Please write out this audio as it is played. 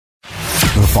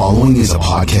The following is a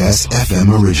podcast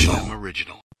FM original.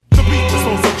 The beat was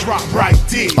supposed to drop right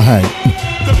there. All right.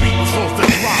 The beat was supposed to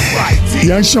drop right there.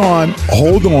 Young Sean,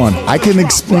 hold on. I can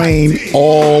explain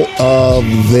all of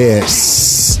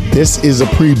this. This is a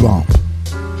pre-bump.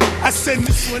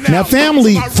 Now,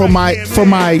 family, for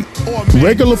my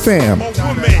regular fam,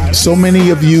 so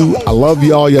many of you, I love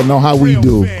y'all. Y'all know how we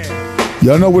do.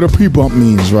 Y'all know what a pre-bump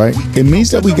means, right? It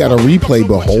means that we got a replay,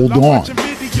 but hold on.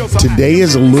 Today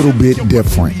is a little bit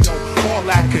different.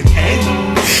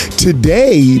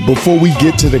 Today, before we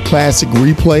get to the classic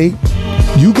replay,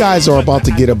 you guys are about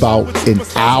to get about an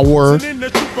hour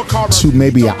to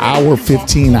maybe an hour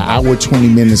 15, an hour 20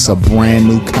 minutes of brand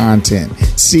new content.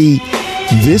 See,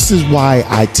 this is why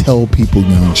I tell people,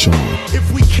 Young Sean,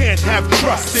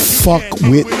 fuck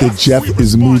with the Jeff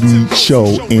is Moody show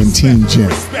and Team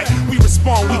Jim.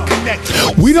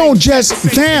 We don't just,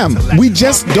 fam, we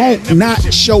just don't not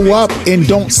show up and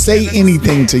don't say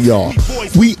anything to y'all.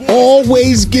 We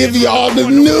always give y'all the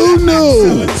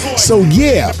new. So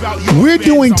yeah, we're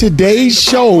doing today's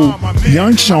show,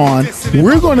 Young Sean.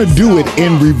 We're going to do it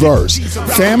in reverse.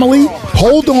 Family,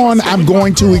 hold on, I'm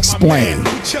going to explain.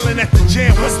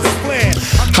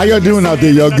 How y'all doing out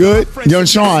there? Y'all good? Young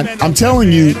Sean, I'm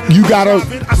telling you, you gotta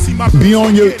be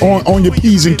on your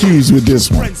P's and Q's with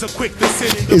this one.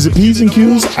 Is it P's and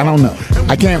Q's? I don't know.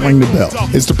 I can't ring the bell.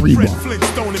 It's the pre-bump.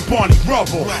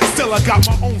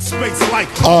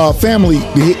 Family,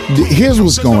 here's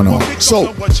what's going on.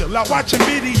 So, a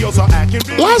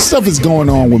lot of stuff is going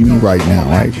on with me right now,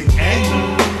 right?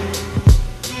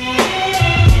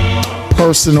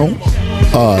 Personal.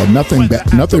 Nothing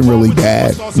really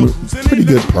bad. Pretty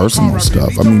good personal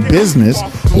stuff. I mean, business,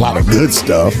 a lot of good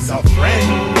stuff.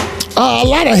 A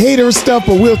lot of hater stuff,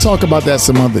 but we'll talk about that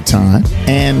some other time.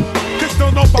 And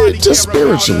just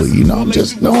spiritually, you know,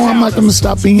 I'm not going to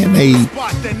stop being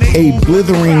a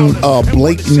blithering,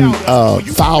 blatant,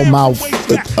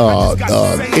 foul-mouthed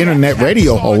internet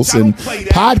radio host and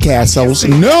podcast host.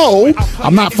 No,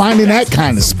 I'm not finding that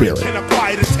kind of spirit.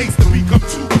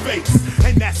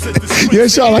 Yeah,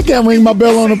 Sean, I can't ring my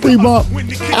bell on a pre-bump.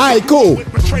 All right, cool.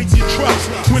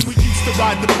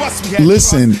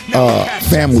 Listen,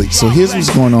 family, so here's what's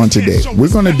going on today. We're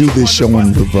going to do this show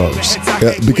in reverse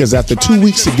because after 2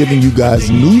 weeks of giving you guys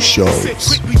new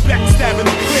shows,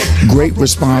 great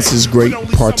responses, great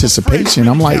participation,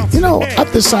 I'm like, you know,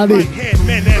 I've decided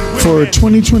for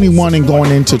 2021 and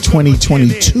going into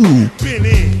 2022,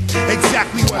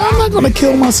 I'm not going to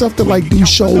kill myself to like do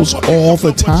shows all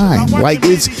the time. Like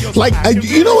it's like,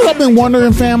 you know what I've been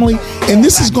wondering, family? And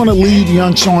this is going to lead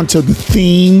Young Sean to the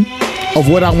theme of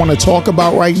what I want to talk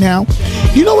about right now.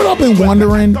 You know what I've been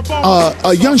wondering?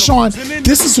 Young Sean,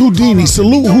 this is Houdini.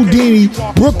 Salute Houdini.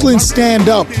 Brooklyn, stand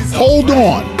up. Hold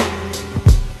on.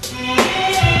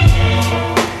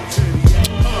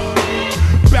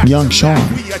 Young Sean.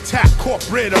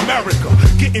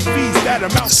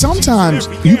 Sometimes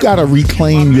you gotta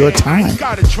reclaim your time.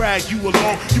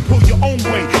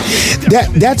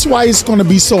 That's why it's gonna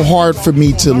be so hard for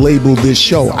me to label this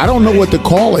show. I don't know what to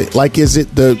call it. Like, is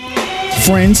it the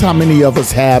Friends? How many of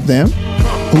us have them?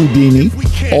 Houdini.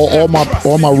 All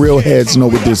my real heads know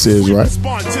what this is, right?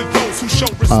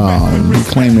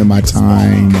 Reclaiming my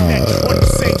time.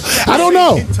 I don't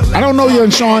know, Young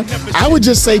Sean. I would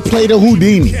just say play the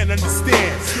Houdini.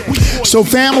 So,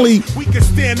 family,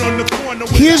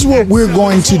 here's what we're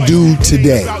going to do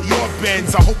today.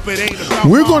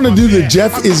 We're going to do the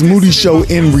Jeff is Moody show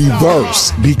in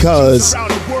reverse because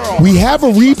we have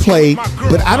a replay,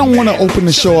 but I don't want to open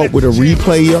the show up with a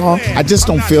replay, y'all. I just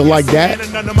don't feel like that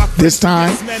this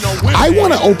time. I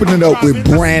want to open it up with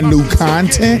brand new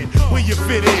content,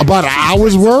 about an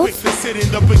hour's worth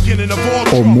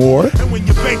or more.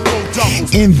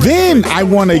 And then I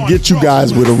want to get you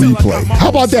guys with a replay. How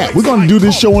about that? We're going to do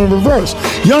this show in reverse.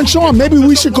 Young Sean, maybe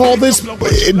we should call this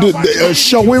a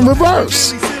show in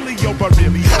reverse.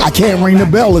 I can't ring the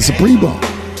bell. It's a pre-bump.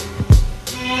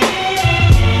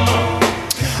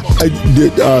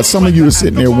 Some of you are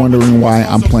sitting there wondering why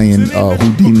I'm playing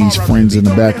Houdini's Friends in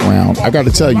the background. I got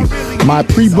to tell you, my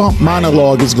pre-bump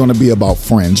monologue is going to be about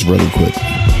Friends really quick.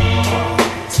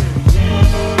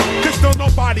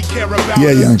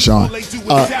 Yeah, Young Sean.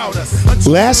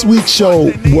 Last week's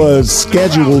show was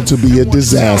scheduled to be a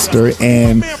disaster,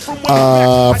 and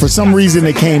for some reason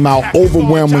it came out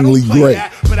overwhelmingly great.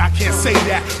 but I can't say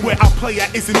that. Where I play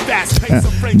at isn't fast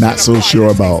paced. Not so sure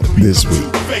about this week.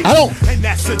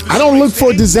 I don't look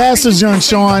for disasters, young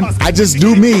Sean. I just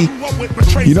do me.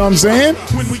 You know what I'm saying?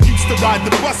 When we used to ride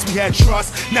the bus, we had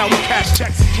trust. Now we cash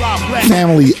checks and drive black.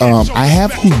 Family, I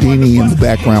have Houdini in the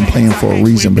background playing for a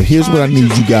reason, but here's what I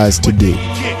need you guys to do.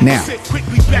 Now,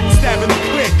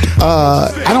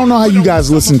 I don't know how you guys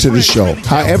listen to the show.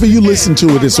 However you listen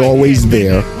to it, it's always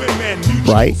there,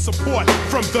 right?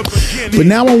 But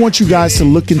now I want you guys to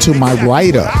look into my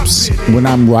write-ups when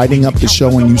I'm writing up the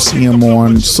show and you see them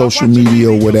on social media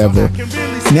or whatever.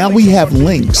 Now we have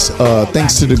links,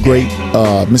 thanks to the great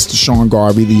Mr. Sean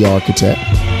Garvey, the architect.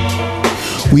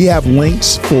 We have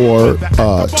links for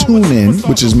TuneIn,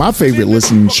 which is my favorite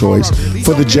listening choice,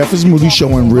 for the Jeff is Moody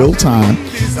Show in real time,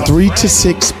 3 to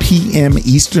 6 p.m.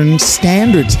 Eastern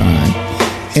Standard Time.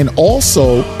 And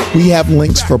also, we have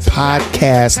links for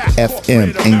Podcast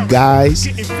FM. And guys,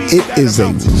 it is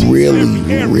a really,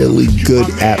 really good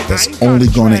app that's only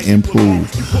going to improve.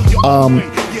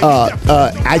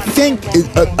 I think,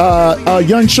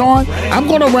 young Sean, I'm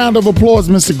going to round of applause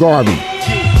Mr. Garvey.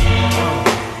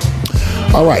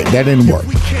 All right, that didn't work.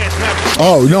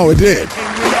 Oh, no, it did.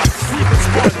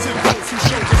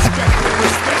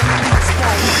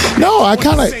 No, I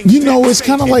kind of, it's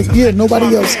kind of like,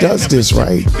 nobody else does this,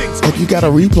 right? Like, you got to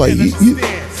replay.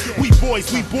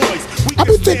 I've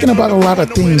been thinking about a lot of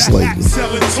things lately.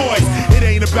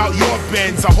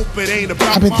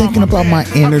 I've been thinking about my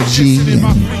energy and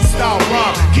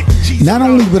not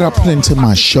only what I put into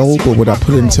my show, but what I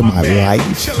put into my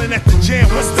life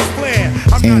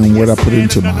and what I put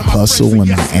into my hustle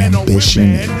and my ambition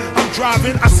and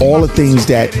all the things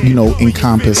that,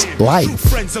 encompass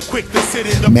life.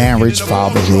 Marriage,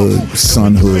 fatherhood,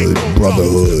 sonhood,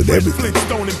 brotherhood, everything.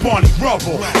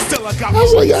 I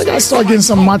was like, I gotta start getting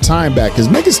some of my time back because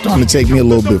niggas starting to take me a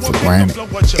little bit for granted.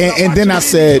 And then I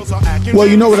said, well,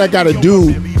 you know what I gotta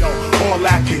do?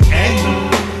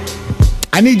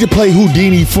 I need to play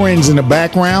Houdini Friends in the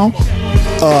background.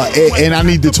 And I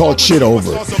need to talk shit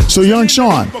over it. So, young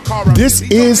Sean, this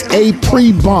is a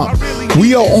pre-bump.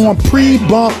 We are on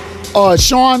pre-bump.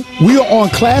 Sean, we are on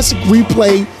classic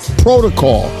replay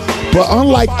protocol. But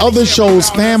unlike other shows,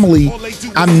 family,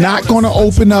 I'm not going to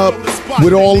open up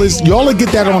with all this. Y'all will get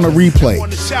that on a replay.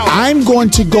 I'm going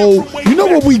to go. You know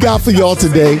what we got for y'all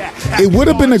today? It would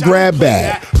have been a grab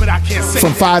bag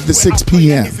from 5 to 6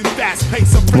 p.m.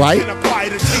 Right?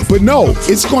 But no,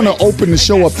 it's going to open the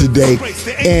show up today.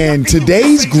 And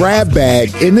today's grab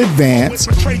bag in advance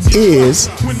is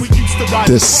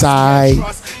the Sidebar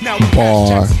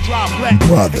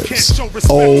Brothers.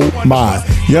 Oh my.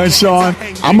 Young Sean,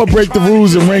 I'm going to break the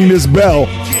rules and ring this bell.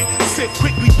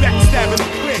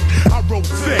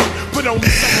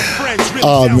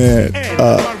 Oh man,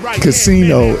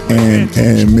 Casino and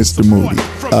Mr. Moody.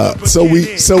 So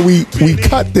we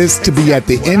cut this to be at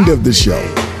the end of the show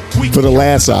for the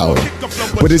last hour,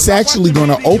 but it's actually going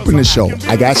to open the show.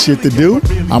 I got shit to do.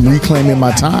 I'm reclaiming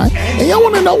my time, and y'all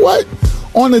want to know what?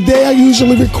 On the day I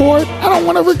usually record, I don't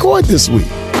want to record this week.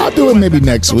 I'll do it maybe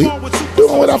next week,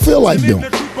 doing what I feel like doing.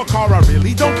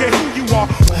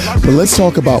 But let's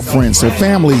talk about friends. So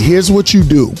family, here's what you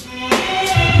do.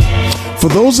 For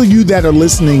those of you that are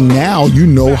listening now, you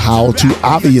know how to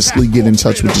obviously get in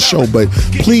touch with the show. But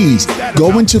please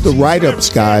go into the write-ups,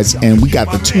 guys, and we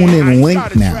got the TuneIn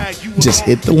link now. Just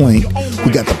hit the link.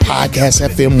 We got the Podcast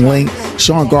FM link.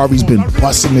 Sean Garvey's been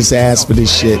busting his ass for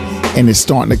this shit, and it's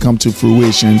starting to come to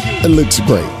fruition. It looks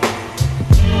great.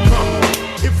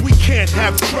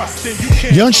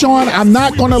 Young Sean, I'm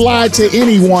not going to lie to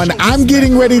anyone. I'm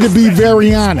getting ready to be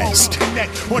very honest.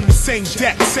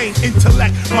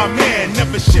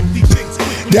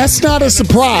 That's not a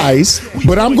surprise,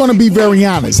 but I'm going to be very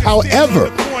honest. However,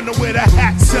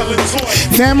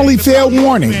 family, fair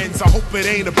warning.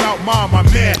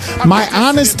 My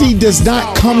honesty does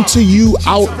not come to you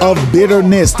out of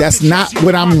bitterness. That's not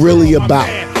what I'm really about.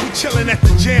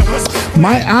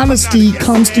 My honesty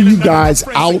comes to you guys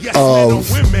out of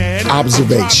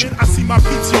observation.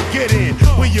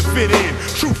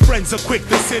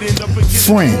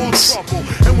 Friends.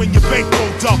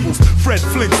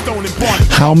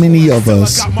 How many of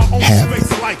us have it?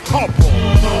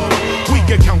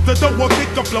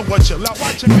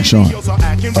 Now, Sean,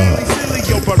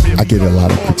 I get a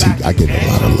lot of critique. I get a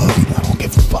lot of love. I don't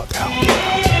give a fuck. I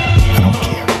don't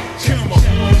care.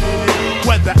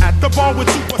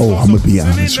 Oh, I'm gonna be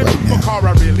honest right now.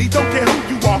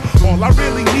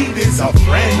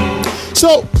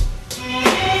 So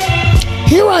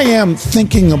here I am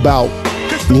thinking about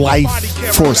life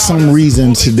for some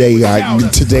reason today,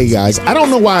 guys. I don't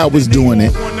know why I was doing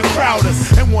it.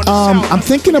 I'm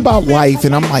thinking about life,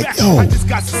 and I'm like, yo. I just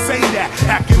got to say that.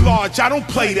 Acting large, I don't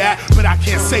play that, but I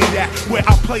can't say that. Where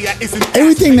I play at isn't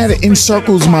everything that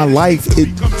encircles my life.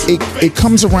 It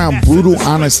comes around brutal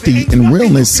honesty and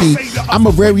realness. See, I'm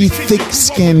a very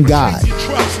thick-skinned guy.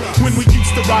 When we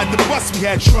used to ride the bus, we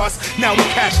had trust. Now we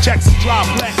cash checks and drive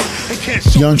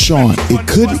less. Young Sean, it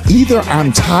could either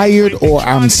I'm tired or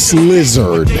I'm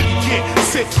slizzard.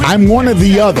 I'm one or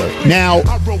the other. Now,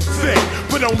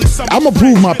 I'm going to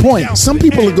prove my point. Some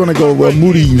people are going to go, well,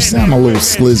 Moody, you sound a little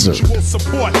slizzard.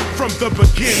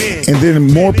 And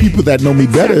then more people that know me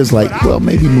better is like, well,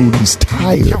 maybe Moody's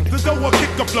tired.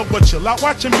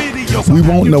 We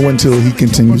won't know until he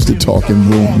continues to talk and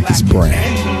ruin his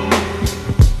brand.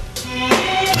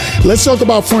 Let's talk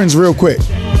about Friends real quick.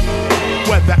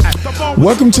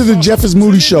 Welcome to the Jeff is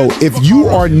Moody Show. If you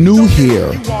are new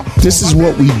here, this is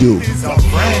what we do.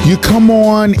 You come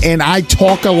on and I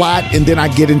talk a lot, and then I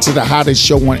get into the hottest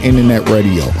show on internet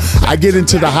radio. I get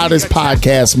into the hottest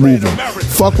podcast moving.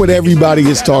 Fuck what everybody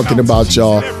is talking about,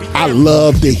 y'all. I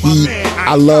love the heat.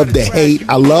 I love the hate.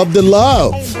 I love the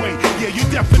love.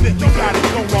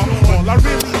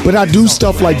 But I do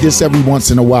stuff like this every once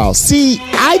in a while. See,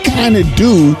 I kind of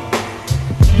do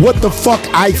what the fuck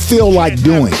I feel like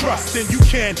doing. So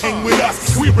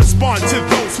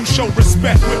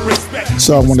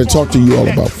I want to talk to you all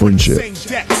about friendship.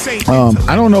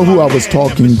 I don't know who I was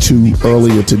talking to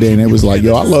earlier today, and it was like,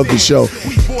 yo, I love the show.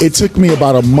 It took me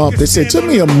about a month. They said it took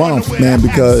me a month, man,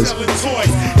 because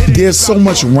there's so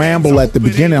much ramble at the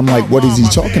beginning. I'm like, what is he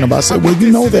talking about? I said, well, you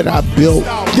know that I built,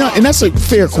 yeah, and that's a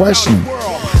fair question.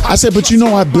 I said, but you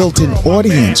know I built an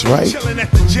audience, right?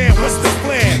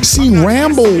 See,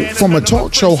 ramble from a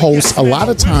talk show host, a lot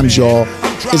of times, y'all,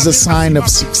 is a sign of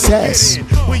success.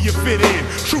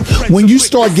 When you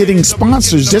start getting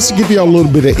sponsors, just to give you a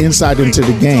little bit of insight into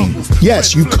the game,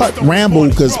 yes, you cut ramble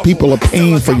because people are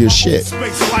paying for your shit.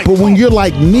 But when you're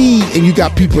like me and you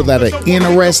got people that are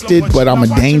interested, but I'm a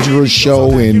dangerous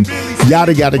show and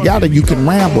yada, yada, yada, you can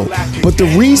ramble. But the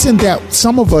reason that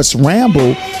some of us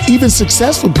ramble, even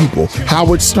successful people,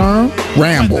 Howard Stern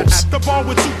rambles.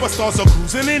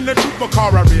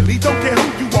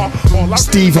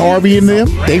 Steve Harvey and them,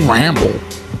 they ramble.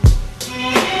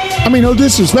 I mean, no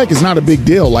disrespect, it's not a big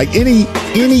deal. Like a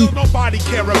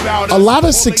lot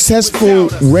of successful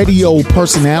radio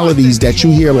personalities that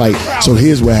you hear, like, so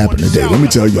here's what happened today. Let me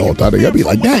tell y'all. I'll be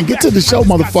like, dang, get to the show,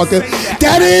 motherfucker.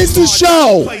 That is the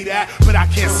show.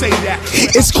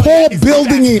 It's called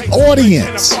building an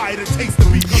audience.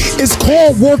 It's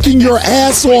called working your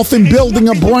ass off and building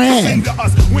a brand.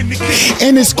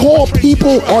 And it's called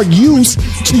people are used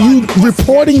to you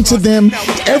reporting to them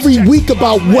every week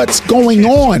about what's going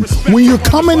on. When you're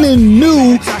coming in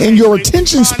new and your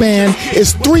attention span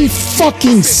is 3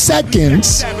 fucking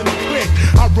seconds,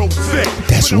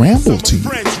 that's ramble to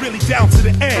you.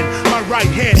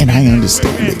 And I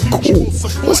understand it. Cool.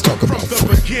 Let's talk about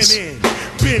friends.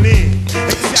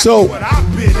 So,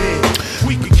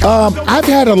 I've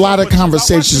had a lot of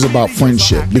conversations about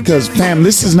friendship because, fam,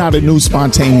 this is not a new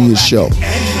spontaneous show.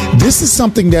 This is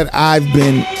something that I've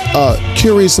been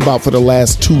curious about for the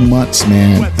last 2 months,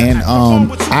 man. And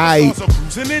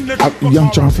Young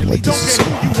John, feel like this is so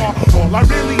hard.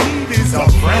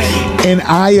 And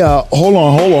hold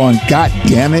on. God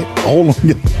damn it. Hold on.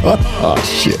 Oh,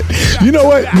 shit. You know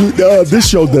what? This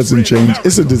show doesn't change.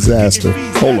 It's a disaster.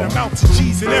 Hold on.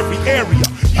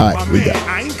 All right, we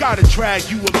got it.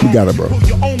 We got it, bro.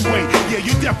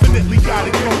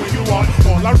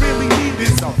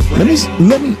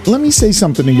 Let me say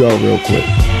something to y'all real quick.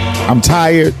 I'm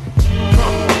tired.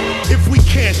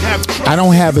 I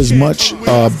don't have as much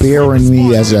bear in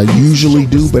me as I usually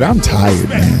do, but I'm tired,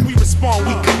 man.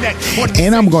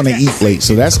 And I'm going to eat late,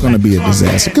 so that's going to be a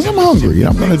disaster because I'm hungry.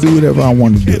 I'm going to do whatever I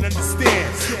want to do.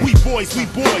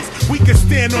 We can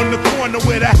stand on the corner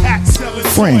with a hat selling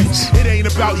friends. It ain't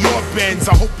about your Benz.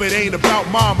 I hope it ain't about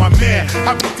my man.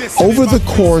 Over the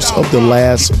course of the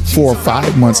last 4 or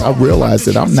 5 months, I realized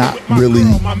that I'm not really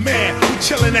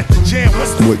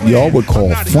what y'all would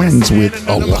call friends with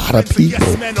a lot of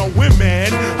people.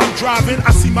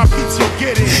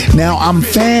 Now, I'm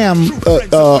fam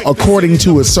according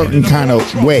to a certain kind of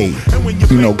way,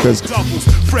 you know, because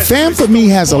fam for me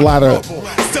has a lot of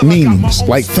meanings.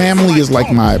 Like family is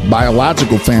like my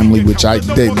biological family, which they're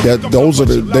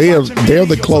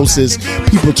the closest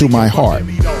people to my heart.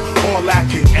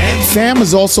 Fam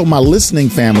is also my listening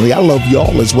family. I love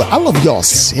y'all as well. I love y'all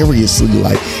seriously.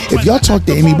 Like, if y'all talk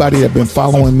to anybody that's been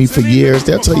following me for years,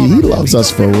 they'll tell you he loves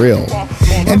us for real.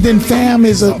 And then fam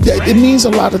it means a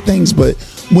lot of things, but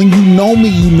when you know me,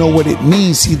 you know what it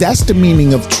means. See, that's the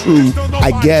meaning of true,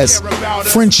 I guess,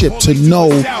 friendship, to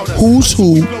know who's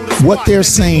who, what they're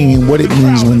saying, and what it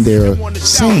means when they're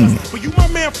saying it.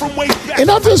 And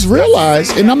I just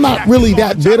realized, and I'm not really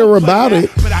that bitter about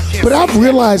it, but I've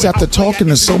realized after talking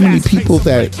to so many people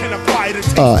that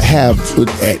have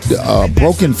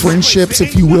broken friendships,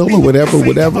 if you will, or whatever.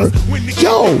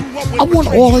 Yo, I want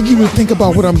all of you to think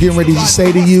about what I'm getting ready to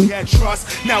say to you.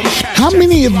 How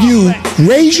many of you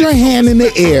raise your hand in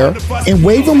the air and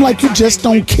wave them like you just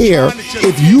don't care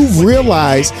if you've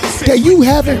realized that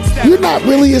you're not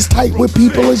really as tight with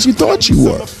people as you thought you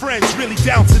were?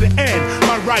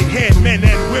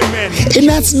 And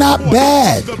that's not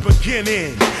bad.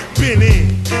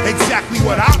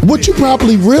 What you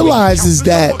probably realize is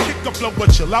that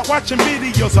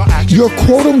your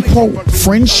quote-unquote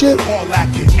friendship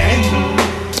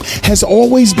has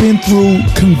always been through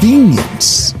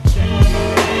convenience.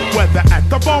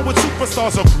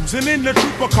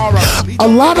 A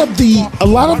lot of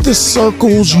the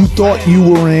circles you thought you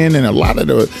were in, and a lot of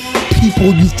the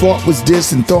people you thought was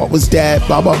this and thought was that,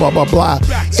 blah, blah, blah, blah, blah.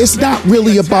 It's not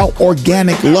really about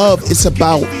organic love. It's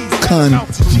about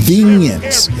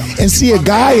convenience. And see, a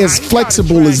guy as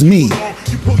flexible as me,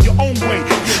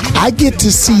 I get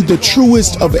to see the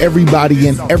truest of everybody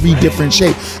in every different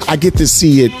shape. I get to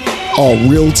see it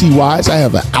realty-wise. I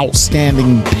have an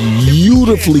outstanding,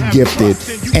 beautifully gifted,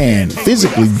 and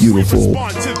physically beautiful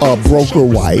broker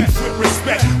wife.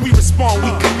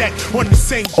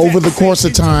 Over the course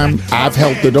of time, I've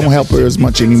helped her. Don't help her as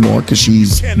much anymore because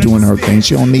she's doing her thing.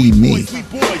 She don't need me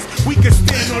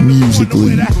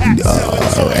musically,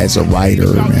 as a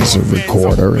writer and as a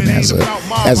recorder and as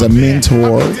a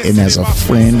mentor and as a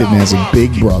friend and as a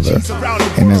big brother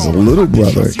and as a little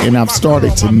brother. And I've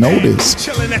started to notice,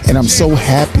 and I'm so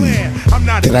happy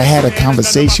that I had a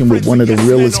conversation with one of the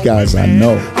realest guys I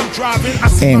know.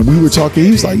 And we were talking,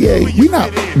 he was like, yeah, we're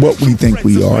not what we think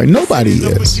we are, and nobody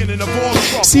is.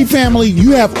 See, family,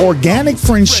 you have organic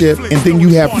friendship, and then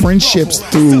you have friendships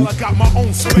through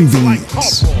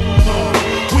convenience.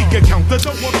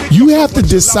 You have to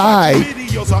decide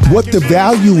what the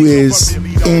value is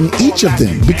in each of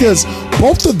them, because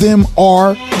both of them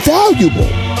are valuable.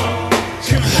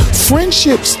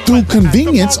 Friendships through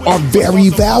convenience are very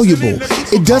valuable.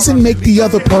 It doesn't make the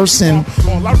other person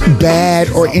bad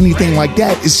or anything like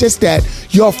that. It's just that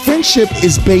your friendship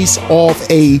is based off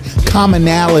a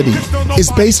commonality.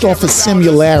 It's based off a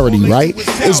similarity, right?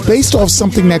 It's based off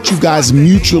something that you guys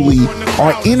mutually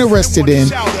are interested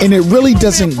in, and it really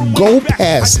doesn't go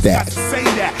past that.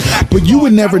 But you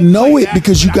would never know it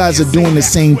because you guys are doing the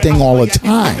same thing all the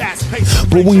time.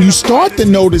 But when you start to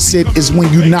notice it is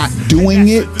when you're not doing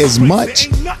it as much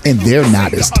and they're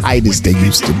not as tight as they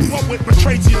used to be.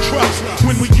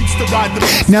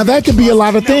 Now that could be a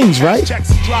lot of things, right?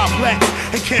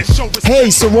 Hey,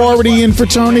 sorority and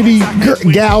fraternity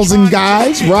gals and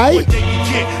guys, right?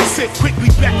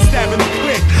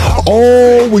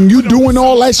 Oh, when you doing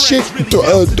all that shit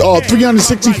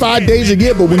 365 days a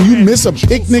year, but when you miss a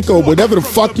picnic or whatever the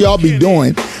fuck y'all be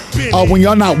doing, when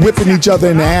y'all not whipping each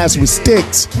other in the ass with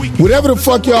sticks, whatever the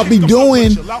fuck y'all be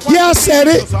doing, yeah, I said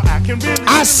it.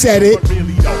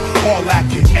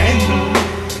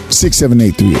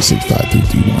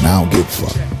 678-386-5331. I don't give a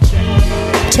fuck.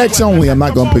 Text only. I'm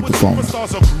not gonna pick the phone up.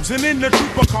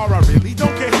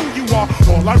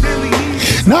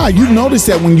 Nah, you notice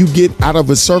that when you get out of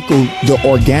a circle, the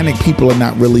organic people are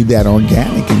not really that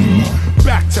organic anymore.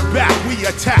 Back to back, we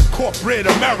attack corporate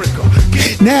America.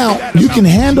 Now, you can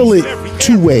handle it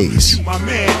two ways.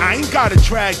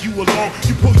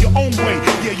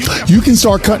 You can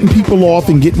start cutting people off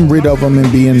and getting rid of them and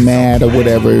being mad or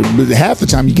whatever. But half the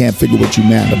time you can't figure what you're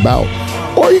mad about.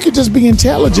 Or you could just be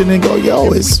intelligent and go,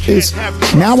 yo, it's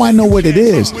now I know what it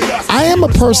is. I am a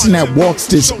person that walks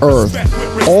this earth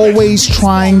always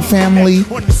trying, family,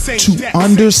 to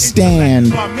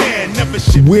understand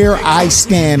where I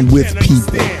stand with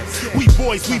people.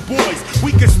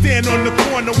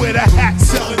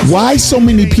 Why so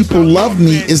many people love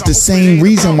me is the same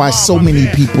reason why so many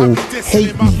people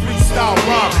hate me.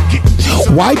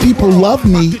 Why people love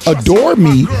me, adore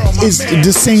me, is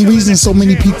the same reason so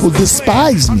many people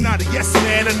despise me.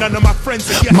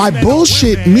 My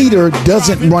bullshit meter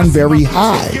doesn't run very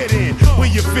high.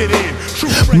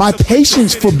 My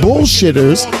patience for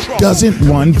bullshitters doesn't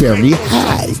run very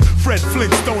high.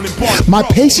 My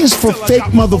patience for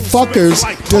fake motherfuckers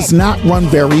does not run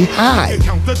very high.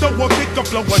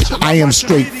 I am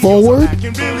straightforward.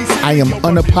 I am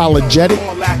unapologetic.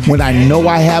 When I know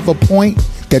I have a point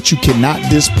that you cannot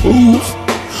disprove,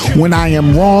 when I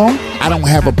am wrong, I don't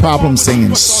have a problem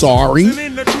saying sorry.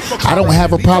 I don't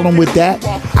have a problem with that.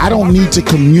 I don't need to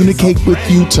communicate with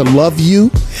you to love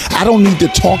you. I don't need to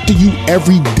talk to you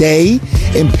every day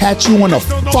and pat you on the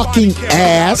fucking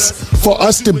ass for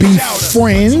us to be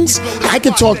friends. I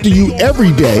can talk to you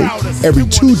every day, every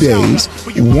 2 days,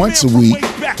 once a week,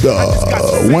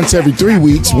 once every 3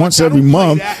 weeks, once every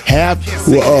month,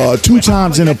 2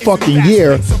 times in a fucking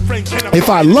year. If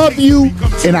I love you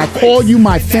and I call you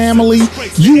my family,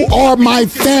 you are my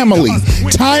family.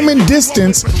 Time and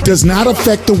distance does not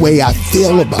affect the way I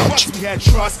feel about you.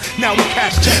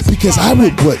 Because I'm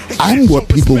what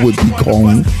people would be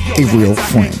calling a real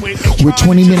friend. We're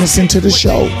 20 minutes into the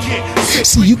show.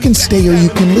 See, you can stay or you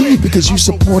can leave because you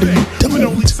support or you don't.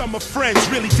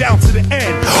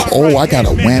 Oh, I got a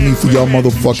whammy for y'all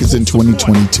motherfuckers in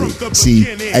 2022. See,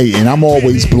 hey, and I'm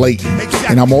always blatant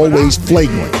and I'm always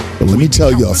flagrant. But let me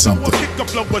tell y'all something.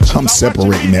 I'm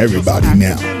separating everybody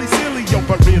now.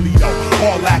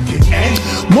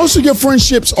 Most of your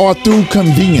friendships are through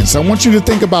convenience. I want you to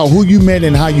think about who you met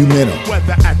and how you met them.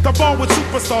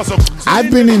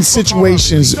 I've been in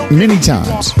situations many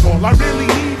times.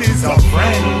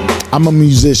 I'm a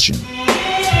musician.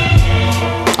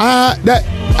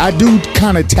 I do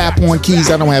kind of tap on keys.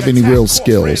 I don't have any real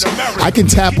skills. I can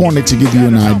tap on it to give you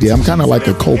an idea. I'm kind of like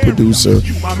a co-producer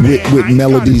with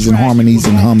melodies and harmonies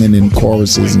and humming and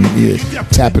choruses and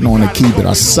tapping on a key, but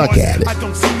I suck at it.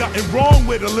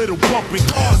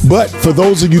 But for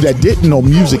those of you that didn't know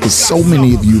music, as so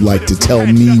many of you like to tell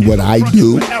me what I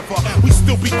do,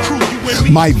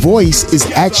 my voice is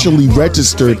actually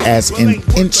registered as an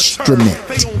instrument.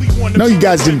 No, you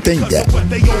guys didn't think that.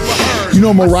 You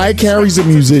know, Mariah Carey's a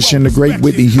musician, the great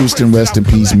Whitney Houston, rest in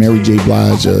peace, Mary J.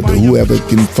 Blige, whoever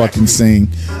can fucking sing.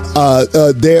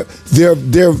 Their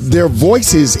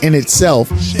voices in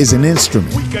itself is an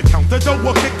instrument.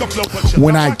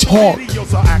 When I talk,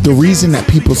 the reason that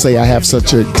people say I have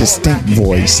such a distinct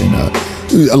voice, and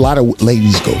a lot of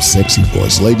ladies go sexy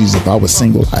voice. Ladies, if I was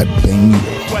single, I'd bang you.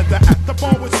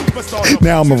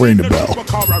 Now I'm gonna ring the bell.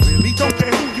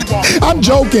 I'm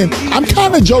joking. I'm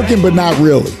kind of joking, but not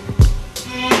really.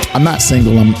 I'm not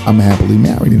single. I'm happily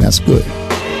married, and that's good.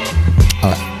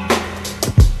 All right.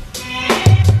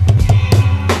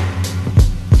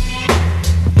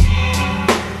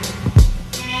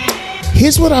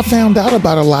 Here's what I found out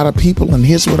about a lot of people, and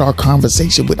here's what our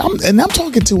conversation with. I'm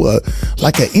talking to an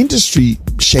industry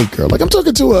shaker. Like I'm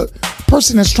talking to a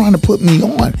person that's trying to put me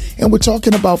on, and we're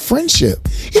talking about friendship.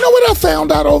 You know what I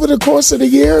found out over the course of the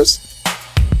years?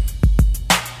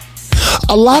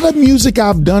 A lot of music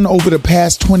I've done over the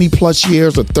past 20 plus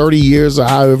years or 30 years or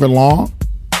however long.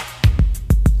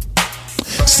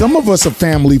 Some of us are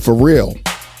family for real.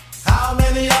 How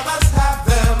many of us have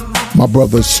them? My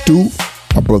brother Stu,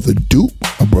 my brother Duke,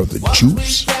 my brother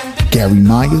Juice, Gary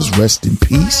Myers, rest in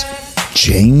peace,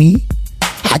 Jamie.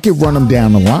 I could run them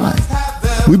down the line.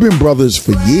 We've been brothers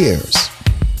for years.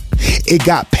 It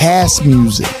got past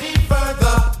music.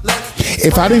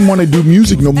 If I didn't want to do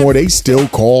music no more, they still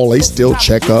call, they still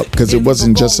check up, because it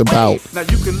wasn't just about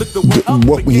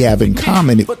what we have in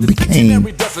common. It became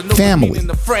family.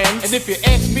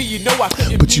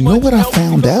 But you know what I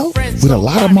found out with a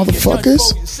lot of motherfuckers?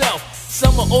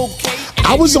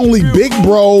 I was only big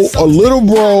bro or little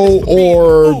bro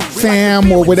or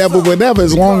fam or whatever,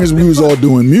 as long as we was all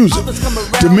doing music.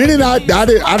 The minute I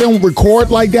don't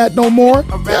record like that no more,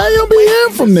 I don't be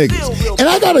hearing from niggas. And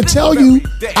I gotta tell you,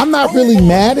 I'm not really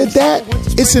mad at that.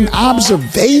 It's an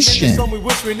observation.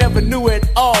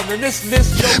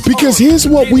 Because here's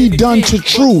what we've done to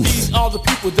truth.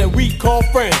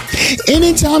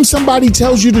 Anytime somebody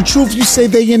tells you the truth, you say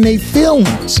they in their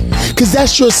feelings. Because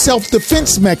that's your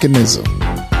self-defense mechanism.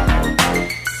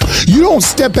 You don't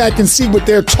step back and see what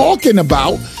they're talking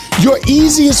about. Your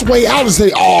easiest way out is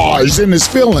say, oh, he's in his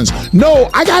feelings. No,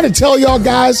 I got to tell y'all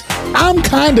guys, I'm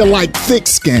kind of like thick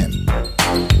skin.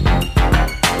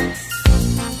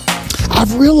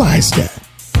 I've realized that.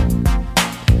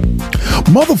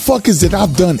 Motherfuckers that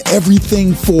I've done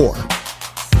everything for.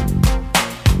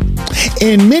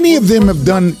 And many of them have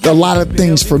done a lot of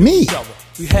things for me.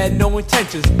 We had no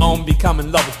intentions on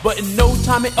becoming lovers, but in no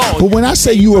time at all. But when I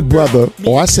say you a brother,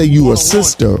 or I say you a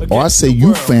sister, or I say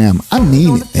you fam, I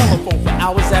mean it, man.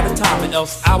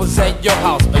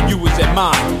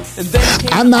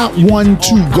 I'm not one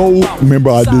to go, remember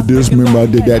I did this, remember I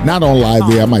did that. Not on live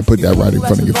here. I might put that right in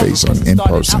front of your face in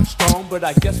person.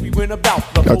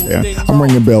 Okay, I'm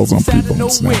ringing bells on people now.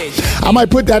 I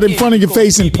might put that in front of your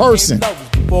face in person.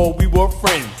 Before we were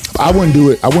friends. I wouldn't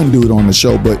do it. I wouldn't do it on the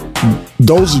show, but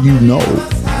those of you know,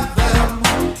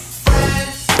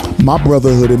 my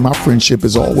brotherhood and my friendship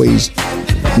has always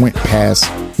went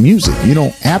past music. You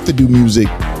don't have to do music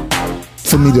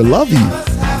for me to love you.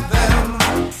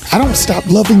 I don't stop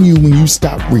loving you when you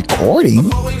stop recording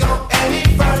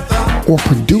or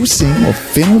producing or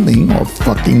filming or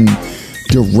fucking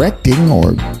directing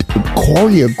or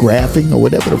choreographing or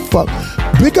whatever the fuck.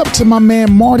 Big up to my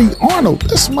man Marty Arnold.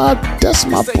 That's my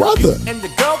brother. And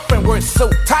the girlfriend were so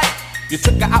tight.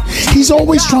 He's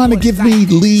always trying to give me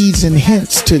leads and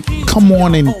hints to come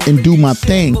on and do my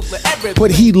thing.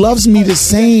 But he loves me the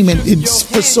same, and it's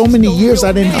for so many years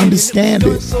I didn't understand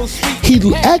it.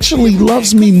 He actually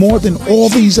loves me more than all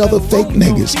these other fake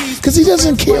niggas because he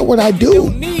doesn't care what I do.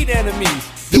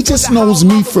 He just knows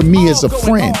me for me as a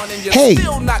friend. Hey,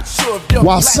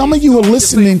 while some of you are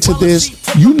listening to this,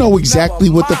 you know exactly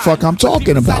what the fuck I'm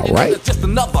talking about, right? Just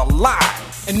another lie.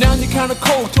 And now you're kind of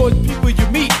cold towards people you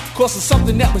meet cause of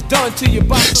something that was done to you.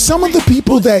 Some of the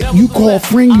people that you call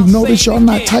friend, you notice y'all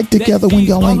not tight together when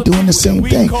y'all ain't doing the same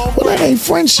thing. Well, that ain't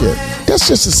friendship. That's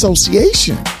just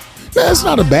association. That's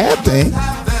not a bad thing.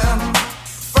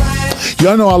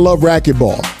 Y'all know I love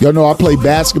racquetball. Y'all know I played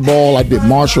basketball. I did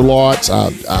martial arts.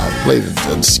 I played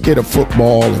a skid of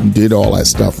football and did all that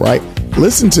stuff, right?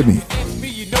 Listen to me.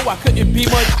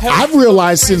 I've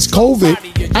realized since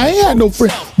COVID, I ain't had no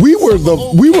friends. We were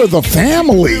the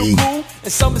family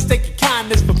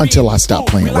until I stopped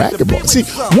playing racquetball. See,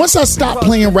 once I stopped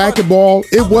playing racquetball,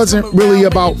 it wasn't really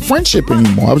about friendship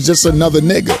anymore. I was just another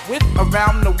nigga.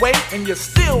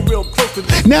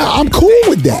 Now I'm cool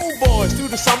with that.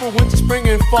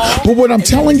 But what I'm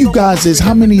telling you guys is,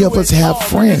 how many of us have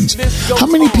friends? How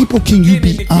many people can you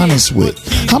be honest with?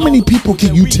 How many people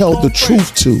can you tell the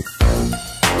truth to?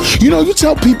 You know, you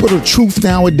tell people the truth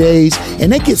nowadays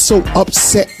and they get so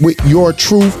upset with your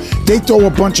truth, they throw a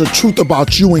bunch of truth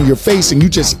about you in your face and you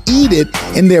just eat it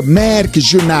and they're mad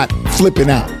because you're not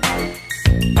flipping out.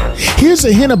 Here's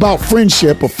a hint about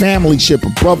friendship, or familyship,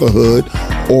 or brotherhood,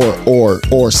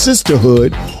 or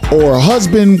sisterhood, or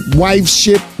husband, wife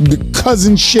ship,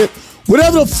 cousin ship,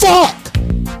 whatever the fuck.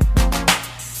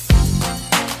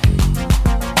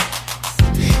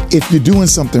 If you're doing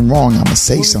something wrong, I'm going to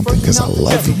say something because I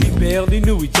love you. We barely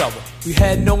knew each other. We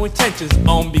had no intentions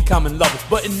on becoming lovers.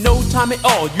 But in no time at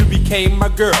all, you became my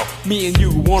girl. Me and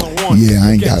you one-on-one. Yeah,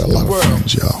 I ain't got a lot of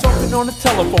friends, y'all. Talking on the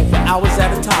telephone for hours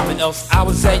at a time. And else I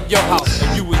was at your house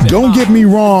and you was at Don't get me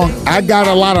wrong. I got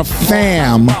a lot of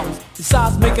fam.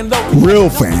 Real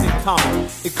fam.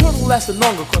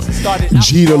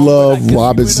 Jeter love,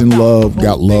 Robinson love,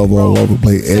 got love all over the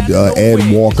place.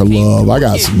 Ed Walker love. I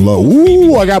got some love.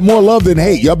 Ooh, I got more love than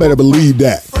hate. Y'all better believe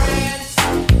that.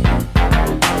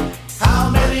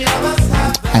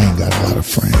 I ain't got a lot of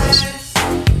friends.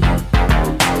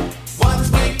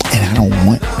 And I don't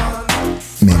want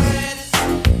many.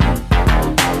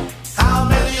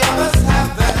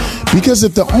 Because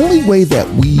if the only way that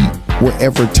we were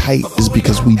ever tight is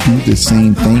because we do the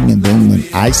same thing, and then when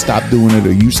I stop doing it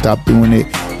or you stop doing it,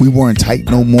 we weren't tight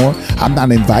no more. I'm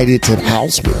not invited to the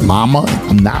house with mama, and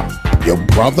I'm not your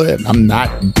brother, and I'm not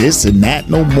this and that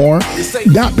no more.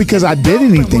 Not because I did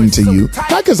anything to you,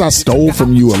 not because I stole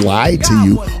from you or lied to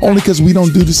you, only because we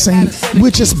don't do the same. We're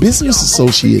just business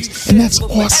associates, and that's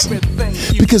awesome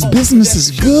because business is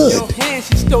good.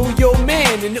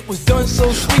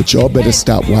 But y'all better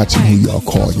stop watching who y'all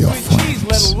call your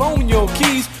friends.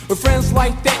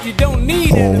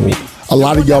 A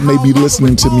lot of y'all may be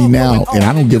listening to me now, and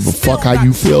I don't give a fuck how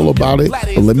you feel about it,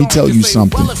 but let me tell you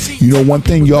something. You know one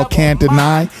thing y'all can't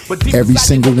deny? Every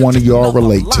single one of y'all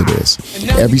relate to this.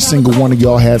 Every single one of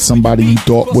y'all had somebody you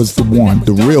thought was the one,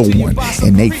 the real one,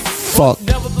 and they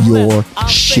fucked your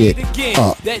shit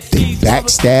up. They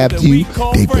backstabbed you,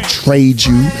 they betrayed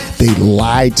you, they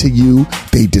lied to you,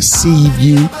 they deceived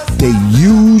you, they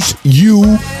used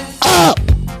you up.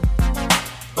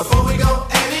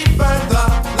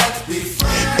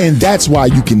 And that's why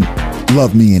you can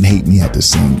love me and hate me at the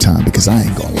same time, because I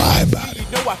ain't gonna lie about it.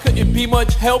 I couldn't be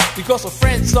much help because a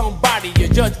friend, somebody you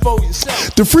judge for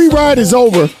yourself. The free ride is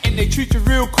over. And they treat you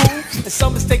real cool. And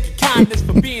some mistake your kindness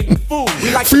for being a fool.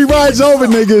 Free ride's over,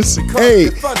 niggas. Hey,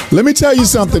 let me tell you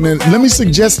something, and let me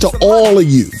suggest to all of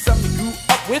you.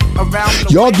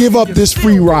 Y'all give up this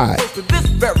free ride.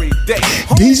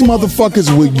 These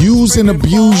motherfuckers will use and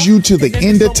abuse you to the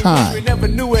end of time.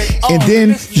 And then,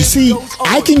 you see,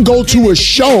 I can go to a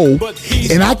show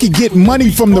and I can get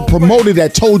money from the promoter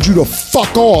that told you to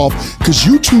fuck off because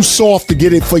you too soft to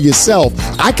get it for yourself.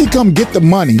 I could come get the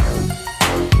money.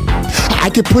 I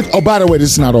could put, oh, by the way,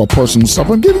 this is not all personal stuff.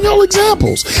 I'm giving y'all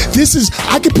examples.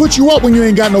 I could put you up when you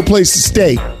ain't got no place to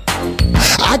stay.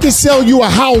 I could sell you a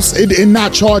house and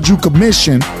not charge you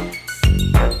commission.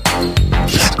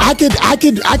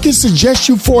 I could suggest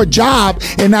you for a job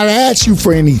and not ask you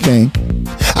for anything.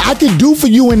 I can do for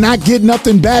you and not get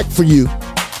nothing back for you.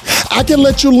 I can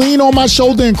let you lean on my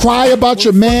shoulder and cry about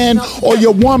your man or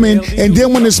your woman, and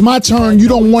then when it's my turn, you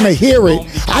don't want to hear it.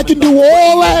 I can do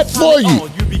all that for you.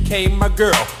 You became my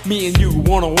girl, me and you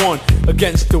one-on-one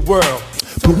against the world.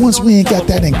 But once we ain't got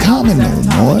that in common no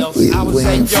more, we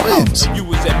ain't friends. You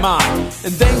was at mine,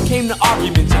 and then came the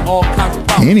arguments and all kinds of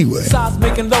problems. Anyway. Besides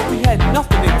making love, we had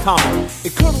nothing in common.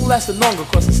 It could have lasted longer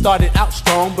because it started out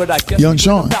strong, but I guess Young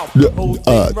Sean, think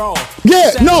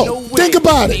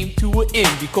about it. Came to an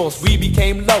end because we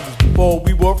became lovers before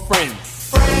we were friends.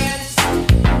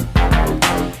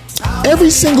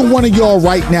 Every single one of y'all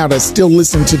right now that's still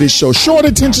listening to this show, short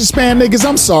attention span niggas,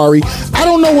 I'm sorry. I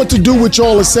don't know what to do with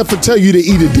y'all except for tell you to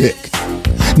eat a dick.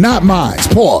 Not mine.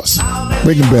 Pause.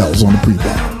 Ringing bells on the pre-ball.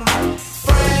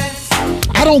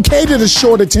 I don't cater to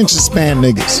short attention span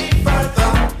niggas.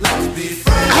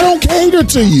 I don't cater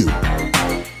to you.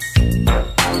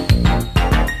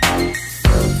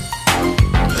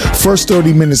 First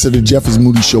 30 minutes of the Jeffers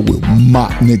Moody Show will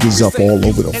mop niggas up all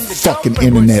over the fucking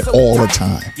internet all the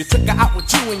time.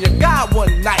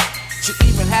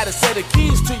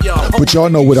 But y'all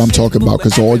know what I'm talking about,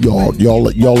 because all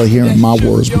y'all are hearing my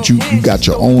words, but you got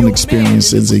your own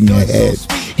experiences in your head.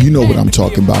 You know what I'm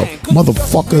talking about.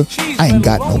 Motherfucker, I ain't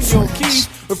got no friends.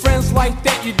 With friends like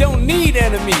that, you don't need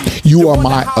enemies. You are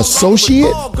my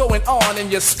associate,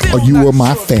 or you are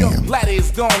my fam.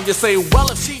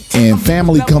 And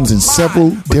family comes in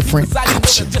several different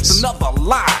options.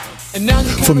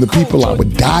 From the people I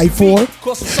would die for,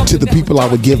 to the people I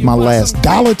would give my last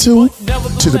dollar to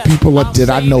the people that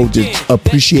I know that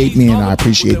appreciate me and I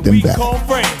appreciate them back.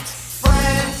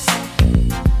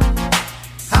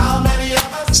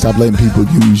 Stop letting people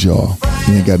use y'all.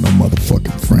 You ain't got no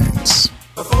motherfucking friends.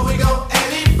 Before we go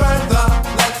any further,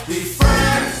 let's be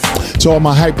friends. To all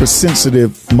my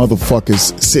hypersensitive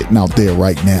motherfuckers sitting out there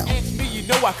right now.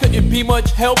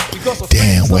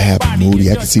 Damn, what happened,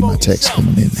 Moody? I can see my text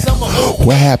coming in now.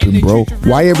 What happened, bro?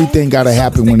 Why everything gotta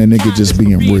happen when a nigga just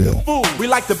being real? We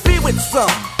like to be with some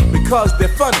because they're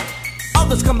funny.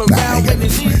 Others come around when they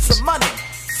need some money.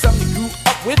 Some you grew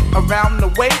up with around the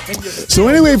way. So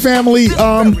anyway, family,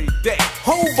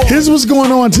 here's what's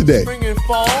going on today.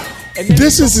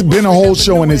 This has been a whole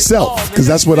show in itself, because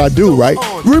that's what I do, right?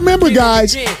 Remember,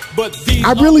 guys,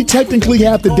 I really technically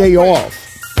have the day off.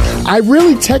 I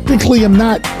really technically am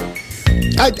not.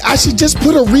 I should just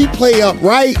put a replay up,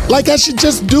 right? Like, I should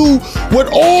just do what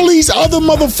all these other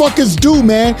motherfuckers do,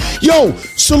 man. Yo,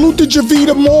 salute to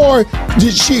Javita Moore.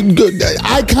 She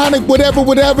iconic,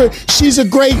 whatever.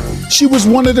 She was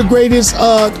one of the greatest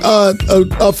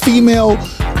female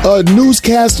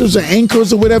newscasters or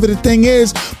anchors or whatever the thing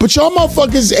is. But y'all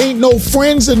motherfuckers ain't no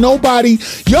friends of nobody.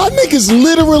 Y'all niggas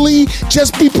literally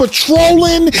just be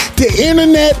patrolling the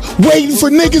internet waiting for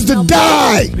niggas to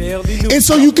die. And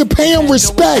so you can pay them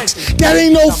respect. That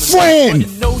ain't no friend.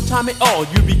 In no time at all,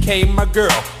 you became my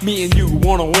girl. Me and you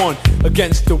one-on-one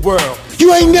against the world.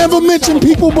 You ain't never mentioned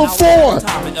people before.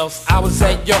 I was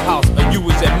at your house, or you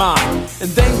was at mine.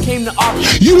 And then came the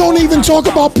argument. You don't even talk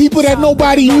about people that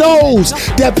nobody knows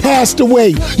that passed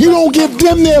away. You don't give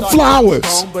them their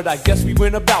flowers. But I guess we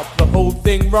went about the whole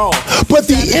thing wrong. But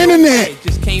the internet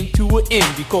just came to an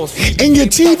end because in your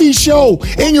TV show,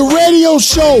 in your radio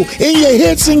show, in your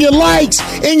hits and your likes,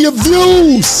 in your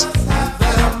views.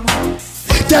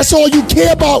 That's all you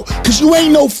care about, because you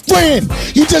ain't no friend.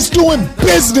 You just doing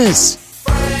business.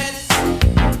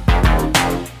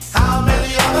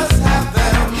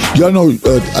 Y'all know,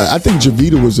 I think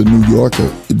Javita was a New Yorker.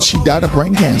 She died of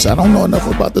brain cancer. I don't know enough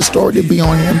about the story to be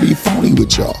on here and be phony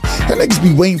with y'all. That niggas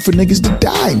be waiting for niggas to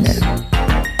die, man.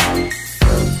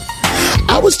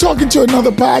 I was talking to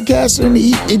another podcaster, and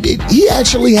he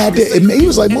actually had to admit, he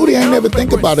was like, Moody, I ain't never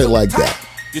think about it like that.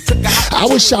 I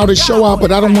would shout a show out, but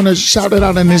I don't want to shout it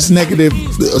out in this negative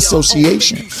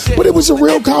association. But it was a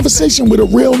real conversation with a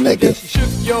real nigga.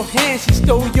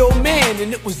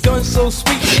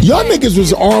 Y'all niggas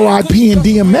was R.I.P. and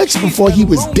DMX before he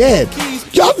was dead.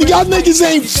 Y'all niggas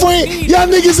ain't friend. Y'all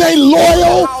niggas ain't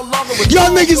loyal.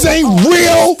 Y'all niggas ain't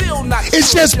real.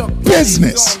 It's just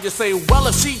business.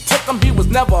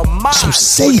 So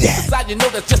say that.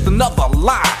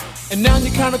 And now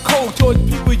you're kind of cold towards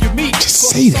people you meet. Just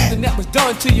say that. That was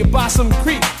done to you by some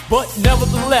creep, but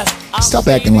nevertheless, stop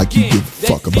acting like you give a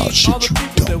fuck about shit you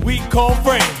don't. We call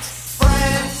friends.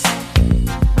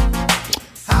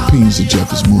 Opinions of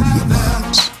Jeffers Moody and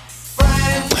Minds.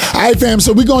 All right, fam.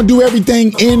 So we're gonna do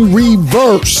everything in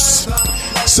reverse.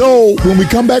 So when we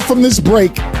come back from this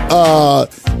break, y'all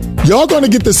gonna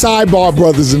get the Sidebar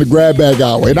Brothers in the Grab Bag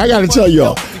Hour, and I gotta tell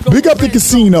y'all, Big up the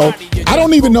casino. I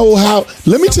don't even know how.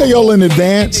 Let me tell y'all in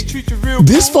advance,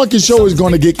 this fucking show is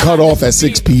going to get cut off at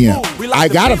 6 p.m. I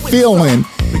got a feeling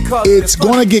it's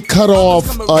going to get cut off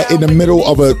in the middle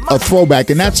of a throwback,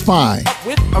 and that's fine.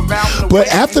 But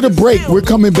after the break, we're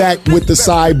coming back with the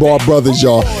Sidebar Brothers,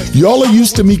 y'all. Y'all are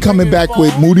used to me coming back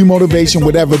with Moody Motivation,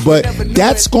 whatever, but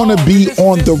that's going to be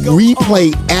on the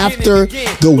replay after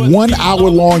the 1 hour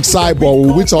long sidebar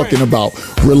where we're talking about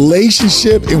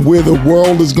relationship and where the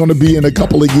world is going to be in a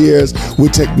couple of years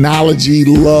with technology,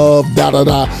 love,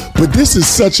 da-da-da. But this is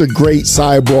such a great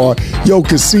sidebar. Yo,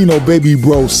 Casino, baby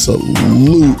bro,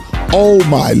 salute. Oh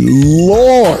my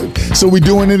Lord. So we're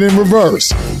doing it in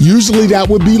reverse. Usually that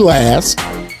would be last,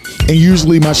 and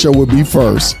usually my show would be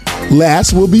first.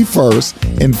 Last will be first,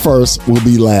 and first will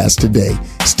be last today.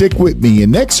 Stick with me.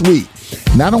 And next week,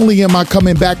 not only am I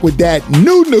coming back with that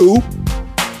new,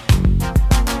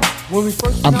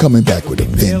 I'm coming back with a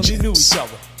vengeance.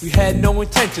 We had no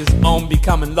intentions on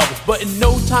becoming lovers, but in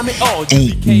no time at all, you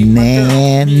Ain't became my girl.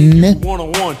 nan Me and you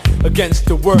one-on-one against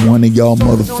the world. one of y'all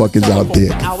motherfuckers out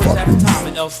there can I was fuck at with a me. time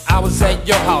and else I was at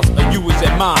your house or you was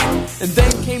at mine. And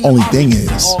then came the Only thing arguments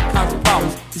and is, all kinds of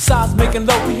problems. Besides making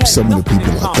love, we had some of the nothing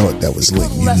people in I common. thought that was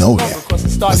lit, you It know lasted that. longer 'cause it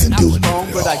started Wasn't out doing it strong,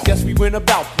 at but all. I guess we went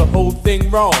about the whole thing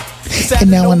wrong.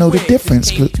 And now I know the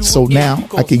difference, so now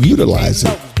I can utilize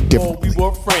it differently. We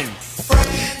were friends.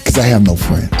 Because I have no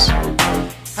friends.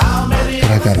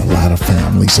 But I got a lot of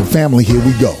family. So family, here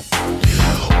we go.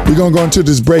 We're going to go into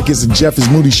this break. It's the Jeff is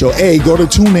Moody Show. Hey, go to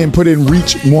TuneIn, put in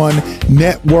Reach One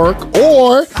Network,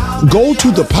 or go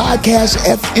to the Podcast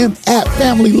FM app.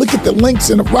 Family, look at the links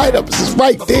in the write-up. It's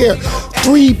right there.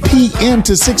 3 p.m.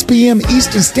 to 6 p.m.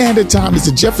 Eastern Standard Time is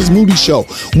the Jeff is Moody Show.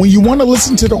 When you want to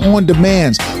listen to the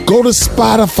on-demands, go to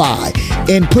Spotify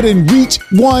and put in Reach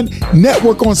One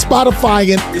Network on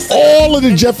Spotify, and all of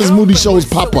the Jeff is Moody shows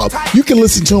pop up. You can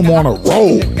listen to them on a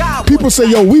road. People say,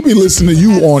 yo, we be listening to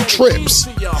you on trips.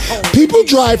 People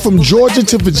drive from Georgia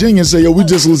to Virginia and say, yo, we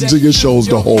just listen to your shows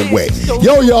the whole way.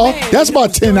 Yo, y'all, that's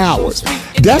about 10 hours.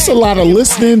 That's a lot of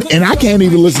listening, and I can't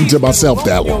even listen to myself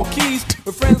that long.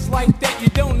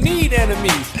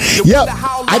 Yep,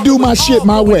 I do my shit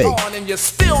my way.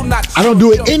 I don't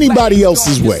do it anybody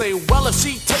else's way.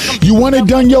 You want it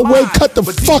done your way? Cut the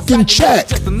fucking check.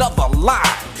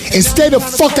 And stay the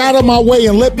fuck out of my way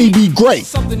and let me be great.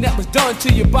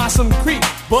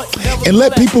 And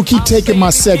let people keep taking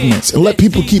my segments, and let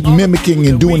people keep mimicking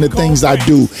and doing the things I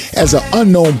do as an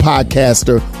unknown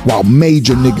podcaster while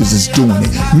major niggas is doing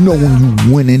it. You know when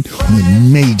you winning,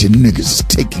 when major niggas is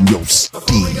taking your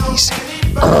steez.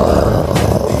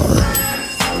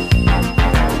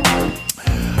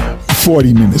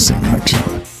 40 minutes in,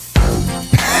 actually.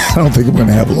 I don't think I'm going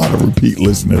to have a lot of repeat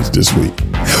listeners this week.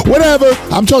 Whatever.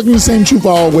 I'm talking the same truth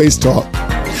I always talk.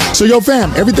 So, yo,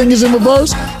 fam, everything is in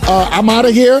reverse. I'm out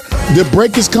of here. The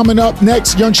break is coming up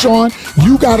next. Young Sean,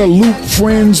 you got to loop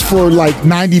friends for like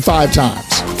 95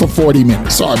 times for 40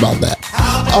 minutes. Sorry about that.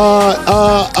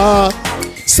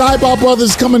 Sidebar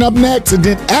Brothers coming up next. And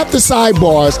then after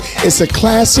Sidebars, it's a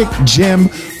classic gem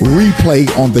replay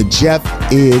on the Jeff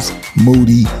is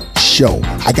Moody Show.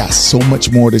 I got so much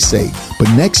more to say. But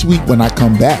next week when I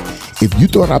come back, if you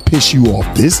thought I pissed you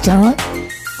off this time,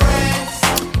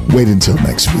 wait until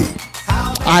next week.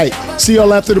 All right, see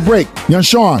y'all after the break. Young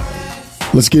Sean,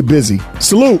 let's get busy.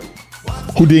 Salute.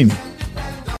 Houdini.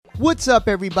 What's up,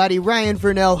 everybody? Ryan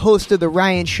Vernell, host of The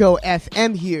Ryan Show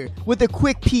FM here with a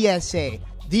quick PSA.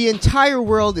 The entire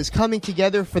world is coming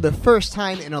together for the first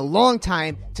time in a long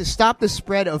time to stop the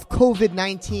spread of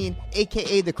COVID-19,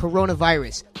 aka the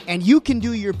coronavirus. And you can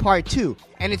do your part too.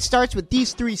 And it starts with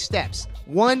these 3 steps.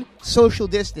 1, social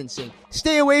distancing.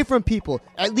 Stay away from people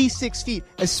at least 6 feet,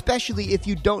 especially if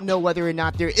you don't know whether or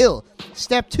not they're ill.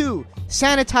 Step 2,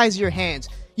 sanitize your hands.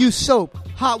 Use soap,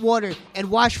 hot water, and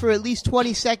wash for at least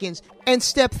 20 seconds. And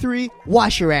step 3,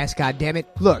 wash your ass, goddammit.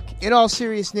 Look, in all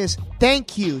seriousness,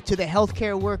 thank you to the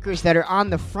healthcare workers that are on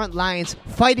the front lines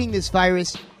fighting this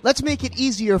virus. Let's make it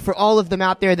easier for all of them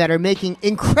out there that are making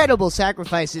incredible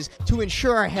sacrifices to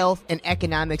ensure our health and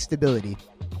economic stability.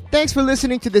 Thanks for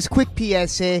listening to this quick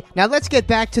PSA. Now let's get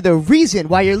back to the reason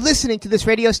why you're listening to this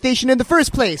radio station in the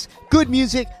first place. Good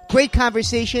music, great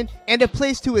conversation, and a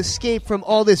place to escape from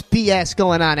all this BS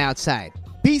going on outside.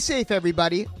 Be safe,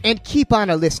 everybody, and keep on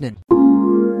listening.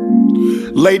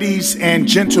 Ladies and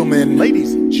gentlemen,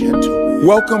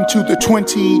 welcome to the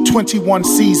 2021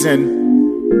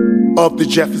 season of the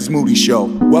Jeff is Moody Show.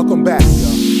 Welcome back.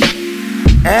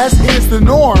 As is the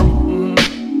norm,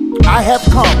 I have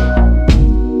come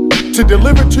to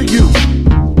deliver to you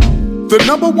the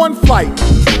 #1 flight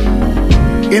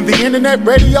in the internet,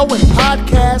 radio, and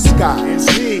podcast skies.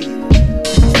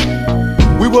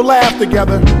 We will laugh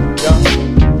together.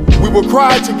 We will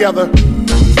cry together.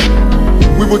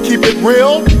 We will keep it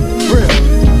real.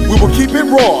 We will keep it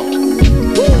raw.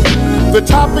 The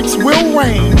topics will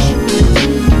range,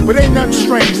 but ain't nothing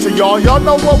strange to y'all. Y'all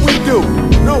know what we do.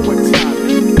 Know what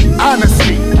time.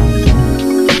 Honesty,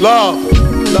 love,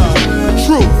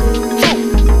 truth,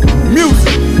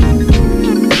 music,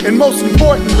 and most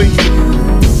importantly,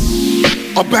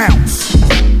 a bounce.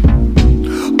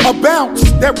 A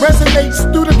bounce that resonates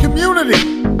through the community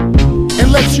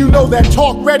and lets you know that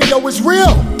talk radio is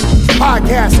real.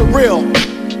 Podcasts are real.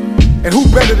 And who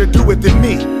better to do it than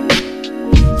me?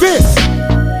 This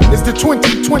is the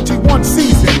 2021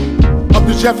 season of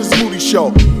the Jefferson Moody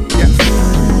Show. Yes.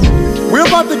 We're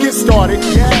about to get started.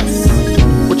 Yes.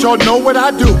 But y'all know what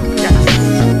I do.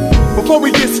 Yes. Before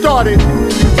we get started,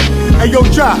 hey, yo,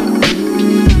 Ja,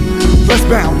 let's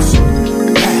bounce.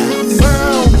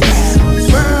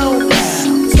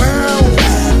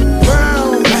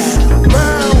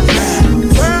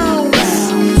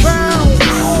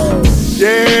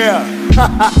 Yeah.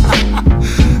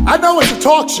 I know it's a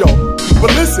talk show, but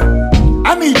listen,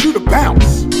 I need you to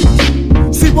bounce.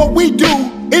 See, what we do,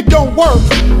 it don't work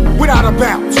without a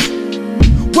bounce.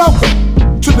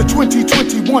 Welcome to the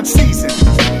 2021 season.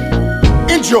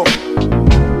 Enjoy.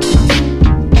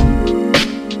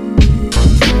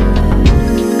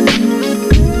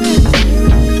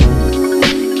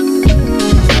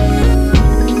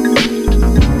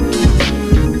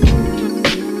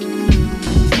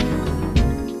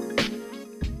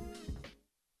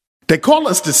 They call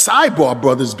us the Sidebar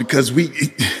Brothers because we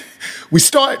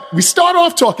start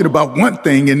off talking about one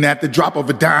thing, and at the drop of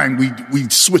a dime, we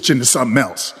switch into something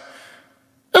else.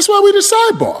 That's why we the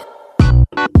Sidebar.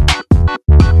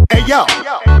 Hey,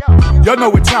 y'all know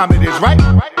what time it is, right?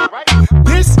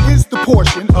 This is the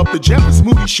portion of the Jefferson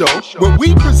Moody Show where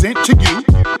we present to you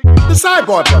the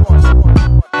Sidebar Brothers.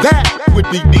 That would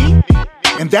be me,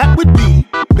 and that would be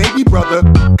baby brother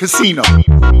Casino.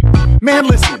 Man,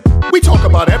 listen, we talk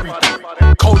about everything.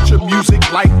 Culture,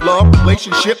 music, life, love,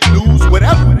 relationship, news,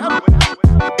 whatever.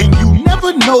 And you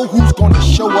never know who's gonna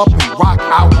show up and rock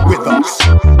out with us.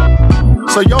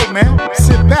 So yo, man,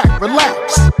 sit back,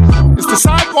 relax. It's the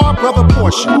Sidebar Brother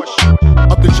portion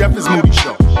of the Jefferson Moody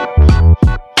Show.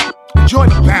 Enjoy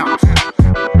the bounce.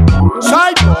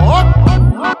 Sidebar.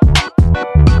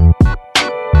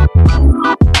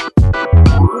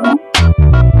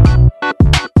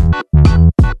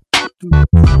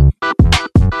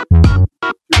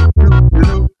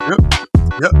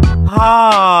 Yep.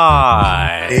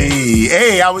 Hi.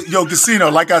 Hey, yo,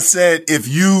 Casino, like I said, if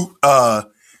you,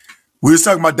 we was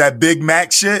talking about that Big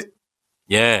Mac shit.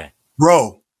 Yeah.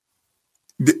 Bro,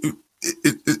 if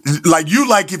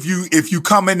you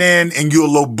coming in and you a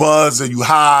little buzz or you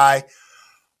high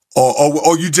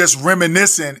or you just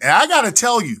reminiscing, and I gotta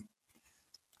tell you,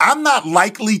 I'm not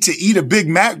likely to eat a Big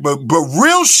Mac, but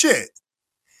real shit,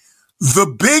 the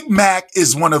Big Mac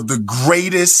is one of the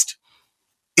greatest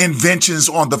inventions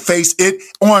on the face. It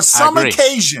on some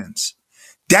occasions,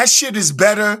 that shit is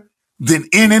better than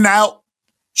In-N-Out,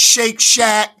 Shake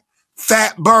Shack,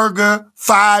 Fat Burger,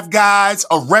 Five Guys,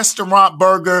 a restaurant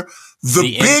burger.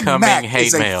 The Big Mac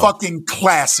is a fucking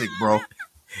classic, bro.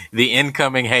 The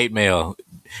incoming hate mail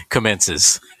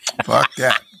commences. Fuck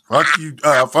that. Fuck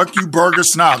you, burger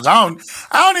snobs. I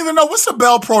don't even know what's the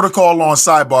bell protocol on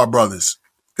Sidebar Brothers.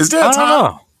 Is there a time?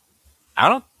 I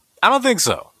don't know. I don't think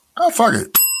so. Oh, fuck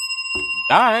it.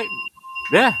 All right.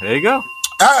 Yeah, there you go.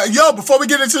 Yo, before we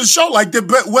get into the show,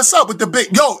 what's up with the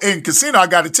big... Yo, in Casino, I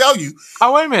got to tell you.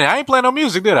 Oh, wait a minute. I ain't playing no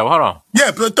music, did I? Hold on.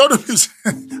 Yeah, but throw the music.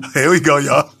 Here we go,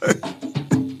 y'all.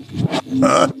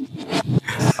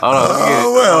 Hold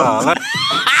on.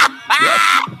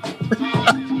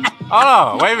 Hold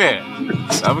on. Wait a minute.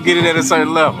 I'm going to get it at a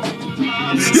certain level.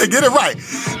 Yeah, get it right.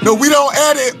 No, we don't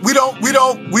edit. We don't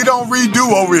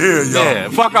redo over here, y'all. Yeah,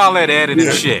 fuck all that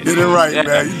editing shit. Get it right,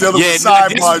 man. You dealing with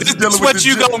Sidebars. This is what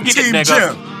you gonna get, Team nigga.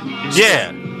 Jim.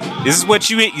 Yeah, this is what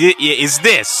you. Is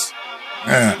this?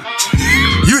 Yeah.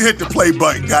 You hit the play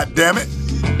button. God damn it.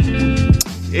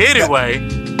 Anyway,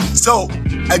 so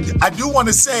I do want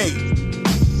to say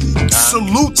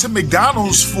salute to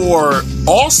McDonald's for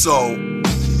also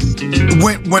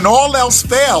when all else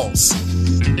fails.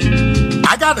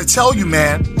 I gotta tell you,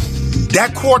 man,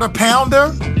 that quarter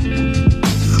pounder,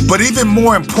 but even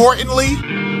more importantly,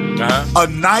 a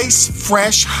nice,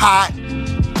 fresh, hot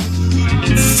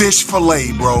fish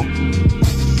fillet, bro.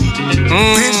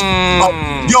 Fish,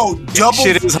 double.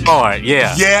 Shit is hard,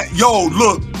 yeah. Yeah,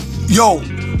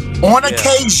 on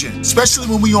occasion, especially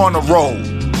when we on the road,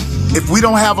 if we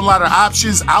don't have a lot of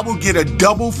options, I will get a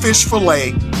double fish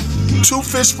fillet, 2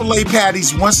 fish fillet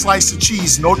patties, 1 slice of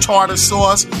cheese, no tartar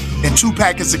sauce, and 2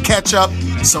 packets of ketchup,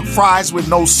 some fries with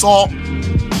no salt.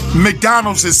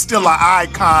 McDonald's is still an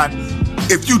icon.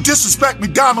 If you disrespect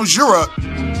McDonald's, you're a...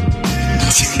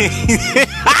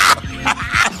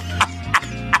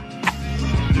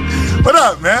 What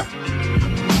up, man?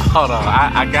 Hold on,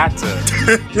 I got to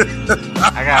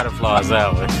applause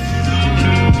that one.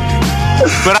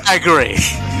 But I agree.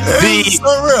 It's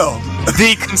so real.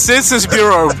 The Consensus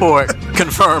Bureau report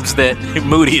confirms that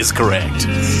Moody is correct.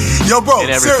 Yo, bro,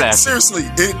 seriously.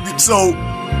 So,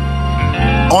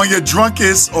 on your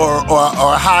drunkest or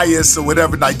highest or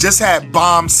whatever night, just had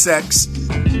bomb sex,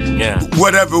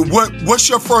 whatever. What's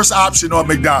your first option on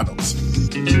McDonald's?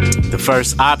 The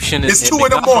first option is 2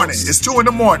 in the morning. It's 2 in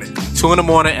the morning. 2 in the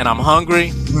morning, and I'm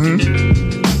hungry.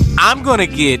 Mm-hmm. I'm gonna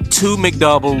get 2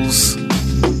 McDoubles,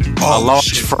 a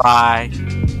large fry,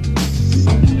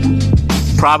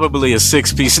 probably a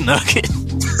 6-piece nugget.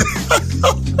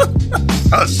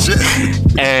 Oh shit!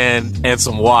 And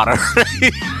some water.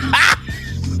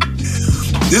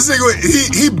 This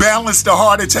nigga, he balanced the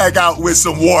heart attack out with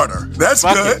some water. That's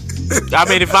good. I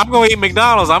mean, if I'm gonna eat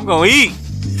McDonald's, I'm gonna eat.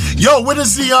 Yo, what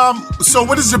is the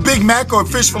what does the Big Mac or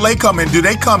fish fillet come in? Do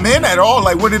they come in at all?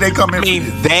 Like, what do they come in? I mean,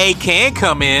 they can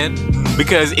come in,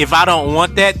 because if I don't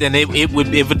want that, then it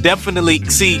would definitely,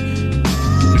 see,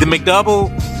 the McDouble,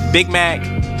 Big Mac,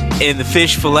 and the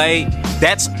fish fillet,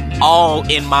 that's all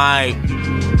in my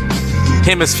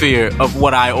hemisphere of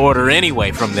what I order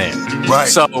anyway from there. Right.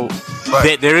 So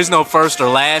there is no first or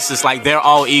last. It's like they're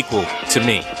all equal to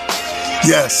me.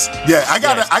 Yes. Yeah. I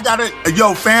got it.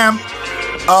 Yo, fam.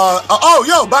 By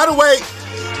the way,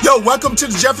 welcome to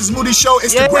the Jeff is Moody Show.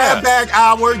 It's the grab bag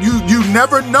hour. You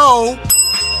never know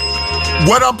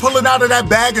what I'm pulling out of that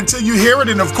bag until you hear it.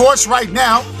 And of course, right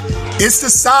now, it's the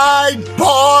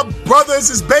Sidebar Brothers,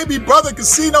 his baby brother,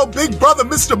 Casino, big brother,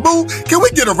 Mr. Boo. Can we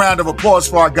get a round of applause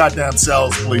for our goddamn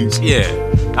selves, please? Yeah.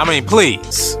 I mean,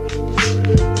 please.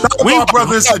 Sidebar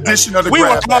Brothers edition of the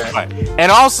grab bag.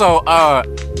 And also,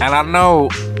 and I know,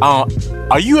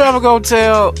 are you ever going to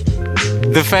tell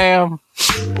the fam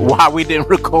why we didn't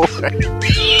record?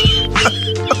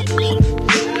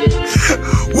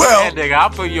 Well, yeah, nigga, I'll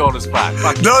put you on the spot.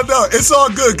 No, it's all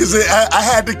good, because I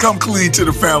had to come clean to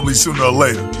the family sooner or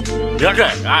later.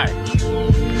 Okay, all right.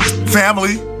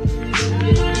 Family,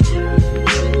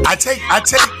 I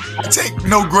take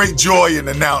no great joy in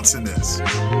announcing this,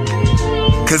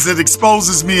 because it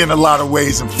exposes me in a lot of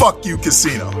ways, and fuck you,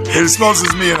 Casino. It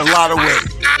exposes me in a lot of ways.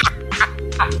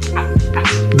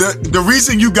 The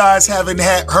reason you guys haven't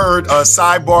heard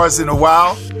sidebars in a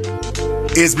while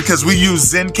is because we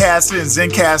use Zencaster, and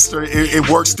Zencaster, it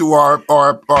works through our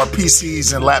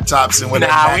PCs and laptops and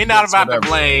whatever. Nah, we're not about to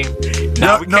blame.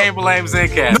 No, we can't blame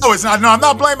Zencaster. No, it's not. No, I'm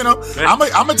not blaming them. I'm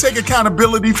gonna take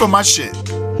accountability for my shit.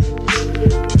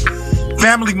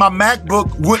 Family, my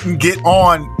MacBook wouldn't get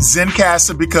on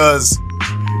Zencaster because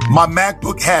my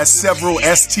MacBook has several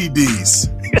STDs.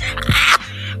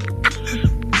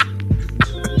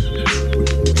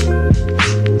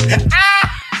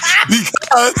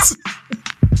 Because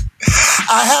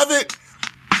I haven't,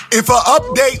 if an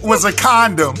update was a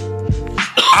condom,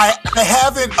 I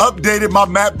haven't updated my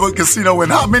MacBook, Casino, in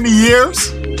how many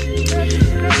years?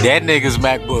 That nigga's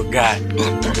MacBook got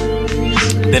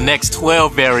the next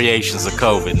 12 variations of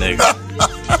COVID, nigga.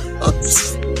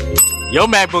 Your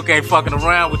MacBook ain't fucking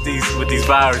around with these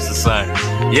viruses, son.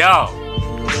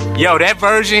 Yo, that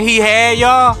version he had,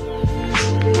 y'all.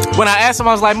 When I asked him,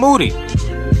 I was like, Moody,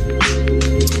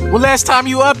 well, last time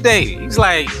you updated? He's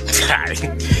like,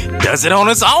 does it on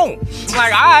its own. It's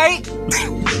like, all right.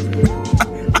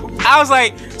 I was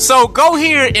like, so go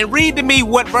here and read to me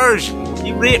what version.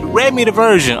 He read me the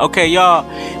version. Okay, y'all,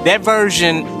 that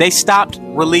version, they stopped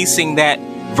releasing that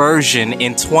version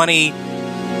in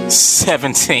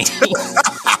 2017.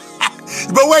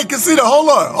 But wait, Casino, hold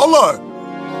on.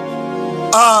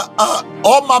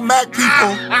 All my Mac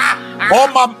people,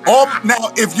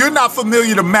 now, if you're not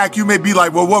familiar to Mac, you may be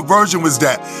like, well, what version was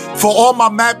that? For all my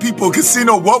Mac people,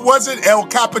 Casino, what was it? El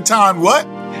Capitan what?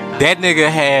 That nigga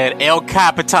had El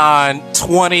Capitan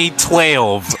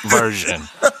 2012 version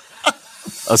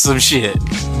of some shit.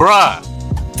 Bruh.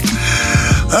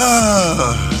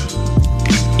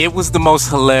 It was the most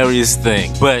hilarious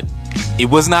thing, but it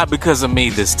was not because of me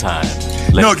this time.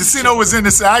 No, Casino was in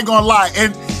this. I ain't gonna lie.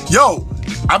 And yo,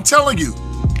 I'm telling you,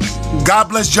 God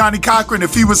bless Johnny Cochran.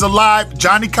 If he was alive,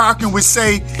 Johnny Cochran would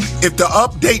say, if the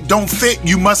update don't fit,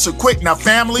 you must have quit. Now,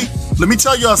 family, let me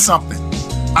tell y'all something.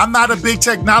 I'm not a big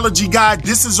technology guy.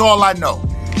 This is all I know.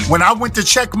 When I went to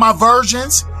check my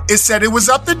versions, It said it was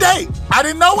up to date. I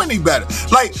didn't know any better.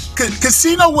 Like,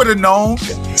 Casino would have known.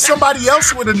 Somebody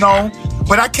else would have known.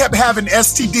 But I kept having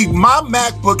STD. My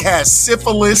MacBook has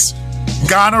syphilis,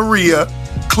 gonorrhea,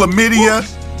 chlamydia,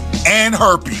 and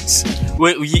herpes.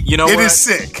 Wait, you know what? It is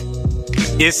sick.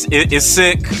 It's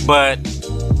sick, but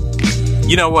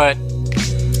you know what?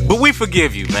 But we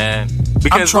forgive you, man.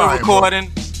 Because we're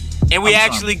recording. And we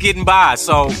actually getting by.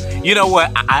 So, you know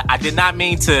what? I did not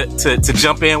mean to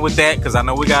jump in with that because I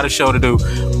know we got a show to do.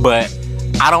 But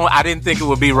I didn't think it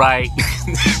would be right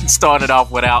starting it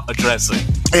off without addressing.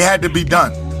 It had to be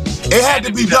done. It had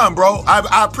to be done, bro.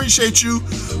 I appreciate you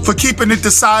for keeping it the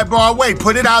sidebar way.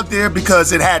 Put it out there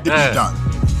because it had to be done.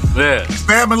 Yeah.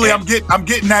 Family, I'm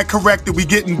getting that corrected. We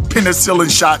getting penicillin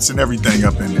shots and everything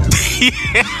up in there.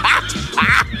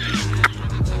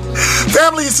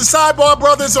 Family, it's the Sidebar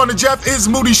Brothers on the Jeff is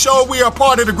Moody Show. We are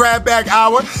part of the Grab Bag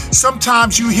Hour.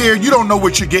 Sometimes you don't know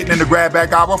what you're getting in the Grab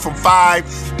Bag Hour from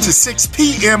 5 to 6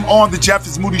 p.m. on the Jeff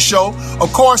is Moody Show.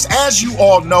 Of course, as you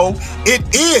all know, it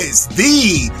is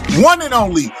the one and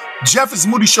only Jeff is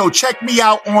Moody Show. Check me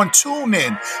out on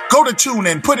TuneIn. Go to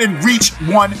TuneIn, put in Reach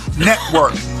One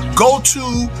Network. Go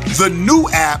to the new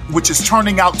app, which is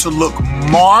turning out to look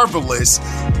marvelous,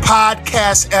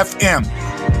 Podcast FM.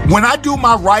 When I do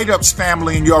my write-ups,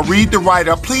 family, and y'all read the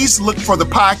write-up, please look for the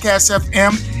Podcast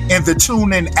FM and the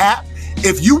TuneIn app.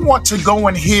 If you want to go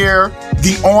and hear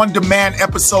the on-demand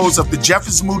episodes of the Jeff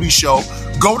is Moody Show,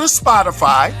 go to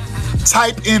Spotify,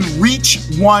 type in Reach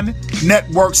One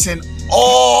Networks, and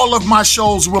all of my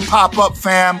shows will pop up,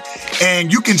 fam,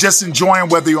 and you can just enjoy them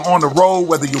whether you're on the road,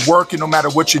 whether you're working, no matter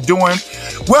what you're doing.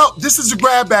 Well, this is the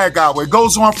Grab Bag Hour. It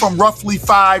goes on from roughly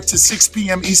 5 to 6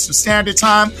 p.m. Eastern Standard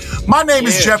Time. My name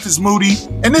is Jeff is Moody,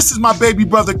 and this is my baby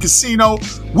brother, Casino.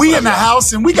 We in the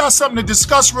house, and we got something to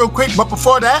discuss real quick, but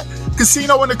before that,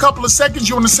 Casino, in a couple of seconds,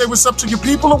 you want to say what's up to your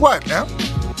people or what, man?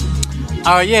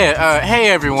 Hey,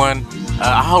 everyone.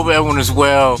 I hope everyone is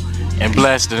well and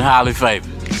blessed and highly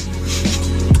favored.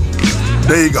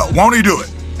 There you go. Won't he do it?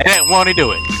 Won't he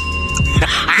do it?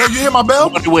 Yo, you hear my bell?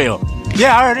 Won't he will.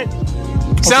 Yeah, I heard it.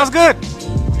 Sounds good.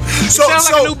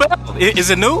 Sounds like a new bell. Is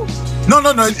it new? No.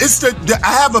 It's I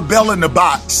have a bell in the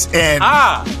box, and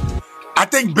I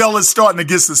think Bell is starting to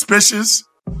get suspicious.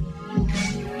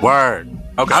 Word.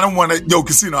 Okay. I don't want to,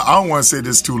 Casino, I don't want to say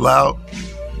this too loud.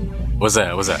 What's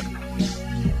that?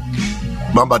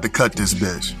 But I'm about to cut this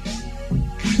bitch.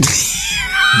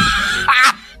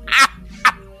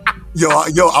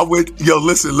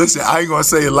 Listen, I ain't gonna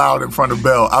say it loud in front of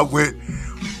Bell. I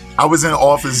was in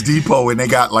Office Depot and they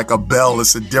got like a bell.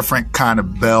 It's a different kind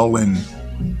of bell, and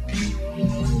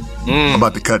I'm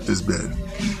about to cut this bitch.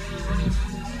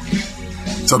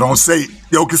 So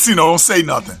Casino, don't say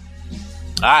nothing.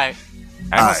 All right.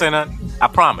 I ain't gonna say nothing. I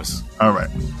promise. All right.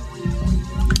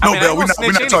 No, Bell, we're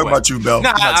not talking about you, Bell.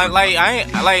 No,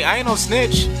 I ain't no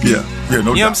snitch. Yeah, no. You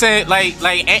know what I'm saying? Like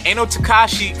ain't no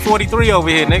Tekashi 43 over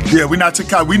here, nigga. Yeah, we not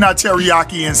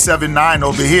teriyaki and 7-9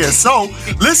 over here. So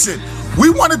listen,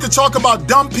 we wanted to talk about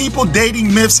dumb people,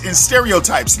 dating myths, and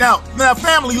stereotypes. Now,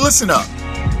 family, listen up.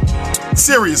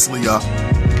 Seriously,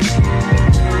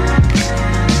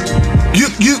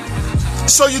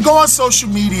 So you go on social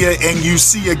media and you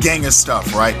see a gang of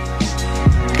stuff, right?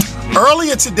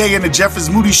 Earlier today in the Jeff is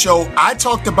Moody Show, I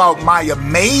talked about my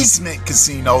amazement,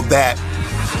 Casino, that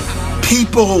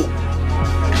people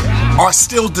are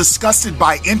still disgusted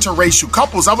by interracial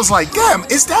couples. I was like, damn,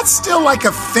 is that still like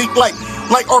a thing? Like,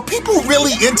 are people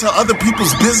really into other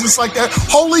people's business like that?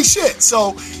 Holy shit.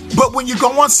 So, but when you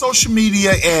go on social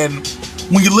media and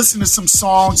when you listen to some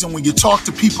songs and when you talk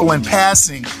to people in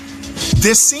passing,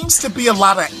 there seems to be a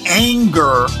lot of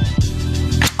anger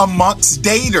amongst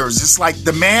daters. It's like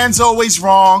the man's always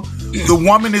wrong, the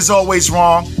woman is always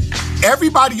wrong.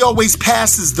 Everybody always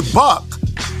passes the buck.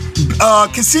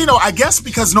 Casino, I guess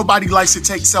because nobody likes to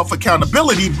take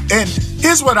self-accountability. And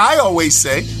here's what I always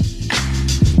say.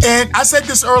 And I said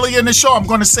this earlier in the show. I'm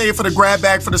going to say it for the grab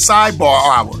bag for the sidebar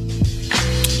hour.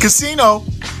 Casino,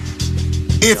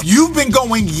 if you've been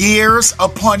going years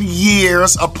upon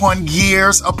years upon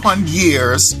years upon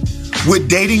years with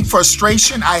dating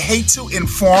frustration, I hate to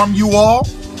inform you all,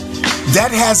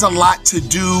 that has a lot to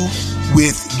do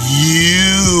with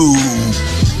you.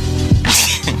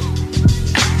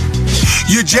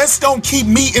 You just don't keep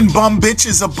meeting bum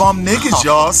bitches or bum niggas,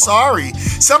 y'all. Sorry.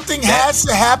 Something has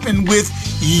to happen with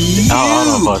you. Hold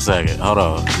on for a second. Hold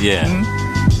on. Yeah.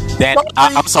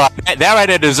 I'm sorry. That right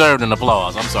there deserved an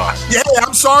applause. I'm sorry. Yeah,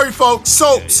 I'm sorry, folks.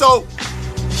 Let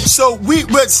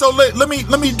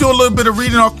me do a little bit of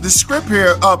reading off the script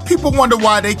here. People wonder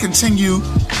why they continue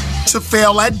to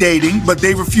fail at dating, but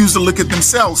they refuse to look at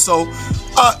themselves. So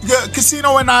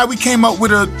Casino and I, we came up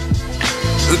with a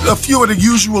few of the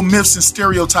usual myths and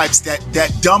stereotypes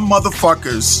that dumb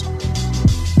motherfuckers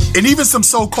and even some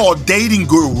so-called dating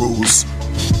gurus,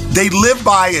 they live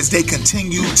by as they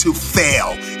continue to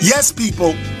fail. Yes,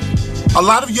 people, a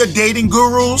lot of your dating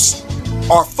gurus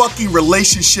are fucking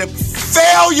relationship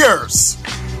failures.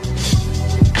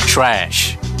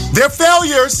 Trash. They're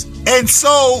failures. And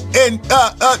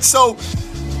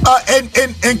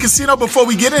Casino, before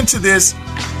we get into this,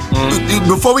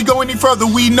 before we go any further,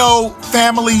 we know,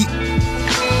 family,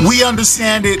 we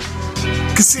understand it.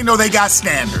 Casino, they got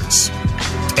standards.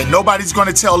 And nobody's going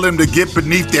to tell them to get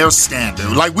beneath their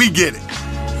standard. Like, we get it.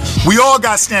 We all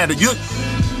got standard.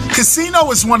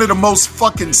 Casino is one of the most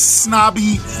fucking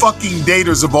snobby fucking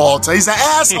daters of all time. He's an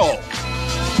asshole.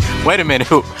 Wait a minute,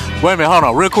 hold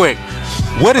on, real quick.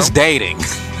 What is dating?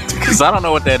 Because I don't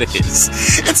know what that is.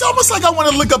 It's almost like I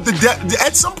want to look up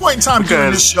at some point in time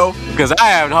during this show. Because I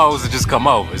have hoes that just come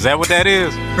over. Is that what that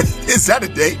is? Is that a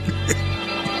date?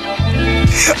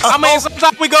 I mean,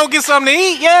 sometimes we go get something to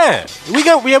eat. Yeah, we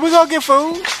go get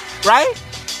food, right?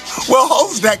 Well,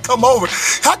 hoes that come over.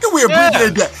 How can we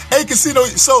abbreviate that? Hey, Casino.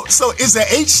 So is a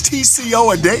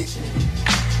HTCO a date?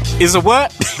 Is a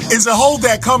what? Is a hoe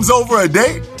that comes over a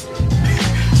date?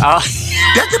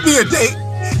 That could be a date.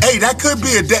 Hey, that could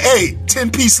be a date. Hey,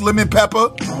 10-piece lemon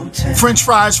pepper, French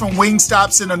fries from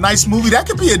Wingstops in a nice movie. That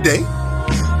could be a date.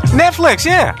 Netflix,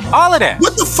 yeah, all of that.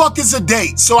 What the fuck is a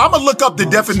date? So I'm gonna look up the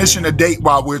definition of date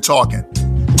while we're talking.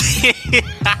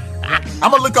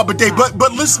 I'm gonna look up a date.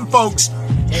 But listen, folks,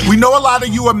 we know a lot of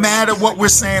you are mad at what we're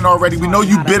saying already. We know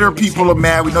you bitter people are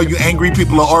mad. We know you angry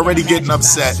people are already getting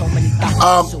upset.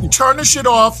 Turn the shit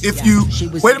off if you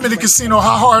wait a minute, Casino.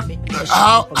 How hurt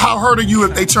are you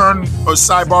if they turn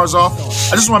sidebars off?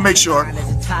 I just want to make sure.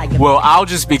 Well, I'll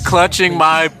just be clutching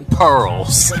my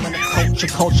pearls. And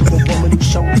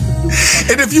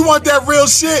if you want that real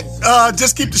shit,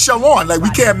 just keep the show on. Like, we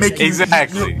can't make you.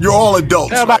 Exactly. You're all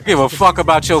adults. I don't give a fuck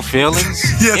about your feelings.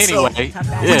 Yeah, anyway,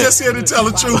 we're just here to tell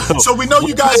the truth. So we know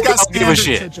you guys got standards.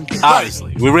 Give a shit.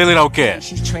 Honestly, we really don't care.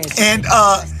 And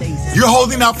you're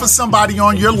holding out for somebody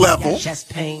on your level,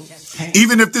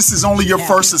 even if this is only your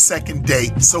first or second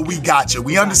date. So we got you.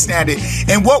 We understand it.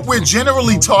 And what we're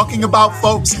generally talking about,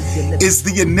 folks, is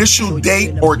the initial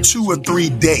date or 2 or 3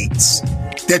 dates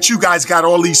that you guys got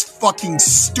all these fucking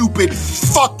stupid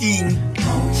fucking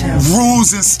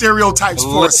rules and stereotypes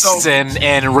for. Lists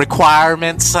and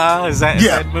requirements, is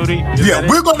that Moody?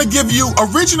 We're going to give you,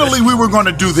 originally we were going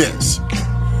to do this.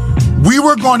 We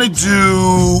were going to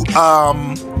do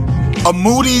a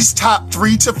Moody's top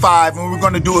 3 to 5, and we were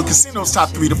going to do a Casino's top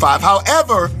 3 to 5.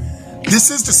 However,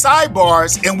 this is the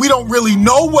sidebars, and we don't really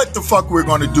know what the fuck we're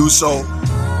going to do, so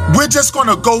we're just going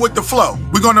to go with the flow.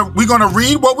 We're going to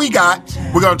read what we got.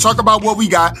 We're going to talk about what we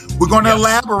got. We're going to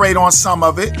elaborate on some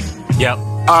of it. Yep.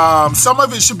 Some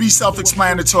of it should be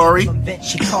self-explanatory.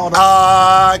 Casino,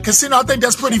 I think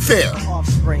that's pretty fair.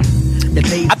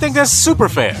 I think that's super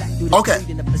fair. Okay.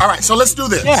 All right, so let's do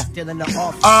this. Yeah.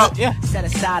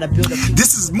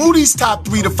 This is Moody's top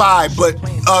 3 to 5, but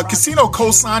Casino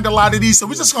co-signed a lot of these, so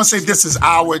we're just going to say this is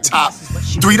our top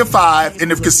 3 to 5,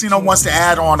 and if Casino wants to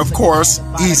add on, of course,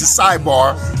 he's a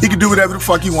sidebar. He can do whatever the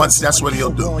fuck he wants. That's what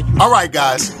he'll do. All right,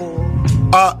 guys.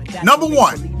 Number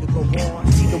 1.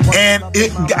 And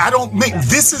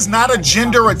this is not a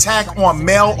gender attack on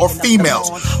male or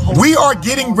females. We are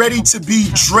getting ready to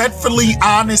be dreadfully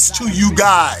honest to you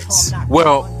guys.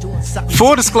 Well,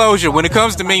 full disclosure, when it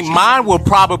comes to me, mine will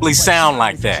probably sound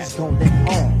like that.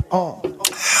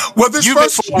 Well, this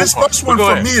first one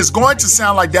for me is going to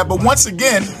sound like that, but once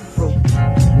again,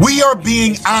 we are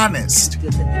being honest.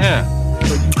 Yeah.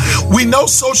 We know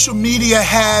social media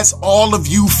has all of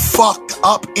you fucked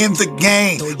up in the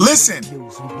game. Listen,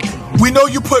 we know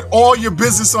you put all your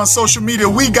business on social media.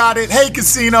 We got it. Hey,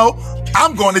 Casino,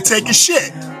 I'm going to take a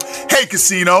shit. Hey,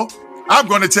 Casino, I'm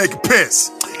going to take a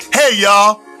piss. Hey,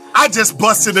 y'all, I just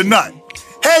busted a nut.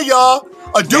 Hey, y'all,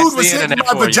 a dude was hitting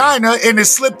my vagina and it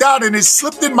slipped out and it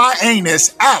slipped in my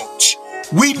anus. Ouch.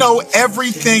 We know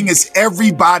everything is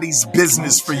everybody's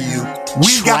business for you.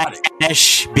 We got it.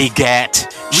 Trash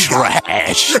begat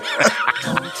trash.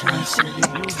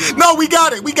 No, we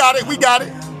got it. We got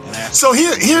it. So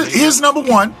here's number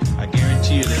 1. I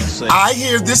guarantee you that. I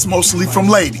hear this mostly from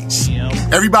ladies.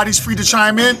 Everybody's free to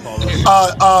chime in.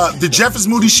 The Jeff is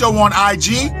Moody Show on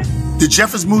IG, the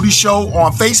Jeff is Moody Show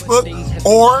on Facebook,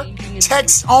 or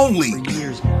text only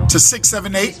to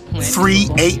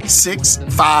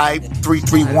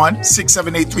 678-386-5331.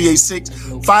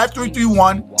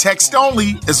 678-386-5331. Text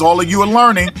only, as all of you are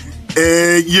learning.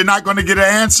 you're not going to get an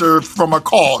answer from a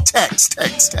call. Text,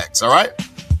 all right?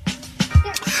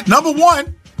 Number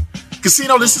one,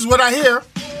 Casino, this is what I hear.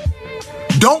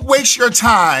 Don't waste your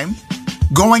time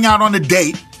going out on a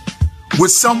date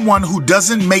with someone who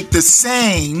doesn't make the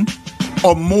same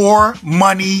or more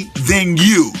money than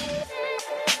you.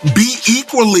 Be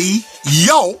equally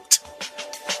yoked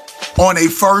on a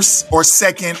first or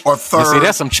second or third. See,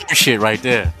 that's some shit right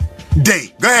there.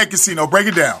 Date. Go ahead, Casino. Break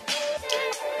it down.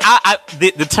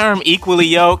 The term equally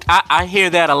yoked, I hear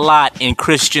that a lot in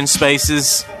Christian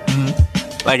spaces,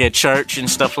 like at church and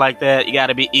stuff like that. You got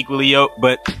to be equally yoked,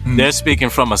 but they're speaking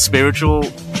from a spiritual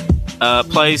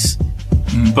place.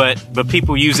 But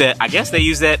people use that. I guess they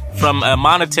use that from a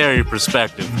monetary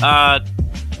perspective.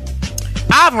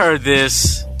 I've heard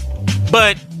this,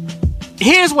 but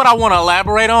here's what I want to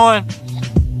elaborate on.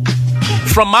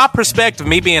 From my perspective,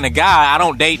 me being a guy, I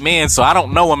don't date men, so I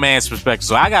don't know a man's perspective.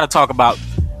 So I got to talk about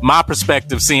my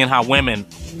perspective, seeing how women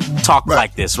talk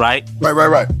like this, right?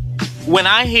 Right. When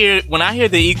I hear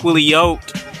the equally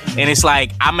yoked, and it's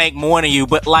like I make more than you,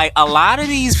 but like a lot of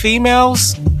these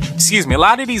females, a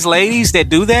lot of these ladies that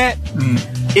do that,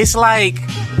 it's like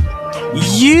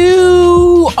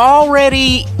you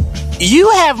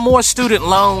have more student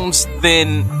loans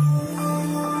than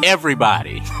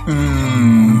everybody.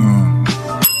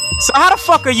 So how the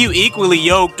fuck are you equally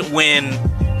yoked when,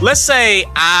 let's say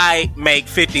I make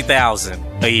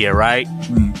 $50,000 a year, right?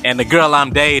 And the girl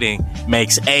I'm dating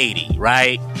makes $80,000,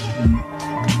 right?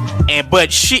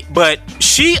 But she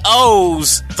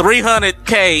owes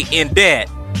 $300K in debt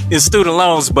in student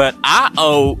loans, but I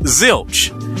owe zilch.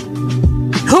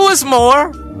 Who is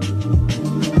more?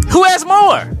 Who has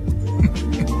more?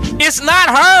 It's not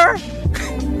her.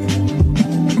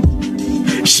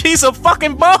 She's a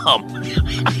fucking bum.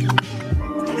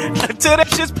 Until that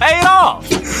shit's paid off.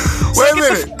 Wait a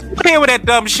minute. Here with that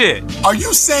dumb shit. Are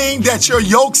you saying that your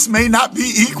yokes may not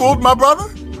be equaled, my brother?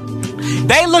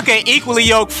 They look at equally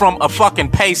yoked from a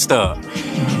fucking pay stub.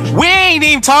 We ain't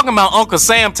even talking about Uncle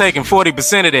Sam taking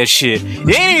 40% of that shit.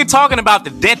 They ain't even talking about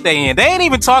the debt they in. They ain't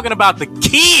even talking about the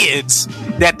kids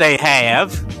that they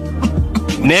have.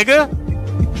 Nigga.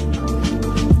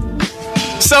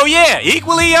 So yeah,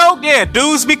 equally yoked, yeah,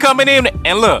 dudes be coming in,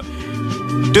 and look,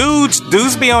 dudes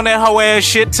be on that whole ass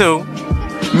shit too.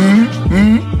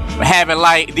 Having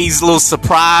like these little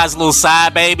surprise little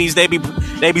side babies, they be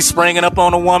springing up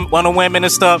on the women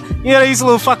and stuff. You know, these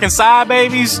little fucking side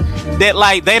babies that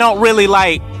like they don't really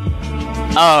like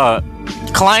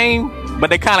claim, but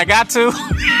they kind of got to.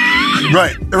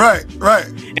 Right.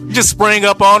 Just spring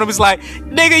up on them. It's like,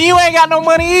 nigga, you ain't got no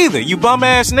money either, you bum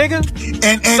ass nigga.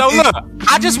 And look,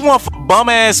 I just want bum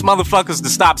ass motherfuckers to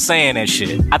stop saying that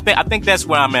shit. I think that's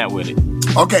where I'm at with it.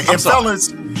 Okay, and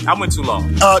fellas, I went too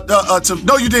long.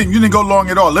 No, you didn't. You didn't go long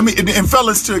at all. And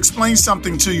fellas, to explain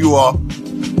something to you all,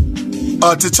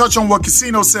 to touch on what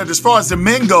Casino said, as far as the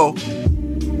men go,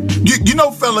 you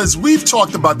know, fellas, we've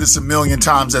talked about this a million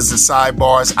times as the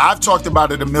sidebars. I've talked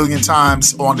about it a million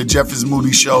times on the Jeff is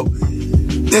Moody show.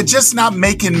 They're just not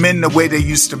making men the way they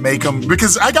used to make them.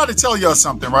 Because I got to tell y'all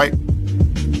something, right?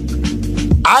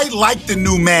 I like the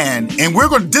new man, and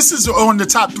this is on the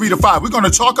top 3 to 5. We're going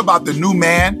to talk about the new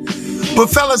man. But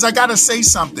fellas, I got to say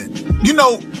something. You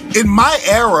know, in my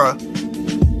era,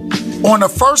 on a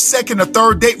first, second, or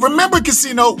third date, remember,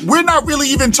 Casino, we're not really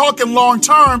even talking long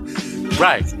term.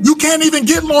 Right. You can't even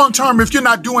get long term if you're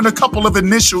not doing a couple of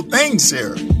initial things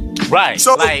here. Right.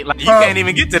 So like you can't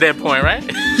even get to that point, right?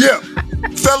 Yeah.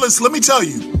 Fellas, let me tell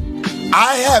you,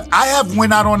 I have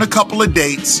went out on a couple of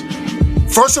dates.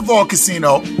 First of all,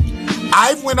 Casino,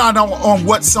 I've went out on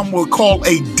what some would call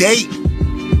a date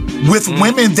with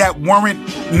women that weren't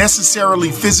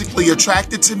necessarily physically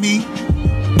attracted to me,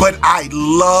 but I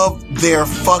love their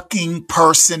fucking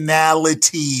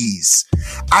personalities.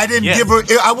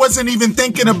 I wasn't even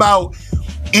thinking about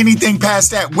anything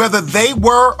past that. Whether they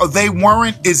were or they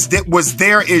weren't was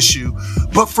their issue.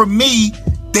 But for me,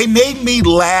 they made me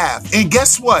laugh. And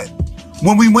guess what?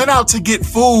 When we went out to get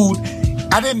food,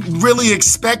 I didn't really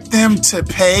expect them to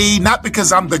pay, not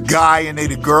because I'm the guy and they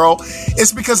the girl.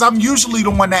 It's because I'm usually the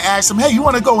one that asks them, hey, you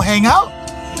want to go hang out?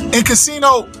 In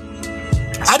Casino,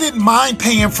 I didn't mind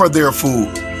paying for their food.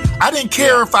 I didn't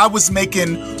care if I was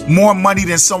making more money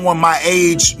than someone my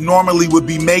age normally would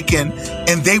be making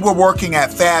and they were working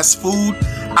at fast food.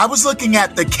 I was looking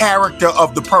at the character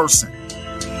of the person.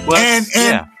 Well,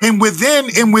 and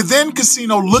within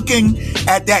Casino, looking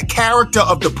at that character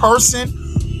of the person,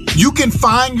 you can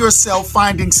find yourself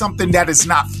finding something that is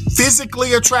not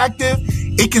physically attractive.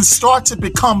 It can start to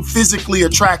become physically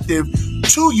attractive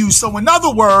to you. So in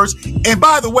other words, and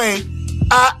by the way,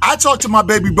 I talk to my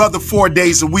baby brother 4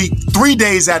 days a week, 3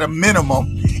 days at a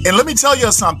minimum. And let me tell you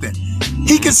something.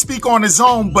 He can speak on his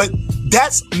own, but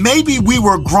that's maybe we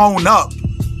were grown up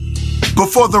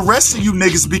before the rest of you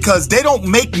niggas because they don't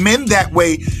make men that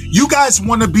way. You guys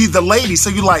want to be the lady. So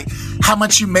you're like, how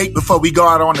much you make before we go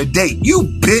out on a date? You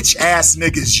bitch ass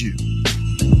niggas, you.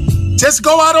 Just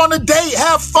go out on a date.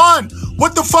 Have fun.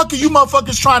 What the fuck are you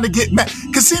motherfuckers trying to get mad?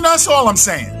 Casino, that's all I'm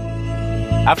saying.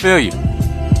 I feel you.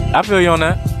 I feel you on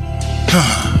that.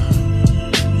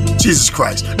 Jesus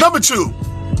Christ. Number 2.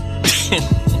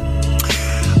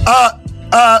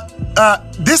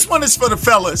 This one is for the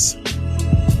fellas.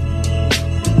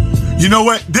 You know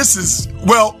what? This is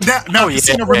now.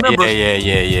 Casino, remember? Yeah.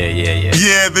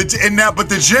 Yeah, but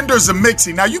the genders are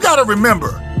mixing. Now you got to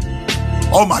remember.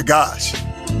 Oh my gosh,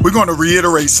 we're going to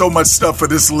reiterate so much stuff for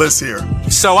this list here.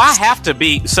 So I have to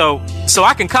be so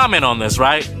I can comment on this,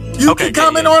 right? You can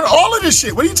comment on all of this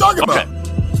shit. What are you talking about?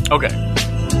 Okay.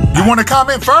 You want to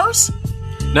comment first?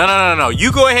 No.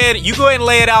 You go ahead and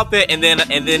lay it out there, and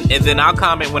then I'll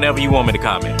comment whenever you want me to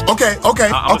comment. Okay.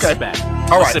 I'll sit back.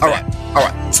 All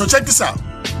right. So check this out.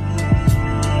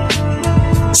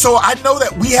 So I know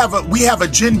that we have a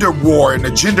gender war and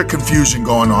a gender confusion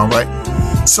going on, right?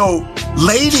 So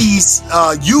ladies,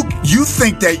 you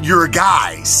think that you're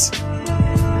guys.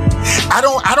 I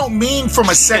don't mean from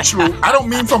a sexual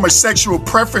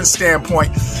preference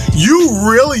standpoint. You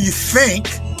really think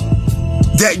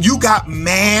that you got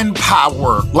man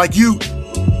power. Like you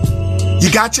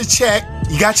got your check,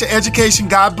 you got your education,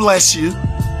 God bless you.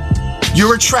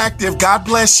 You're attractive, God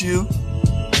bless you.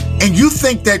 And you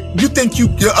think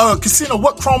Casino,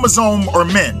 what chromosome are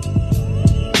men?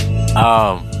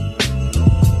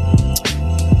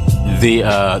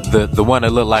 The one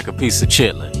that looked like a piece of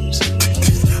chitlins.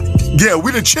 Yeah,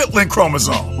 we the chitlin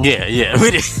chromosome. Yeah,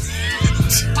 we did.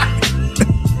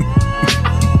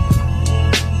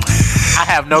 I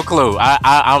have no clue.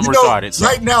 I'm retarded. So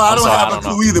right now, I don't have a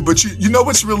clue either. But you know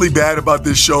what's really bad about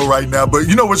this show right now? But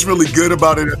you know what's really good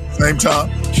about it at the same time?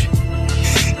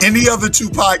 Any other 2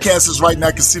 podcasters right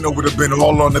now, Casino would have been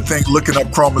all on the thing looking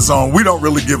up chromosome. We don't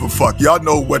really give a fuck. Y'all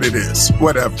know what it is.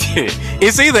 Whatever.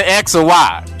 It's either X or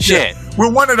Y. Shit. Yeah.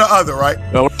 We're one or the other, right?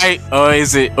 Right? Or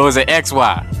is it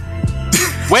XY?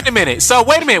 Wait a minute.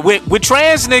 With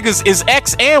trans niggas, is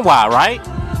X and Y, right?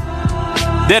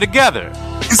 They're together.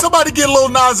 Can somebody get Lil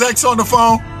Nas X on the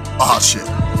phone? Oh, shit.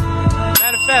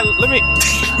 Matter of fact, let me...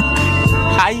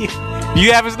 Do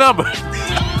you have his number?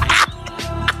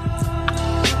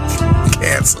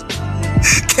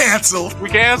 Cancel. We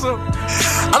cancel?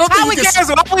 I don't think we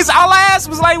cancel. All I asked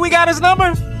was like, we got his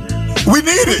number? We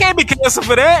need it. We can't be canceled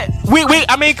for that. We want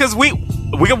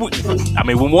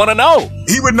to know.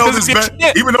 He would know this better.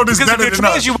 He would know this better than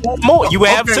us. You want more. You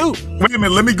have too. Wait a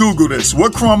minute. Let me Google this.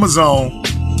 What chromosome?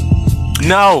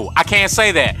 No, I can't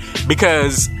say that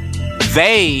because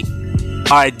they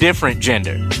are a different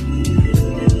gender.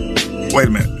 Wait a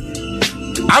minute.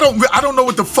 I don't know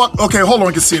what the fuck. Okay, hold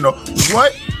on, Casino.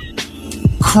 What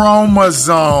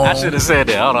chromosome? I should have said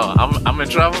that. Hold on. I'm in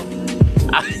trouble.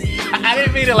 I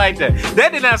didn't mean it like that.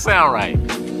 That did not sound right.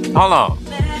 Hold on.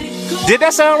 Did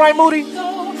that sound right, Moody?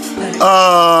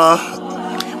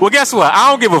 Well, guess what?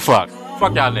 I don't give a fuck.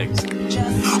 Fuck y'all niggas.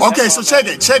 Okay, so check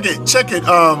it.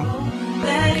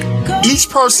 Each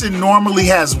person normally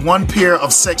has 1 pair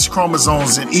of sex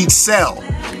chromosomes in each cell.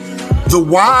 The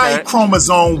Y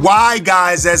chromosome, Y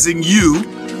guys as in you.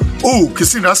 Ooh,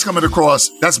 Casino, that's coming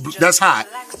across. That's hot.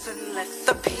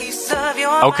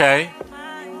 Okay.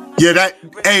 Yeah,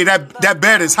 that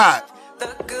bed is hot.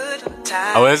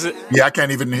 Oh, is it? Yeah, I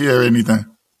can't even hear anything.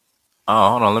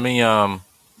 Oh, hold on. Let me hold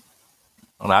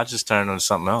on, I just turned on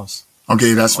something else.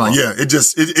 Okay, that's fine. Yeah, it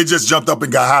just jumped up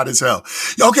and got hot as hell.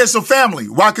 Okay, so family,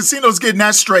 while Casino's getting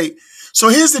that straight. So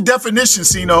here's the definition,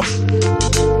 Cino.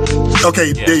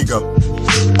 Okay, There you go.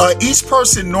 Each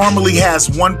person normally has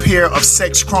 1 pair of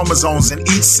sex chromosomes in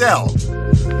each cell.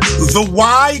 The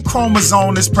Y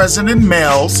chromosome is present in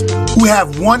males who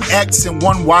have 1 X and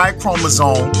 1 Y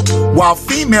chromosome, while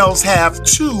females have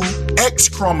 2 X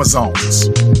chromosomes.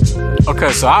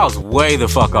 Okay, so I was way the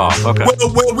fuck off. Okay.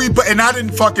 Well, and I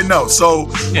didn't fucking know. So,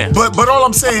 yeah. But all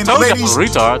I'm saying, ladies, I was a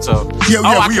retard. So,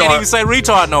 I can't even say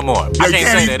retard no more. I can't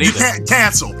say that either. You can't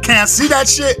cancel. Can't see that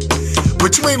shit.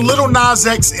 Between Lil Nas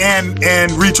X and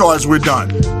retards, we're done.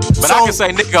 But I can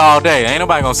say nigga all day. Ain't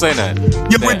nobody gonna say nothing.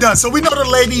 Yeah, we're done. So we know the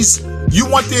ladies, you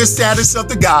want the status of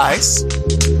the guys.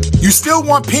 You still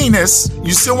want penis.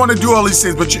 You still want to do all these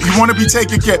things, but you want to be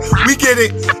taken care. We get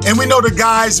it. And we know the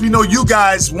guys, we know you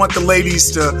guys want the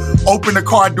ladies to open the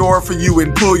car door for you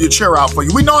and pull your chair out for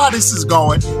you. We know how this is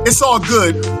going. It's all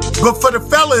good. But for the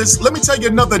fellas, let me tell you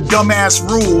another dumbass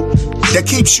rule that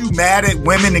keeps you mad at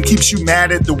women and keeps you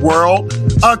mad at the world.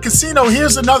 Casino,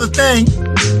 here's another thing.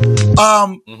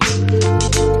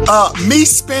 Me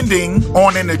spending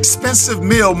on an expensive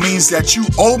meal means that you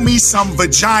owe me some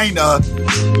vagina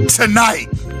tonight.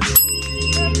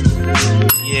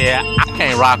 Yeah, I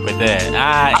can't rock with that.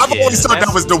 I've always thought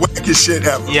that was the wackest shit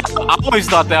ever. Yeah, I always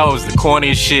thought that was the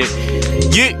corniest shit.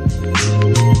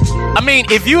 I mean,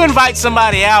 if you invite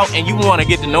somebody out and you want to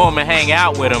get to know them and hang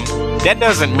out with them, that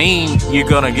doesn't mean you're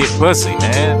gonna get pussy,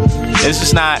 man. It's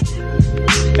just not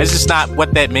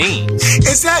what that means.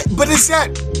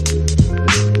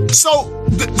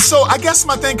 So I guess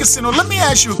my thing, Casino, let me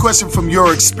ask you a question from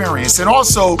your experience. And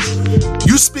also,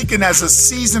 you speaking as a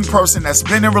seasoned person that's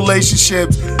been in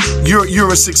relationships,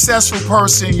 you're a successful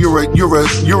person, you're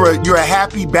a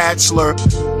happy bachelor.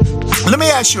 Let me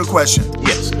ask you a question.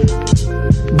 Yes.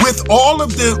 With all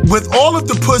of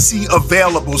the pussy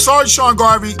available, sorry, Sean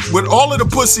Garvey, with all of the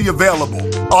pussy available.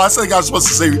 Oh, I think I was supposed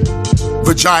to say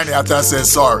vagina after I said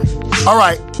sorry. All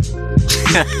right.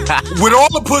 With all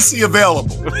the pussy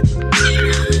available.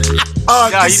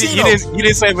 No, you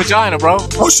didn't say vagina, bro.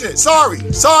 Oh shit, sorry,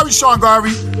 Sean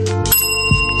Garvey.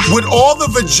 With all the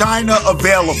vagina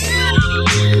available.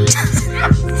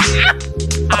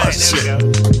 Oh shit.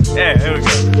 Yeah, there we go.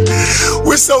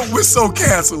 We're so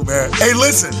canceled, man. Hey,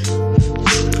 listen.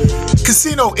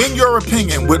 Casino, in your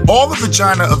opinion, with all the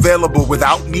vagina available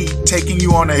without me taking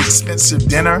you on an expensive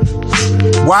dinner,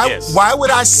 why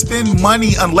would I spend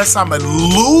money unless I'm a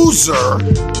loser?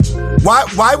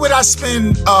 Why would I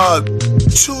spend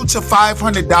 $200 to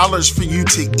 $500 for you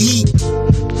to eat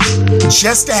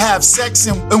just to have sex?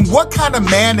 And what kind of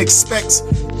man expects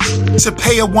to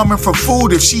pay a woman for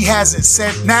food if she hasn't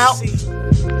said now?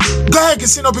 Go ahead,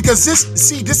 Casino, because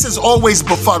this has always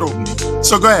befuddled me.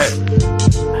 So go ahead.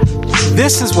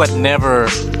 This is what I never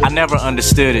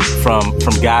understood it from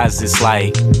guys. It's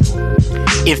like,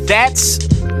 if that's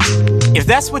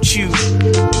what you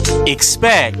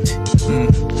expect,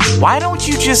 why don't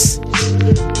you just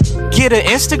get an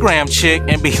Instagram chick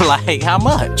and be like, how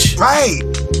much? Right.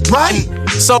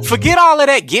 So forget all of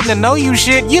that getting to know you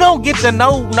shit. You don't get to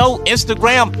know no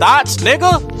Instagram thoughts,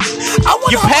 nigga.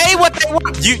 You pay what they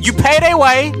want. You pay their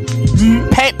way.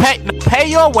 Pay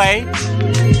your way.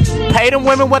 Pay them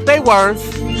women what they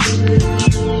worth.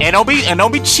 And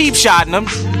don't be cheap shotting them.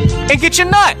 And get your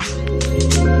nut.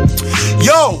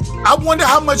 Yo, I wonder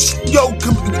how much.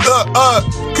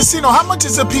 Casino, how much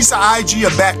is a piece of IG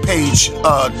or back page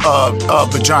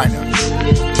vagina?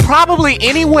 Probably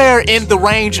anywhere in the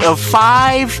range of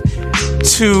 $500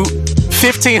 to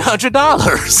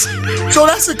 $1,500. So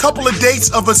that's a couple of dates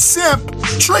of a simp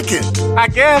tricking. I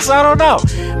guess, I don't know.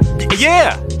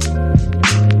 Yeah.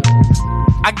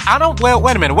 I don't. Well,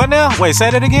 wait a minute. What now? Wait,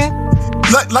 say that again.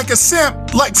 Like a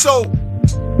simp. Like, so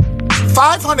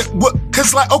 500.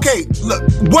 Because, like, okay, look,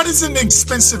 what is an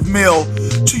expensive meal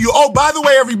to you? Oh, by the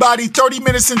way, everybody, 30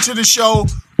 minutes into the show,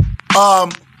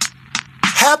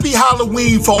 happy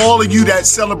Halloween for all of you that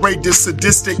celebrate this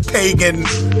sadistic pagan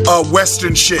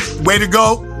Western shit. Way to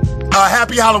go.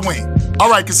 Happy Halloween. All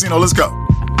right, Casino, let's go.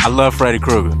 I love Freddy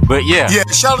Krueger, but yeah. Yeah,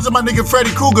 shout out to my nigga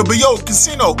Freddy Krueger. But yo,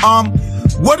 Casino,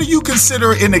 what do you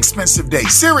consider an expensive date?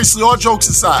 Seriously, all jokes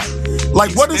aside.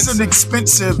 Like, what is an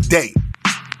expensive date?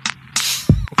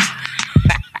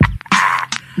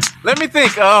 Let me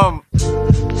think.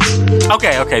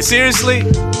 Okay. Seriously,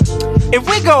 if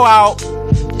we go out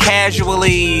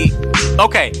casually,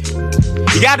 okay,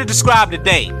 you got to describe the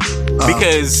date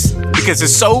because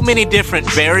there's so many different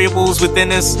variables within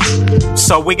this.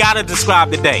 So we got to describe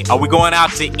the date. Are we going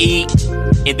out to eat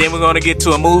and then we're going to get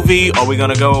to a movie? Or are we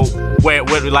going to go where?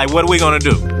 Like, what are we going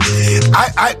to do?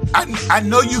 I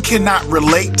know you cannot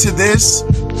relate to this.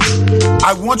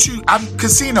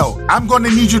 Casino, I'm going to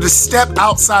need you to step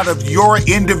outside of your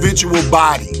individual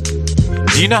body.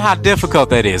 Do you know how difficult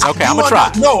that is? Okay, I'm going to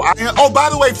try. By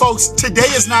the way, folks, today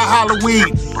is not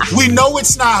Halloween. We know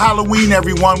it's not Halloween,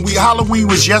 everyone. Halloween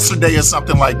was yesterday or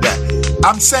something like that.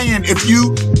 I'm saying if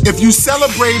you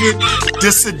celebrated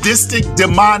the sadistic,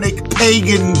 demonic,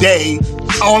 pagan day,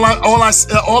 all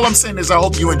I'm saying is I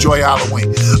hope you enjoy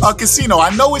Halloween. Casino, I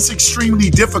know it's extremely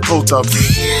difficult of you.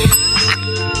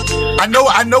 I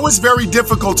know it's very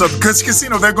difficult because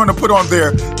Casino, they're going to put on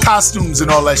their costumes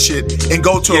and all that shit and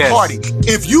go to a party.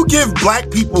 If you give black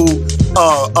people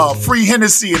free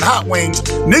Hennessy and hot wings,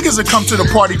 niggas will come to the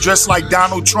party dressed like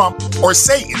Donald Trump or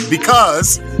Satan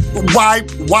because why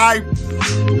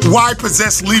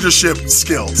possess leadership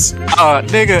skills?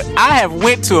 Nigga, I have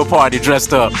went to a party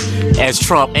dressed up as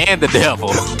Trump and the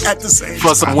devil at the same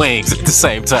for some wings at the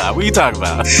same time. What are you talking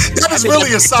about? That is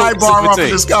really a sidebar off of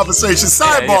this conversation.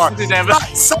 Sidebar.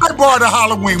 Sidebar to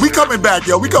Halloween. We coming back,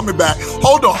 yo. We coming back.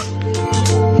 Hold on.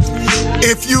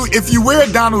 If you wear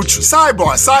Donald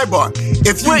sidebar.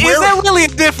 If you is there really a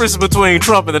difference between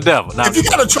Trump and the devil? If you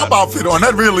got a Trump outfit on,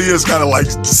 that really is kind of like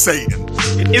Satan.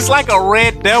 It's like a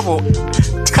red devil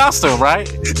costume, right?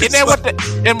 Isn't that what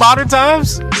in modern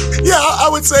times? Yeah, I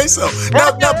would say so.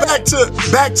 Now back to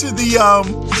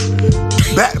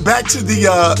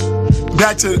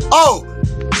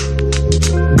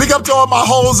big up to all my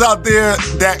hoes out there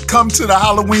that come to the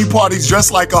Halloween parties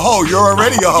dressed like a hoe. You're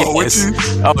already a hoe, yes. you?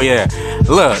 Oh yeah.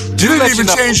 Look, you didn't even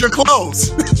change your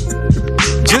clothes.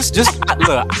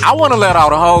 Look, I want to let all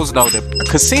the hoes know that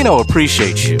Casino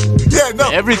appreciates you. Yeah, no.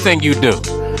 For everything you do.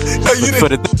 No, for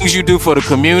the things you do for the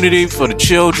community, for the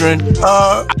children.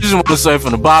 I just want to say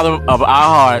from the bottom of our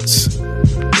hearts.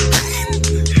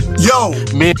 Yo.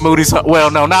 Me and Moody's heart. Well,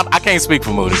 no, I can't speak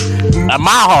for Moody. My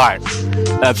heart.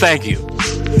 Thank you.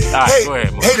 Right, go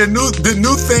ahead, the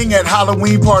new thing at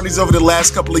Halloween parties over the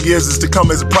last couple of years is to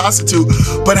come as a prostitute.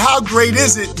 But how great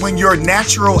is it when your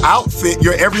natural outfit,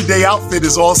 your everyday outfit,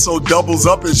 is also doubles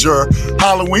up as your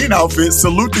Halloween outfit?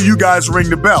 Salute to you guys. Ring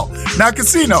the bell. Now,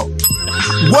 Casino,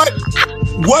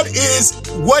 what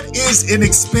is an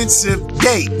expensive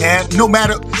date, man? No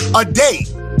matter a date.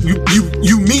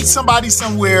 You meet somebody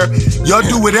somewhere, y'all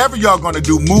do whatever y'all gonna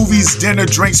do, movies, dinner,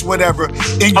 drinks, whatever.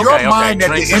 In your mind,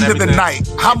 at the end of the night,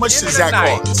 how much does that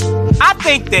cost? I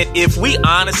think that if we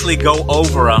honestly go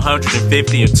over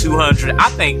 150 or 200, I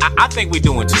think we're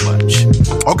doing too much.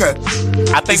 Okay.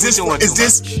 I think we're doing too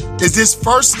much. Is this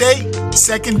first date,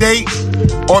 second date,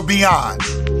 or beyond?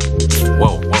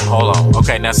 Whoa, hold on.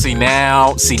 Okay, now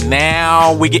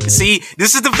we get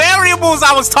this is the variables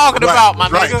I was talking about, my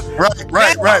nigga.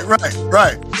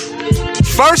 Right.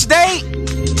 First date,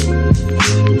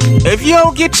 if you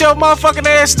don't get your motherfucking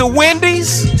ass to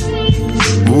Wendy's,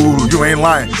 ooh, you ain't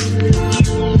lying.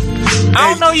 I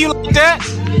don't know you like that.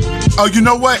 Oh, you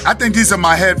know what? I think these are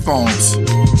my headphones.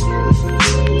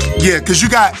 Yeah, cause you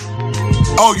got.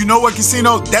 Oh, you know what,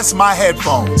 Casino? That's my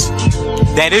headphones.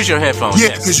 That is your headphones. Yeah,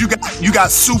 because you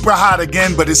got super hot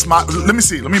again, but it's my. Let me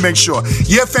see. Let me make sure.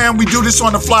 Yeah, fam, we do this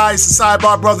on the fly. It's the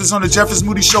Sidebar Brothers on the Jeffers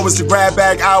Moody Show. It's the Grab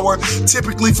Bag Hour,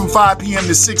 typically from 5 p.m.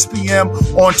 to 6 p.m.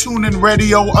 on TuneIn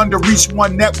Radio, under Reach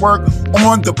One Network,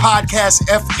 on the Podcast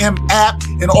FM app,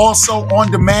 and also on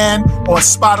demand on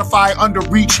Spotify under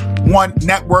Reach One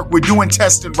Network. We're doing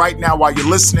testing right now while you're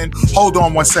listening. Hold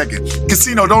on one second.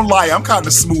 Casino, don't lie. I'm kind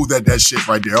of smooth at that shit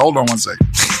right there. Hold on one second.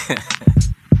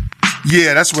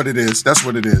 Yeah, that's what it is.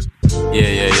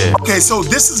 Yeah. Okay, so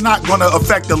this is not going to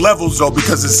affect the levels though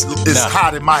because it's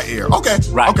hot in my ear. Okay.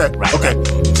 Right. Okay.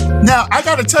 Now I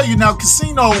got to tell you now,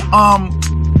 Casino.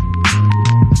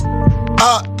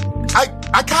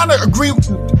 I kind of agree.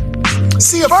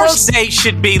 See, first date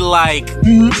should be like.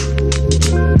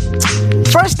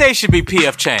 First date should be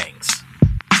PF Chang's.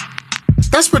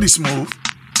 That's pretty smooth.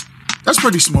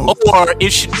 Or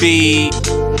it should be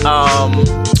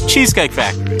Cheesecake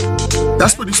Factory.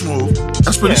 That's pretty smooth.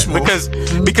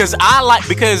 Smooth. Because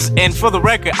and for the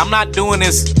record, I'm not doing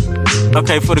this,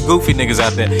 okay, for the goofy niggas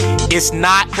out there. It's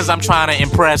not because I'm trying to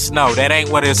impress. No, that ain't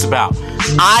what it's about.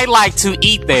 I like to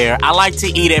eat there. I like to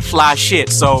eat at fly shit.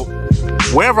 So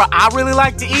wherever I really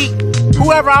like to eat,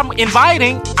 whoever I'm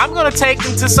inviting, I'm going to take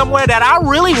them to somewhere that I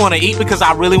really want to eat because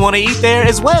I really want to eat there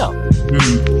as well.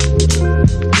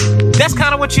 That's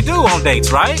kind of what you do on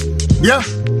dates, right? Yeah.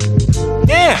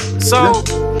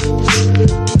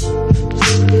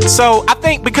 So I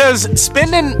think because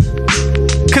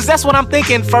that's what I'm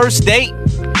thinking. First date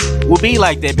will be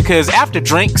like that because after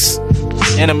drinks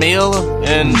and a meal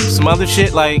and some other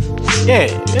shit, like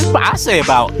I say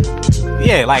about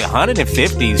like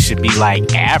 150 should be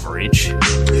like average.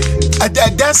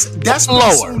 That's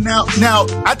lower. Now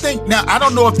I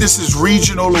don't know if this is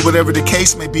regional or whatever the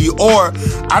case may be, or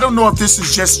I don't know if this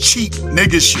is just cheap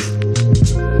nigga shit.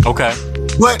 Okay.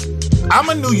 But I'm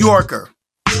a New Yorker,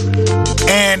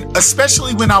 and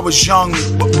especially when I was young,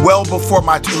 well before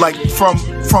my from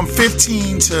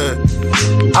 15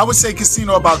 to I would say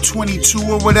Casino about 22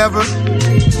 or whatever.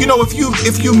 You know, if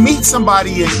you meet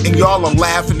somebody and y'all are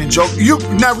laughing and joking, you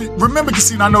now remember,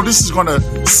 Casino, I know this is gonna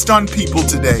stun people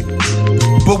today,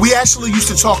 but we actually used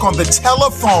to talk on the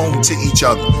telephone to each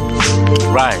other.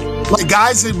 Right. Like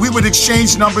guys, we would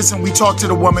exchange numbers and we talk to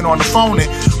the woman on the phone.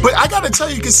 But I gotta tell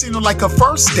you, Casino, like a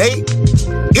first date,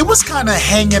 it was kind of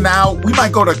hanging out. We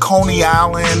might go to Coney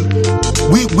Island.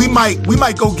 We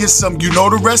might go get some, you know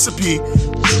the recipe,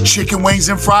 chicken wings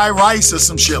and fried rice or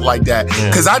some shit like that.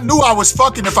 Because I knew I was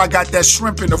fucking if I got that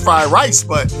shrimp and the fried rice,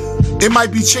 but it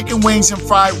might be chicken wings and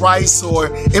fried rice, or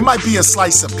it might be a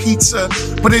slice of pizza.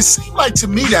 But it seemed like to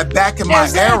me that back in my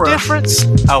era, difference?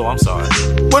 Oh, I'm sorry.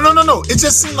 Well, no. It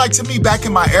just seemed like to me back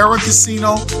in my era,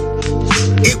 Casino,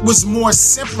 it was more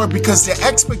simpler because the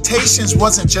expectations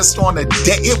wasn't just on a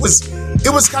day. It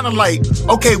was kind of like,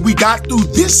 okay, we got through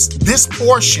this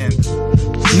portion.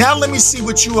 Now let me see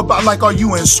what you about. Like, are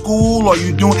you in school? Are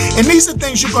you doing? And these are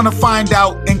things you're gonna find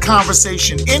out in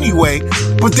conversation anyway.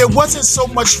 But there wasn't so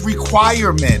much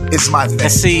requirement. Is my thing.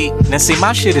 Now see,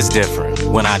 my shit is different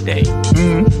when I date.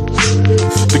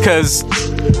 Because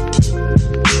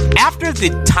after the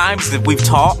times that we've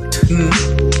talked,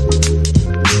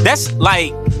 that's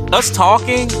like us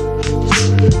talking.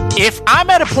 If I'm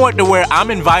at a point to where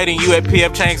I'm inviting you at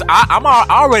PF Chang's, I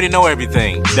already know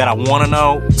everything that I want to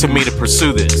know to me to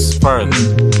pursue this further.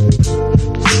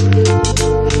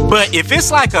 But if it's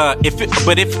like if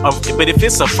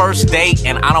it's a first date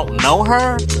and I don't know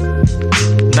her,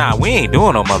 nah, we ain't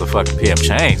doing no motherfucking PF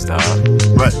Chang's, dog.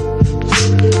 Right.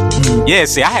 Yeah,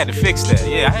 see, I had to fix that.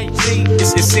 Yeah,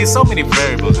 it's so many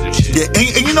variables in this shit.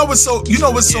 Yeah, and you know what's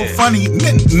so funny?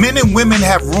 Men and women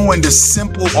have ruined the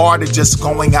simple art of just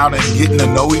going out and getting to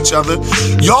know each other.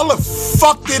 Y'all have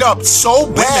fucked it up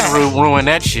so bad. Women ruin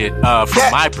that shit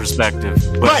from my perspective.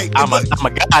 But right, I'm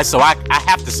a guy, so I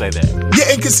have to say that.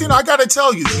 Yeah, and Casino, I gotta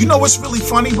tell you, you know what's really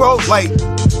funny, bro? Like,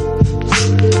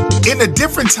 in a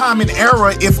different time and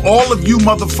era, if all of you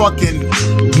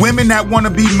motherfucking women that want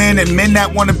to be men and men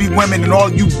that want to be women and all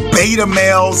you beta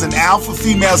males and alpha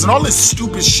females and all this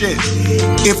stupid shit,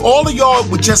 if all of y'all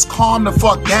would just calm the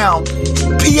fuck down,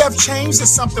 PF Chang's or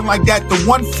something like that, the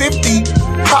 150,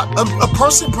 a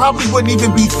person probably wouldn't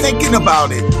even be thinking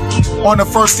about it on the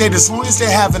first date as long as they're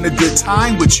having a good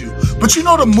time with you. But you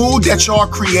know the mood that y'all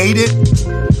created?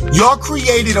 Y'all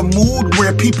created a mood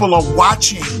where people are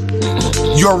watching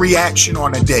your reaction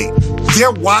on a date.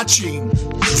 They're watching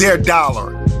their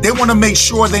dollar. They want to make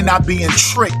sure they're not being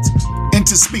tricked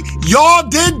into speak. Y'all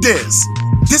did this.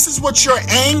 This is what your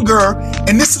anger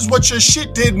and this is what your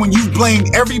shit did when you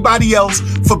blamed everybody else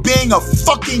for being a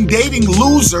fucking dating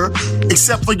loser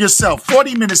except for yourself.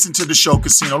 40 minutes into the show,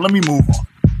 Casino. Let me move on.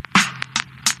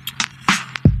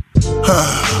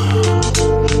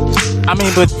 I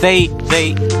mean, but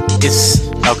it's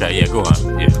okay. Yeah, go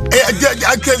on. Yeah,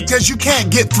 because you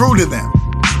can't get through to them.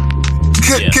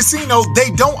 Casino, they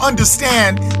don't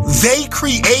understand. They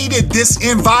created this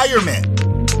environment,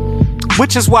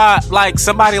 which is why, like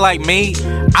somebody like me,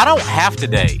 I don't have to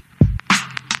date.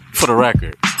 For the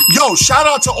record. Yo, shout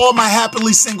out to all my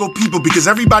happily single people because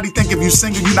everybody think if you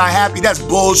single, you're not happy. That's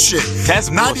bullshit. That's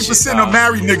 90% of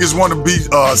married niggas want to be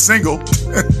single.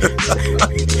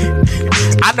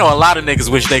 I know a lot of niggas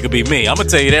wish they could be me. I'm gonna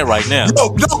tell you that right now.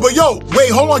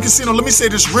 Wait, hold on, Casino. Let me say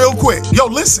this real quick. Yo,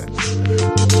 listen.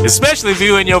 Especially if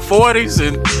you in your 40s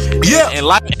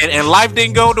and life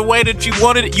didn't go the way that you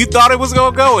wanted it, you thought it was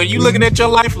gonna go, and you looking at your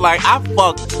life like I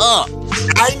fucked up.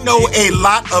 I know a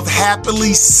lot of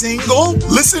happily single.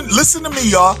 Listen to me,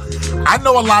 y'all. I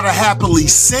know a lot of happily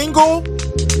single,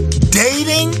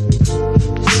 dating,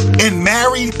 and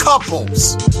married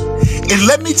couples. And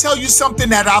let me tell you something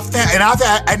that I've found,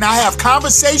 and I have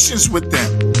conversations with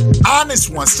them, honest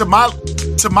ones,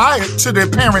 to their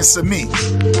parents and me.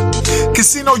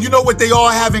 Casino, you know what they all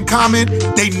have in common?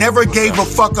 They never gave a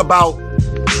fuck about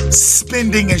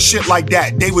spending and shit like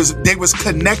that. They was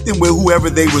connecting with whoever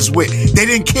they was with. They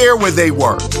didn't care where they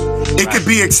were. It could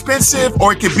be expensive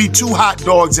or it could be 2 hot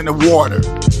dogs in the water.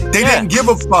 They didn't give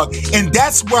a fuck. And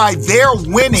that's why they're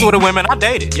winning. Those were the women I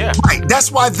dated, yeah. Right.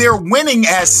 That's why they're winning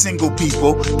as single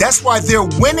people. That's why they're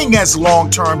winning as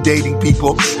long-term dating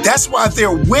people. That's why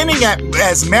they're winning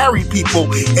as married people.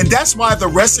 And that's why the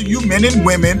rest of you men and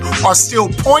women are still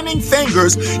pointing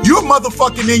fingers. You're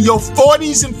motherfucking in your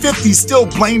 40s and 50s still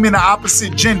blaming the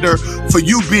opposite gender for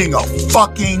you being a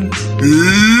fucking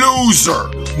loser.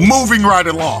 Moving right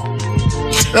along.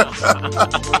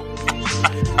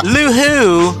 Lou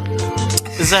who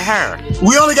is a her.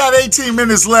 We only got 18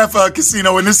 minutes left,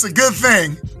 Casino, and it's a good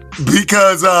thing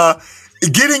because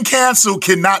getting canceled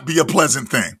cannot be a pleasant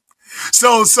thing.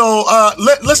 So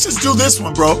let's just do this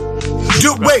one, bro.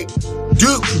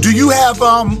 Do you have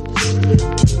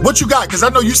what you got? Because I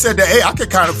know you said that. Hey, I could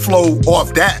kind of flow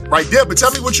off that right there. But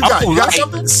tell me what you got. You got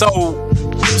something? So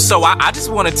So I just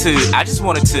wanted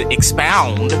to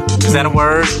expound. Is that a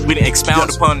word? We expound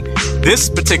upon this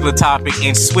particular topic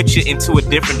and switch it into a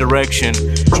different direction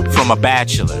from a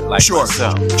bachelor like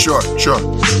myself. Sure.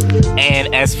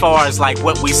 And as far as like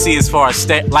what we see, as far as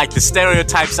like the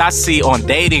stereotypes I see on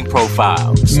dating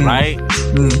profiles, right?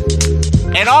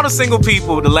 And all the single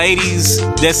people, the ladies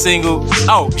that's single.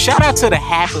 Oh, shout out to the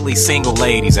happily single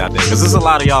ladies out there, because there's a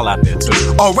lot of y'all out there too.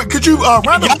 Oh, wait, could you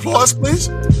round of applause, please?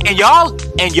 And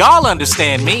y'all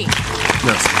understand me.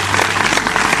 Yes.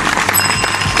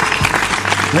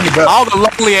 All the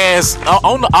lonely ass,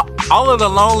 all of the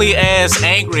lonely ass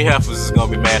angry heifers is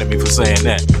gonna be mad at me for saying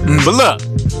that. But look,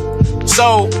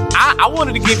 so I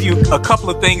wanted to give you a couple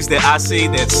of things that I see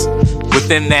that's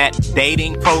within that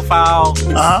dating profile.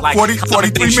 Like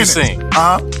 43 minutes.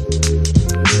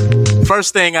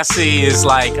 First thing I see is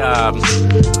like on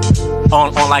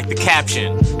like the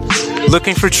caption,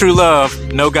 looking for true love,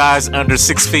 no guys under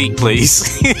 6 feet,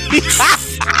 please.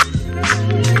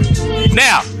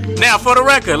 Now, for the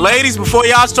record, ladies, before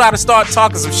y'all try to start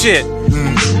talking some shit,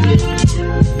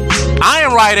 I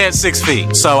am right at 6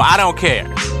 feet, so I don't care.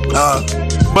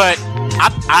 But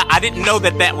I didn't know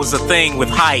that was a thing with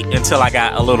height until I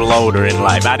got a little older in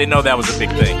life. I didn't know that was a big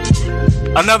thing.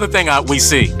 Another thing we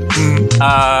see,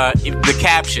 the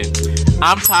caption,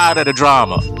 I'm tired of the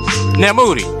drama. Now,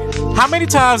 Moody, how many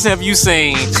times have you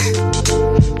seen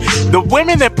the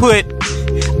women that put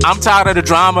I'm tired of the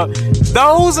drama?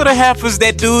 Those are the heifers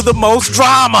that do the most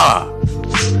drama.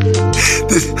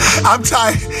 I'm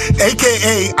tired,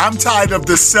 AKA, I'm tired of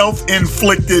the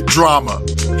self-inflicted drama.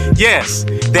 Yes,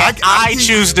 that I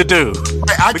choose to do.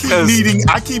 I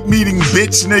keep meeting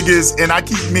bitch niggas, and I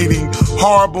keep meeting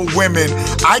horrible women.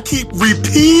 I keep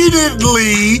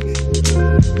repeatedly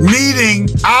meeting,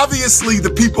 obviously,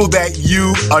 the people that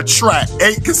you attract.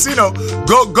 Hey, Casino,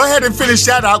 go ahead and finish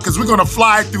that out, because we're gonna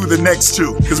fly through the next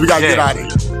two, because we gotta get out of here.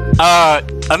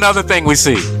 Another thing we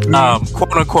see,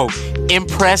 quote unquote,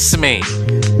 impress me.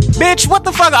 Bitch, what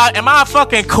the fuck? Am I a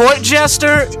fucking court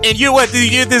jester? And you're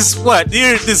this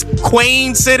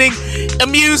queen sitting?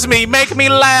 Amuse me, make me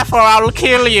laugh, or I'll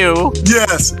kill you.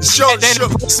 Yes, show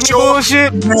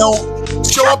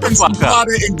up in some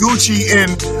Prada and Gucci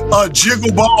and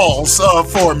jiggle balls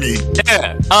for me.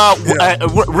 Yeah.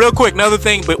 Real quick, another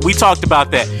thing, but we talked about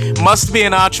that. Must be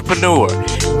an entrepreneur.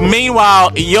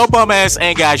 Meanwhile, your bum ass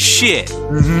ain't got shit.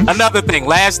 Another thing,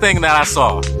 last thing that I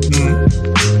saw.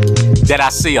 That I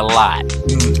see a lot,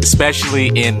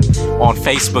 especially on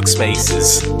Facebook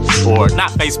Spaces, or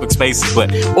not Facebook Spaces,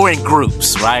 or in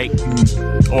groups, right?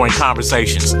 Or in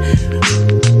conversations.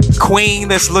 Queen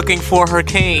that's looking for her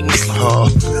king.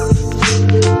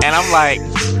 And I'm like,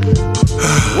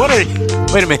 what are you?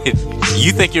 Wait a minute.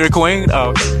 You think you're a queen? Oh,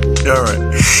 okay. All right.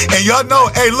 And y'all know,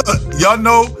 hey, look, y'all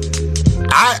know,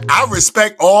 I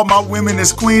respect all my women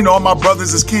as queen, all my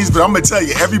brothers as kings, but I'm gonna tell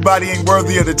you, everybody ain't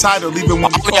worthy of the title, even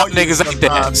when we call you niggas ain't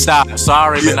that. Stop.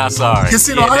 Sorry, but not sorry. Because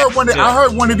I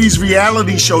heard one of these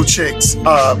reality show chicks,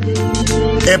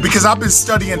 and because I've been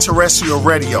studying terrestrial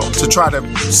radio to try to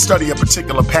study a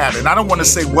particular pattern. I don't want to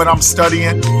say what I'm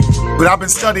studying, but I've been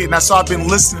studying, so I've been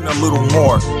listening a little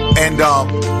more. And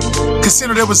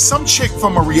Casino, there was some chick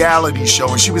from a reality show,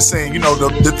 and she was saying,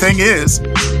 the thing is,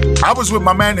 I was with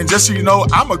my man, and just so you know,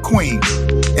 I'm a queen,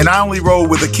 and I only roll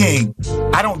with a king.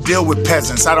 I don't deal with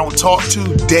peasants. I don't talk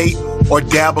to, date, or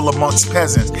dabble amongst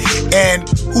peasants. And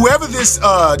whoever this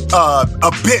a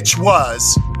bitch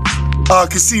was,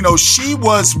 Casino, she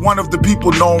was one of the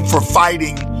people known for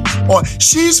fighting, or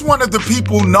she's one of the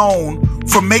people known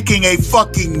for making a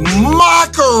fucking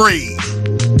mockery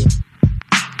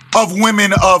of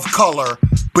women of color,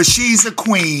 but she's a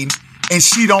queen and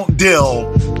she don't deal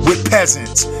with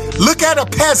peasants. Look at a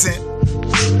peasant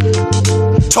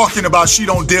talking about she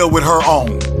don't deal with her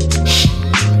own.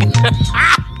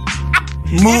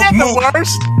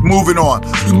 Moving on.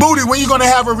 Moody, when you gonna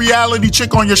have a reality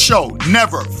chick on your show?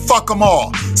 Never. Fuck them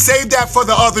all. Save that for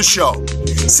the other show.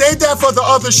 Save that for the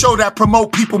other show that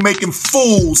promote people making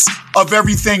fools of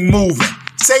everything moving.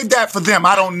 Save that for them.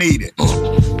 I don't need it.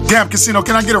 Damn, Casino,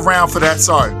 can I get a round for that?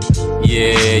 Sorry.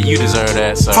 Yeah, you deserve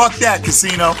that, sir. Fuck that,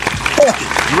 Casino. Fuck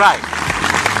it. You're right.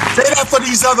 Say that for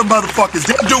these other motherfuckers.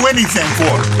 They'll do anything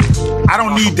for it. I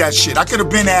don't need that shit. I could have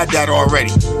been had that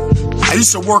already. I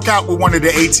used to work out with one of the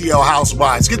ATL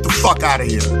housewives. Get the fuck out of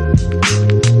here.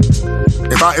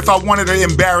 If I wanted an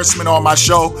embarrassment on my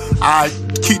show, I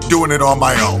keep doing it on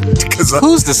my own.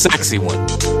 Who's the sexy one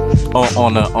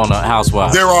on a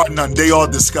housewife? There are none. They all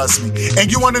disgust me.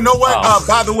 And you want to know what?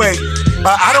 By the way,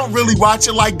 I don't really watch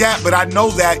it like that, but I know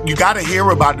that you got to hear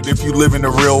about it if you live in the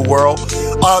real world.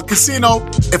 Casino,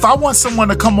 if I want someone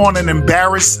to come on and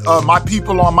embarrass my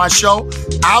people on my show,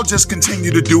 I'll just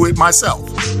continue to do it myself.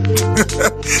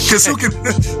 Because who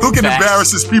can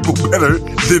embarrass his people better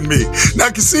than me? Now,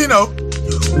 Casino,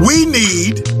 we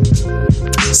need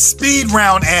speed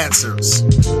round answers.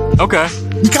 Okay.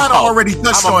 We kind of already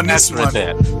touched on this one.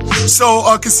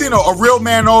 So, Casino, a real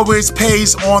man always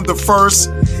pays on the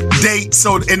first date.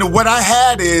 So, and what I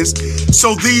had is,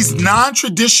 so these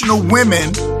non-traditional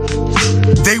women,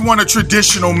 they want a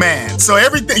traditional man. So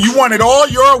everything, you want it all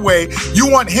your way.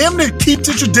 You want him to keep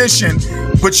the tradition,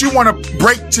 but you want to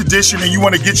break tradition and you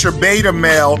want to get your beta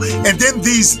male. And then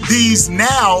these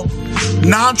now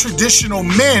non-traditional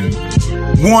men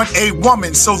want a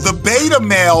woman. So the beta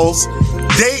males,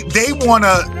 they want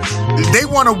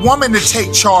a woman to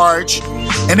take charge,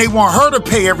 and they want her to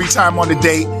pay every time on the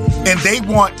date, and they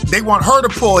want her to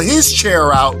pull his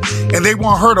chair out, and they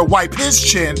want her to wipe his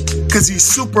chin because he's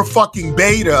super fucking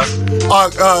beta.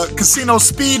 Casino,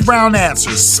 speed round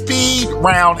answer. Speed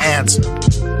round answer.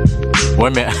 Wait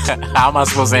a minute. How am I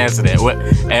supposed to answer that?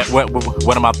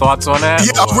 What are my thoughts on that?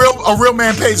 Yeah, a real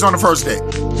man pays on the first date.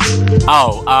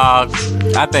 Oh,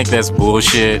 I think that's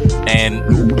bullshit. And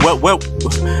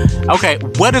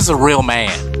what is a real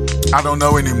man? I don't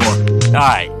know anymore. All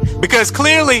right. Because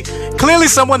clearly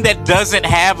someone that doesn't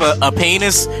have a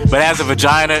penis but has a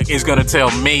vagina is going to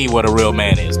tell me what a real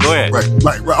man is. Go ahead.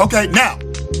 Right. Okay, now,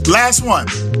 last one.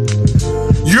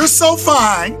 You're so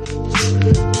fine.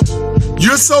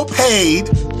 You're so paid.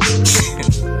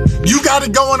 You got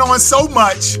it going on so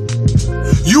much.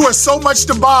 You are so much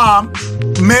the bomb,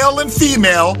 male and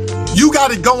female. You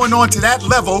got it going on to that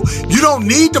level. You don't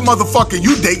need the motherfucker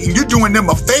you dating. You're doing them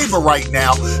a favor right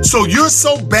now. So you're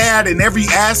so bad in every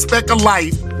aspect of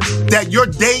life that your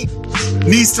date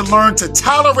needs to learn to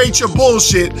tolerate your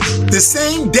bullshit. The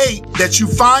same date that you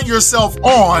find yourself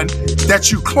on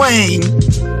that you claim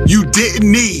you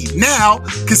didn't need. Now,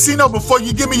 Casino, before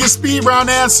you give me your speed round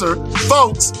answer,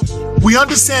 folks, we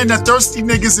understand that thirsty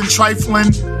niggas and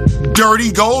trifling,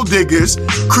 dirty gold diggers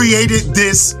created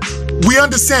this. We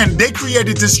understand they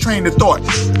created this train of thought.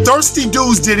 Thirsty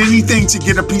dudes did anything to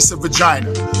get a piece of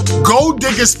vagina. Gold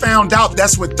diggers found out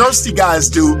that's what thirsty guys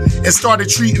do and started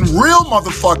treating real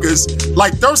motherfuckers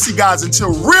like thirsty guys until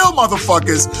real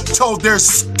motherfuckers told their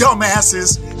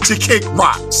dumbasses to kick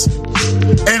rocks.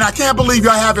 And I can't believe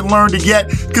y'all haven't learned it yet.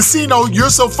 Casino, you're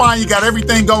so fine, you got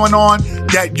everything going on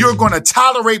that you're gonna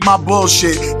tolerate my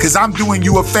bullshit because I'm doing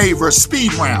you a favor.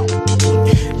 Speed round.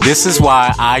 This is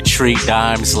why I treat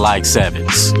dimes like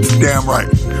sevens. Damn right.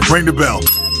 Ring the bell.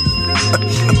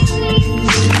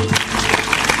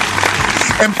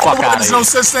 And there's no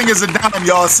such thing as a dime,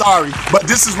 y'all. Sorry, but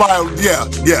this is why. Yeah.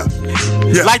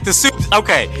 Like the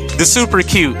super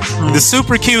cute, the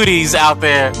super cuties out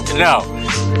there.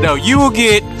 No, you will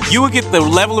get the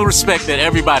level of respect that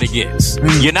everybody gets.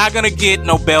 You're not gonna get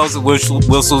no bells and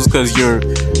whistles because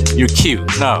you're cute.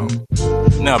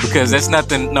 No, because that's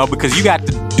nothing. No, because you got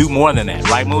to do more than that,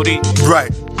 right, Moody?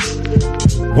 Right.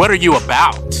 What are you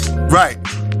about? Right.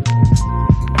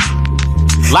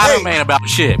 Lot of man about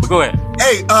shit, but go ahead.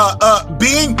 Hey,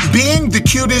 being the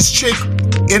cutest chick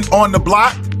on the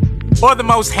block, or the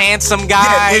most handsome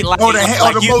guy, or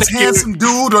the most handsome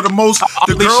dude, or the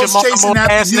girls chasing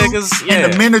after you,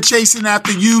 and the men are chasing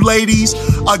after you, ladies.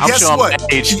 Guess what?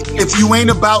 If you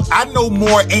ain't about, I know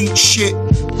more ain't shit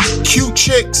cute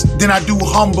chicks than I do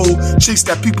humble chicks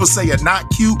that people say are not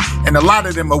cute, and a lot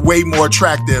of them are way more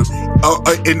attractive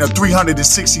in a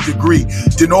 360 degree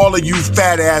than all of you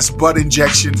fat ass butt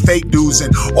injection fake dudes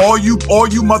and all you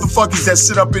motherfuckers that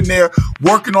sit up in there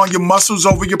working on your muscles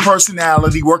over your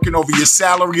personality, working over your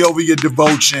salary, over your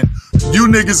devotion. You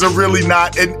niggas are really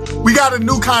not. And we got a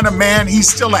new kind of man. He's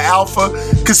still an alpha.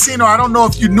 Casino, I don't know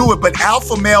if you knew it, but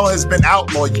alpha male has been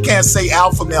outlawed. You can't say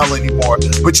alpha male anymore.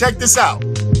 But check this out.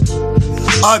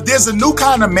 There's a new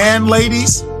kind of man,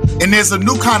 ladies, and there's a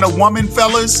new kind of woman,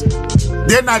 fellas.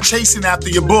 They're not chasing after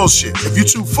your bullshit. If you're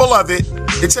too full of it,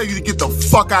 they tell you to get the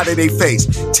fuck out of their face.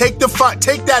 Take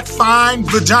that fine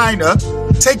vagina,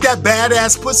 take that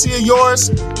badass pussy of yours,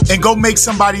 and go make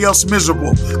somebody else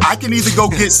miserable. I can either go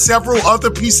get several other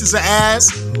pieces of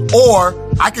ass, or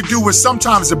I could do what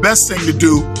sometimes the best thing to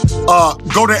do,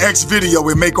 go to X Video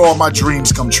and make all my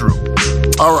dreams come true.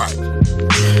 All right.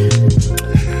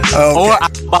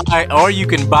 Okay. Or you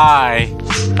can buy.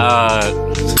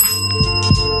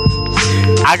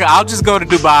 I'll just go to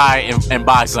Dubai and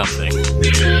buy something.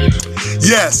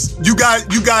 Yes, you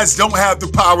guys don't have the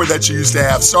power that you used to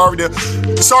have. Sorry to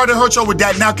hurt you with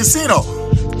that. Now, Casino,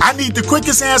 I need the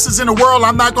quickest answers in the world.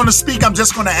 I'm not going to speak. I'm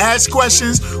just going to ask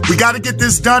questions. We got to get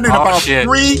this done in about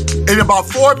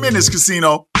 4 minutes,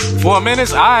 Casino. 4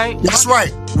 minutes? All right. That's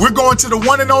right. We're going to the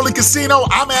one and only Casino.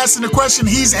 I'm asking the question.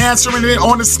 He's answering it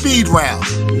on the speed round.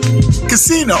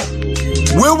 Casino,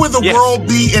 where will the world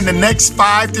be in the next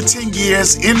 5 to 10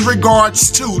 years in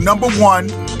regards to, number one,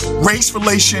 race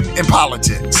relation and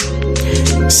politics?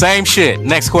 Same shit.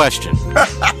 Next question.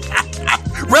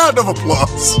 Round of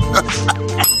applause.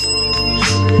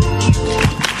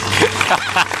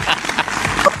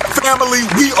 Family,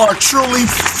 we are truly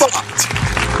fucked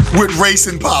with race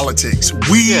and politics.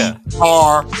 We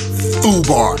are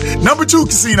FUBAR. Number two,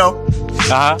 Casino.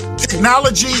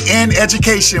 Technology and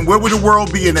education. Where would the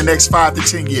world be in the next 5 to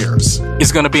 10 years?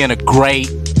 It's going to be in a great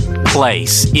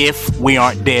place if we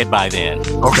aren't dead by then.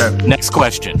 Okay. Next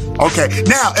question. Okay.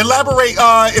 Now, elaborate,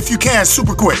 if you can,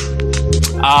 super quick.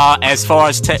 As far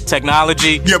as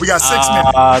technology. Yeah, we got 6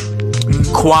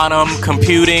 minutes. Quantum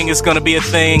computing is going to be a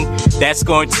thing that's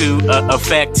going to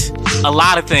affect a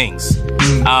lot of things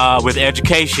with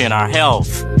education, our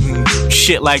health,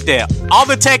 shit like that. All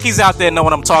the techies out there know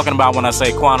what I'm talking about when I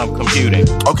say quantum computing.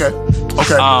 Okay.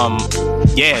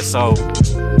 Yeah, so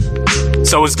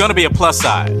it's going to be a plus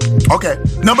side. Okay.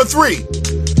 Number 3,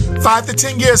 5 to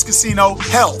 10 years, Casino,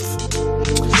 health.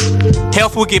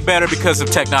 Health will get better because of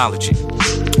technology.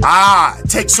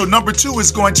 So number 2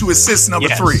 is going to assist number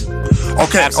 3.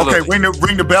 Okay, absolutely. Okay,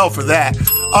 ring the bell for that.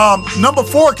 Number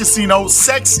 4, Casino,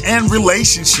 sex and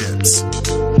relationships.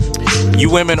 You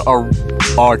women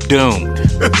are doomed.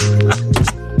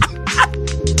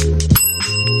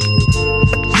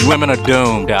 You women are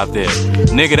doomed out there.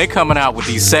 Nigga, they coming out with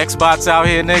these sex bots out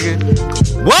here, nigga.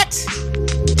 What?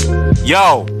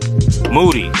 Yo,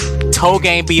 Moody, toe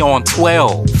game be on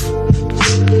 12.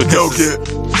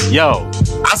 Yo.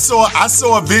 I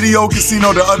saw a video,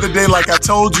 Casino, the other day, like I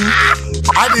told you.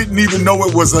 I didn't even know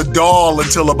it was a doll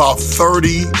until about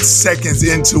 30 seconds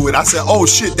into it. I said, oh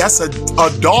shit, that's a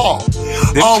doll.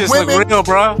 This shit's women, look real,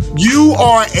 bro. You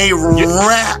are a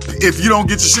rap if you don't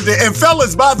get your shit there. And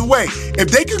fellas, by the way, if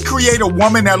they can create a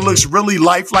woman that looks really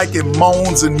lifelike and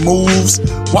moans and moves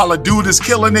while a dude is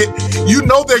killing it, you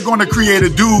know they're going to create a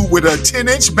dude with a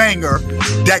 10-inch banger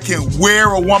that can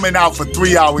wear a woman out for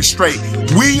 3 hours straight.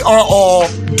 We are all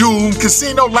doomed.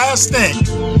 Casino, last thing.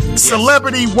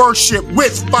 Celebrity worship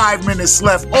with 5 minutes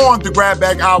left on the Grab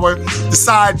Bag Hour, the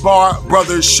Sidebar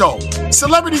Brothers show.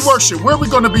 Celebrity worship, where are we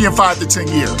going to be in 5 to 10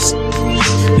 years?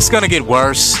 It's going to get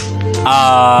worse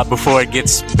before it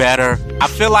gets better. I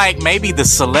feel like maybe the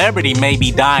celebrity may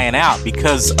be dying out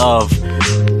because of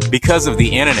the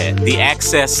internet, the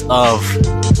access of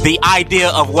the idea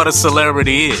of what a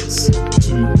celebrity is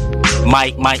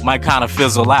might kind of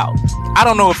fizzle out. I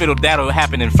don't know if that'll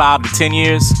happen in 5 to 10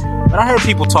 years, but I heard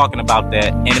people talking about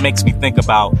that, and it makes me think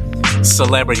about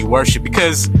celebrity worship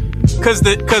because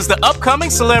the upcoming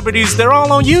celebrities, they're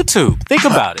all on YouTube. Think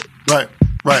about it.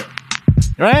 Right.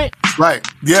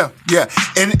 Yeah.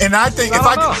 And I think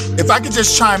if I could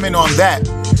just chime in on that,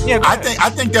 I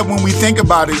think that when we think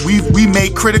about it, we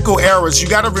made critical errors. You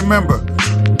got to remember,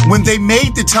 when they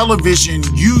made the television,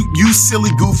 you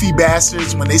silly goofy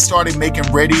bastards, when they started making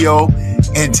radio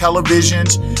and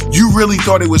televisions, you really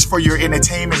thought it was for your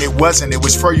entertainment. It wasn't. It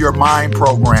was for your mind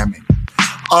programming.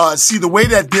 See, the way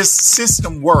that this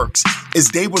system works is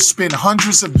they will spend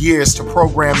hundreds of years to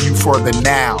program you for the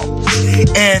now.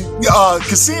 And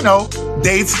Casino,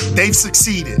 they've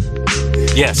succeeded.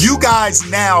 Yes. You guys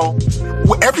now,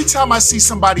 every time I see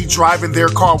somebody driving their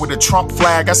car with a Trump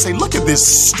flag, I say, look at this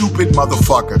stupid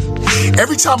motherfucker.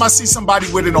 Every time I see somebody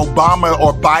with an Obama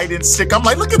or Biden stick, I'm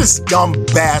like, look at this dumb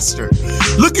bastard.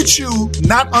 Look at you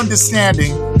not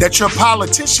understanding that your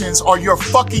politicians are your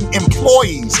fucking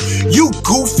employees. You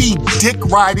goofy,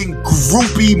 dick-riding,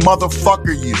 groupie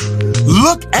motherfucker, you.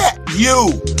 Look at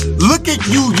you. Look at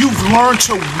you. You've learned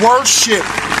to worship.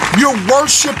 You're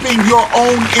worshiping your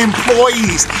own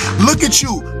employees. Look at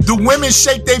you. The women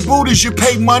shake their booties. You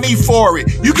pay money for it.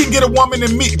 You can get a woman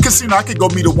and meet. Casino, I could go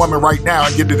meet a woman right now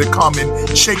and get her to come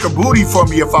and shake her booty for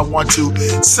me if I want to.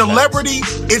 Celebrity,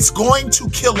 it's going to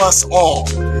kill us all.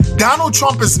 Donald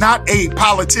Trump is not a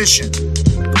politician.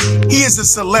 He is a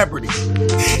celebrity.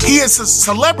 He is a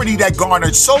celebrity that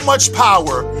garnered so much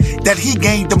power that he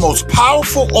gained the most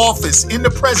powerful office in the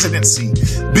presidency,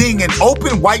 being an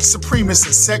open white supremacist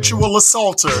and sexual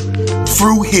assaulter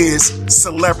through his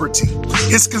celebrity.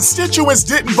 His constituents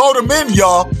didn't vote him in,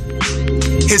 y'all.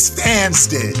 His fans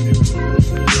did.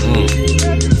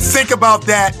 Think about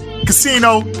that.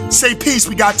 Casino, say peace.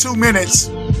 We got 2 minutes.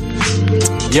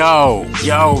 Yo,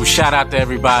 shout out to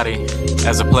everybody.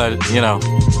 As a pleasure,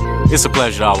 It's a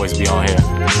pleasure to always be on here,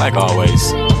 like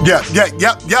always. Yeah. Hey,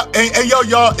 yo,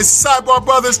 y'all, it's Sidebar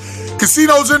Brothers.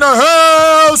 Casino's in the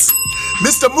house.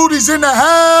 Mr. Moody's in the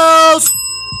house.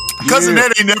 Cousin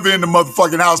Ed ain't never in the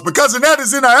motherfucking house, but Cousin Ed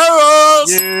is in the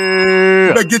house. Yeah.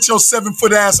 You better get your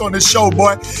 7-foot ass on this show,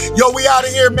 boy. Yo, we out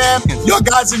of here, man. Y'all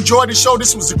guys enjoyed the show.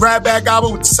 This was the Grab Bag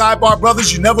Hour with the Sidebar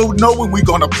Brothers. You never know when we're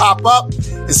going to pop up.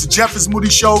 It's the Jeff is Moody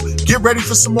Show. Get ready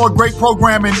for some more great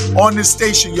programming on this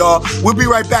station, y'all. We'll be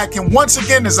right back. And once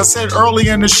again, as I said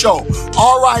earlier in the show,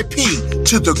 R.I.P.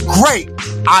 to the great,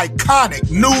 iconic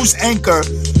news anchor,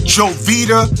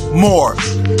 Jovita Moore.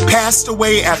 Passed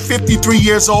away at 53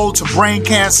 years old to brain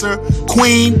cancer.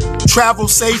 Queen, travel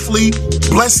safely.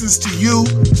 Blessings to you.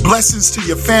 Blessings to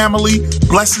your family.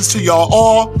 Blessings to y'all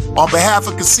all. On behalf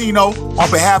of Casino, on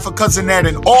behalf of Cousin Ed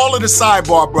and all of the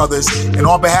Sidebar Brothers, and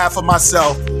on behalf of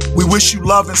myself, we wish you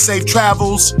love and safe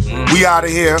travels. We out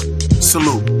of here.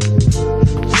 Salute.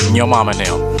 Your mama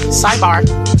now. Sidebar.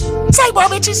 Sidebar,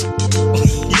 bitches.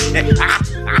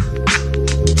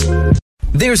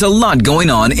 There's a lot going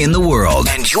on in the world,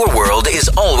 and your world is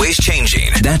always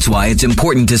changing. That's why it's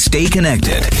important to stay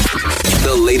connected.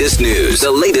 The latest news,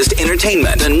 the latest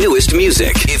entertainment, the newest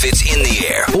music. If it's in the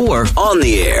air or on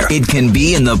the air, it can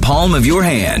be in the palm of your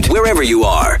hand, wherever you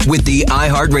are, with the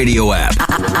iHeartRadio app.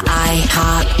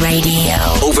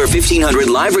 iHeartRadio. Over 1,500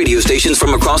 live radio stations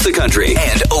from across the country,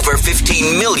 and over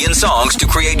 15 million songs to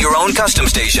create your own custom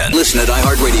station. Listen at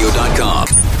iHeartRadio.com.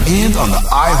 And on the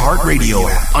iHeartRadio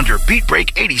app under Beat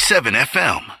Break 87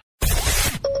 FM.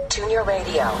 Tune your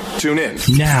radio. Tune in.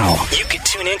 Now. You can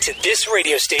tune into this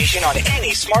radio station on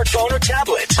any smartphone or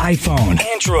tablet. iPhone,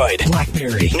 Android,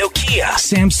 BlackBerry, Nokia,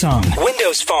 Samsung,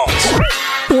 Windows phones,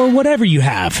 or whatever you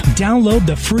have. Download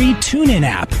the free TuneIn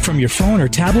app from your phone or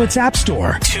tablet's app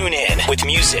store. Tune in with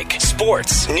music,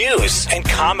 sports, news, and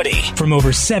comedy. From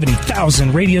over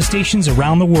 70,000 radio stations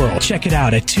around the world. Check it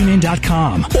out at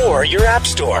TuneIn.com or your app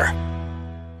store.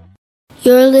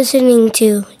 You're listening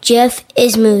to Jeff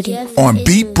is Moody on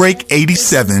Beat Break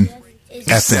 87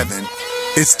 FM.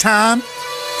 It's time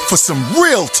for some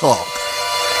real talk.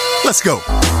 Let's go.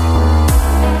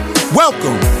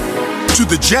 Welcome to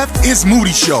the Jeff is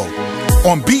Moody Show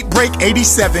on Beat Break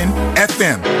 87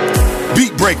 FM.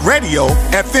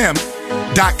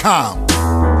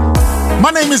 BeatBreakRadioFM.com. My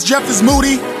name is Jeff is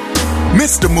Moody,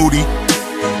 Mr. Moody,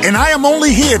 and I am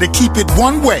only here to keep it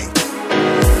one way.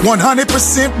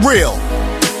 100% real,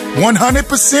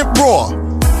 100% raw,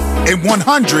 and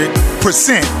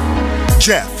 100%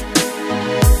 Jeff.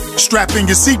 Strap in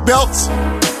your seatbelts,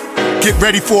 get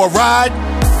ready for a ride,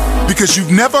 because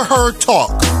you've never heard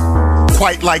talk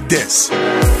quite like this.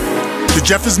 The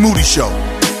Jeff is Moody Show,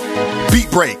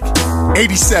 Beat Break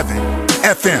 87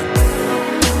 FM.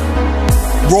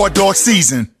 Raw Dog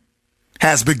season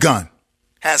has begun.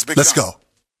 Let's go.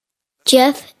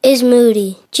 Jeff is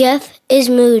Moody. Jeff is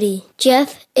Moody.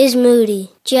 Jeff is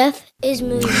Moody. Jeff is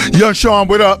Moody. Young Sean,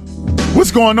 what up? What's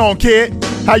going on, kid?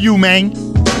 How you, man?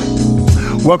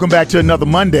 Welcome back to another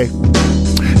Monday.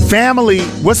 Family,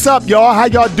 what's up, y'all? How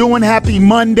y'all doing? Happy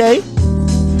Monday.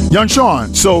 Young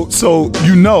Sean, so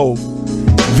you know,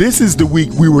 this is the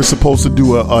week we were supposed to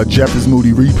do a Jeff is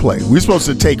Moody replay. We're supposed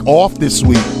to take off this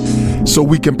week so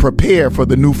we can prepare for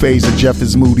the new phase of Jeff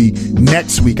is Moody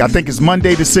next week. I think it's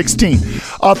Monday the 16th.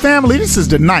 Family, this is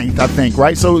the 9th, I think,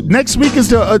 right? So next week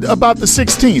is about the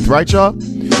 16th, right, y'all?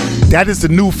 That is the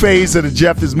new phase of the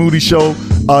Jeff is Moody Show.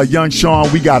 Young Sean,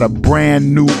 we got a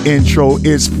brand new intro.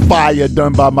 It's fire,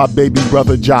 done by my baby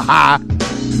brother Jaha,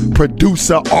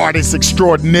 producer, artist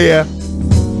extraordinaire.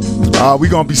 We're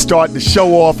going to be starting the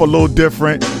show off a little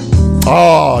different.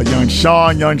 Oh, Young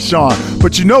Sean.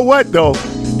 But you know what, though?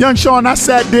 Young Sean, I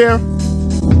sat there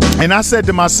and I said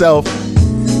to myself,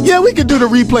 yeah, we could do the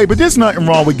replay, but there's nothing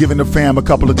wrong with giving the fam a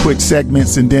couple of quick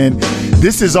segments. And then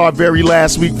this is our very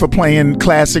last week for playing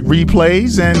classic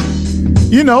replays. And,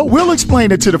 you know, we'll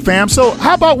explain it to the fam. So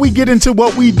how about we get into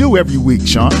what we do every week,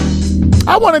 Sean?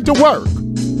 I want it to work.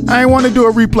 I ain't want to do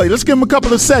a replay. Let's give them a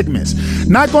couple of segments.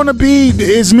 Not going to be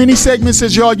as many segments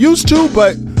as y'all used to,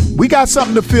 but we got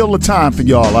something to fill the time for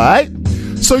y'all, all right?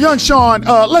 So, Young Sean,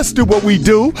 let's do what we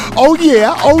do. Oh,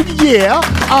 yeah.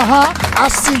 I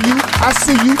see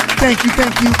you. Thank you,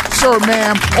 sir,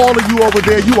 ma'am. All of you over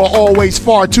there, you are always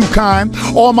far too kind.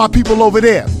 All my people over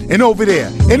there, and over there,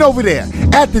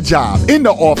 at the job, in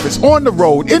the office, on the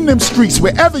road, in them streets,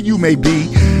 wherever you may be.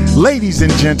 Ladies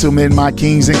and gentlemen, my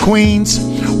kings and queens,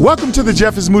 welcome to the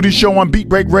Jeff is Moody Show on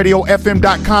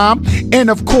BeatBreakRadioFM.com. And,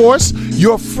 of course,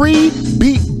 your free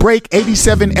Beat Break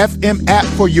 87 FM app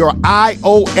for your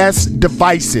iOS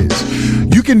devices.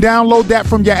 You can download that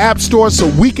from your app store so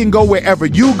we can go wherever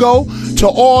you go To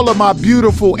all of my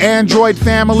beautiful Android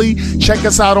family, check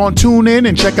us out on TuneIn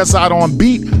and check us out on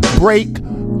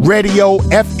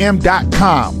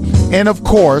BeatBreakRadioFM.com. And of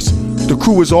course, the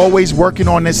crew is always working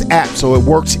on this app so it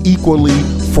works equally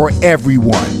for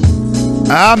everyone.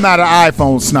 I'm not an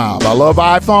iPhone snob. I love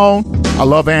iPhone. I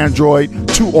love Android.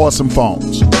 Two awesome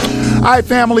phones. All right,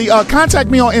 family, contact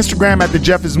me on Instagram at The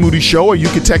Jeff is Moody Show, or you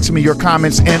can text me your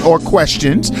comments and or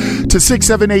questions to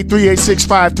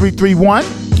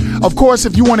 678-386-5331. Of course,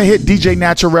 if you want to hit DJ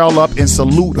Naturel up and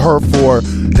salute her for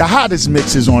the hottest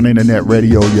mixes on internet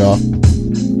radio, y'all.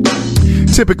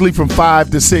 Typically from 5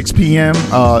 to 6 p.m.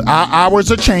 Our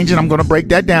hours are changing. I'm going to break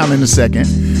that down in a second.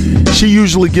 She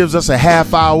usually gives us a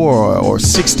half hour or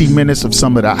 60 minutes of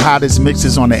some of the hottest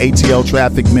mixes on the ATL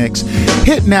Traffic Mix.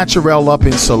 Hit Naturel up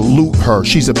and salute her.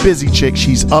 She's a busy chick.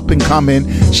 She's up and coming.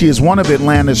 She is one of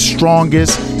Atlanta's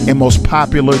strongest and most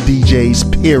popular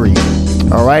DJs, period.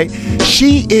 All right.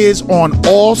 She is on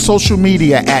all social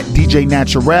media at DJ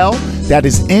Naturel. That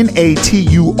is Naturel.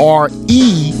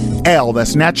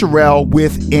 That's Naturel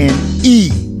with an E.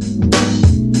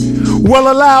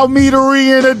 Well, allow me to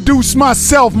reintroduce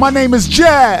myself. My name is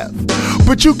Jeff,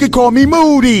 but you can call me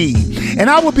Moody, and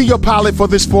I will be your pilot for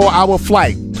this 4-hour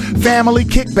flight. Family,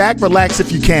 kick back, relax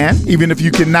if you can, even if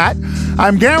you cannot.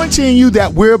 I'm guaranteeing you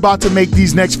that we're about to make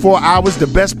these next 4 hours the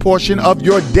best portion of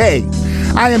your day.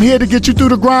 I am here to get you through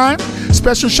the grind.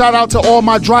 Special shout out to all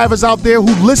my drivers out there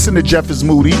who listen to Jeff is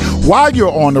Moody while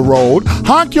you're on the road.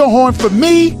 Honk your horn for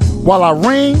me while I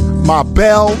ring my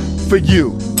bell for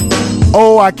you.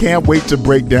 Oh, I can't wait to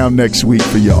break down next week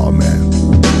for y'all, man.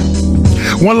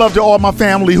 One love to all my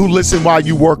family who listen while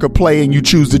you work or play and you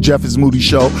choose the Jeff is Moody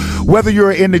Show. Whether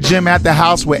you're in the gym, at the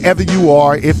house, wherever you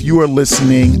are, if you are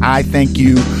listening, I thank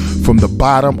you from the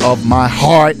bottom of my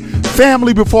heart.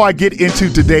 Family, before I get into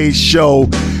today's show,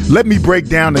 let me break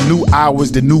down the new hours,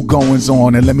 the new goings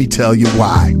on, and let me tell you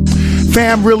why.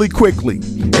 Fam, really quickly,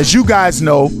 as you guys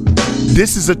know,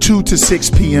 this is a 2 to 6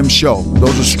 p.m. show.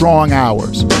 Those are strong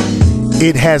hours.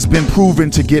 It has been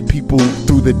proven to get people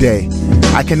through the day.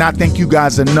 I cannot thank you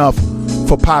guys enough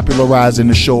for popularizing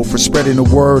the show, for spreading the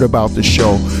word about the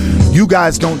show. You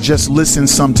guys don't just listen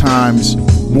sometimes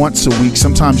once a week.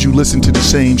 Sometimes you listen to the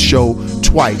same show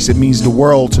twice. It means the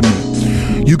world to me.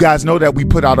 You guys know that we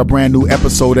put out a brand new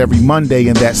episode every Monday,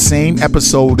 and that same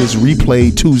episode is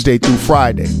replayed Tuesday through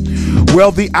Friday.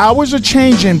 Well, the hours are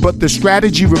changing, but the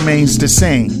strategy remains the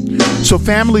same. So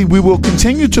family, we will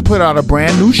continue to put out a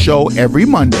brand new show every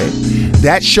Monday.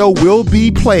 That show will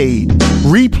be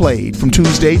replayed from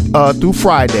Tuesday through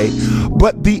Friday.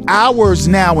 But the hours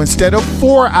now, instead of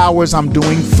 4 hours, I'm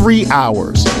doing 3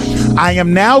 hours. I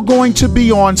am now going to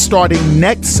be on starting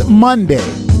next Monday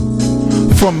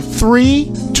from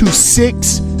 3 to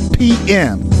 6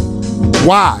 p.m.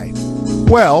 Why?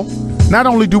 Well, not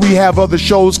only do we have other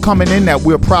shows coming in that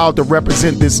we're proud to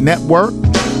represent this network,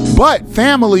 but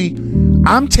family,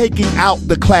 I'm taking out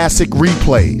the classic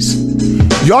replays.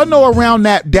 Y'all know around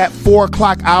that 4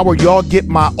 o'clock hour, y'all get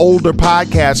my older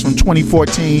podcasts from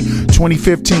 2014,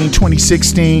 2015,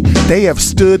 2016. They have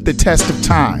stood the test of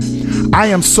time. I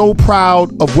am so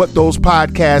proud of what those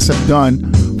podcasts have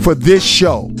done for this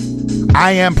show.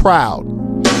 I am proud.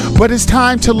 But it's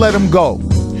time to let them go.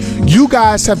 You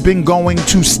guys have been going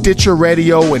to Stitcher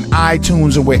Radio and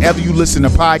iTunes and wherever you listen to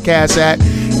podcasts at.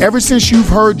 Ever since you've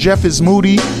heard Jeff is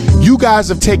Moody, you guys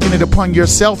have taken it upon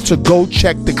yourself to go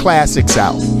check the classics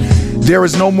out. There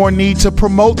is no more need to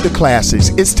promote the classics.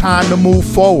 It's time to move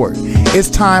forward. It's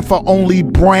time for only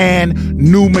brand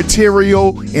new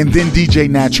material and then DJ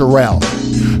Naturel.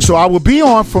 So I will be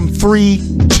on from 3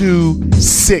 to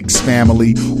 6,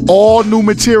 family. All new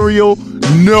material,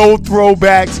 no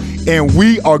throwbacks, and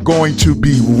we are going to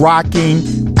be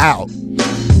rocking out.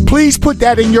 Please put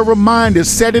that in your reminder.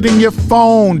 Set it in your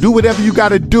phone. Do whatever you got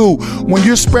to do. When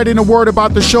you're spreading the word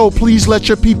about the show, please let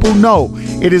your people know.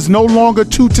 It is no longer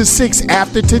 2 to 6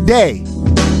 after today.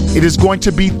 It is going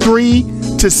to be 3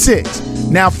 to 6.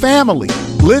 Now, family,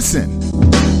 listen.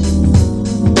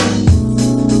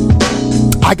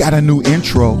 I got a new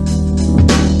intro.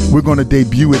 We're going to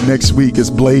debut it next week. It's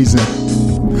blazing.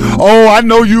 Oh, I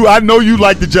know you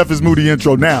like the Jeff is Moody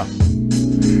intro now.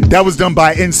 That was done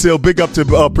by Incil. Big up to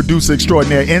producer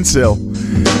extraordinaire Incil.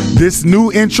 This new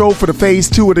intro for the phase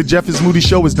 2 of the Jeff is Moody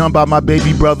Show is done by my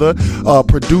baby brother,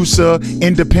 producer,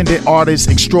 independent artist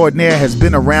extraordinaire, has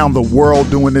been around the world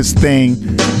doing this thing,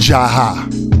 Jaha.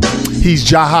 He's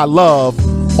Jaha Love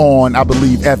on, I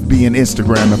believe, FB and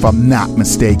Instagram, if I'm not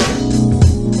mistaken.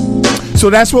 So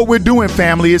that's what we're doing,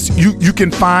 family. It's you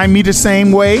can find me the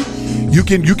same way. You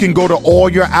can go to all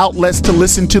your outlets to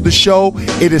listen to the show.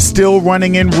 It is still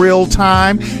running in real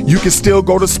time. You can still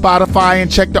go to Spotify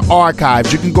and check the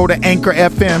archives. You can go to Anchor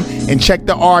FM and check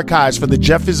the archives for the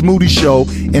Jeff is Moody Show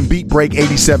and Beat Break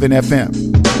 87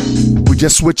 FM. We're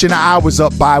just switching the hours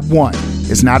up by 1.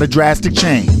 It's not a drastic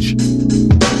change.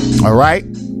 All right?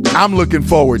 I'm looking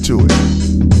forward to it.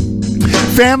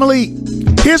 Family,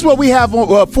 here's what we have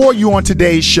for you on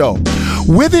today's show.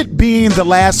 With it being the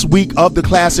last week of the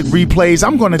classic replays,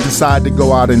 I'm going to decide to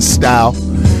go out in style.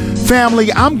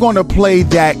 Family, I'm going to play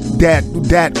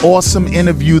that awesome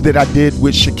interview that I did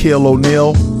with Shaquille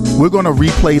O'Neal. We're going to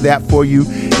replay that for you.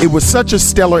 It was such a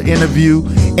stellar interview.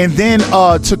 And then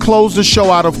to close the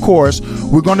show out, of course,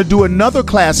 we're going to do another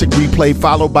classic replay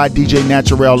followed by DJ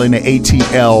Naturel in the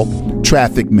ATL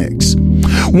traffic mix.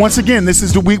 Once again, this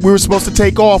is the week we were supposed to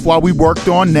take off while we worked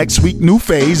on next week new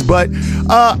phase. But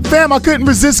fam, I couldn't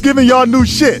resist giving y'all new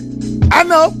shit. I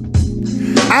know.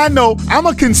 I'm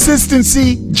a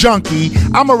consistency junkie.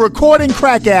 I'm a recording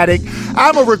crack addict.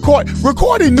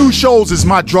 Recording new shows is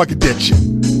my drug addiction.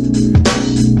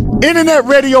 Internet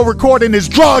radio recording is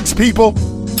drugs, people.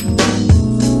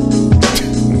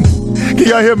 Can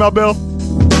y'all hear my bell?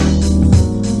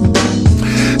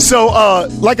 So,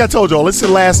 like I told y'all, it's the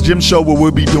last gym show where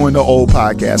we'll be doing the old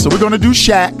podcast. So we're going to do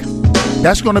Shaq.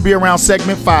 That's going to be around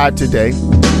segment 5 today.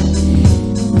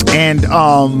 And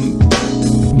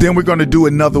then we're going to do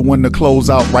another one to close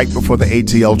out right before the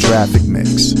ATL traffic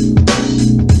mix.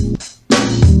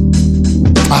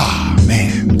 Ah,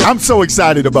 man. I'm so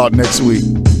excited about next week.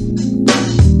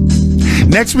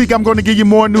 Next week, I'm going to give you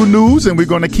more new news, and we're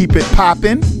going to keep it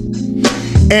popping.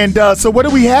 And so what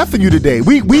do we have for you today?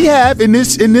 We have in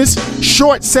this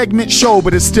short segment show,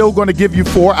 but it's still going to give you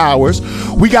 4 hours.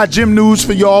 We got gym news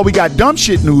for y'all. We got dumb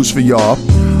shit news for y'all.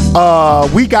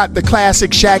 We got the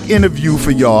classic Shaq interview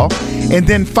for y'all. And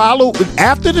then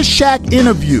after the Shaq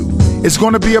interview, it's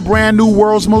going to be a brand new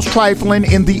World's Most Trifling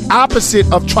in the opposite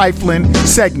of trifling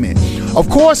segment. Of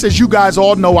course, as you guys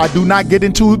all know, I do not get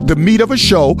into the meat of a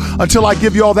show until I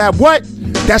give you all that. What?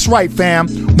 That's right, fam.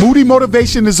 Moody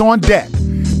Motivation is on deck.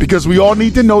 Because we all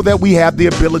need to know that we have the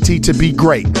ability to be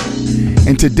great.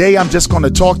 And today I'm just going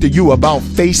to talk to you about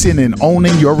facing and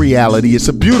owning your reality. It's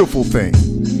a beautiful thing.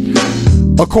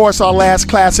 Of course, our last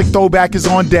classic throwback is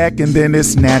on deck, and then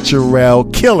it's Naturel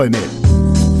killing it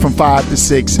from 5 to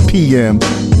 6 p.m.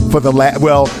 for the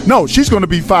she's going to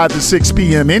be 5 to 6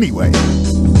 p.m. anyway.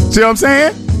 See what I'm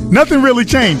saying? Nothing really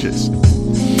changes.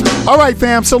 All right,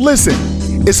 fam. So listen.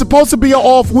 It's supposed to be an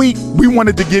off week. We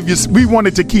wanted to keep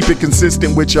it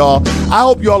consistent with y'all. I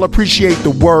hope y'all appreciate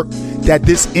the work that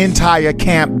this entire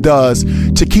camp does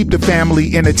to keep the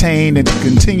family entertained and to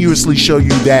continuously show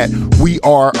you that we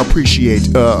are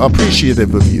appreciative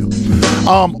of you.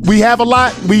 We have a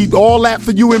lot. We all that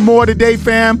for you and more today,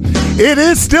 fam. It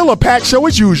is still a packed show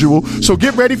as usual, so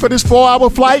get ready for this 4-hour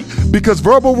flight because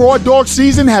Verbal Raw Dog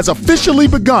season has officially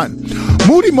begun.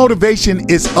 Moody Motivation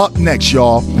is up next,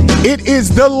 y'all. It is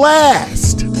the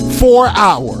last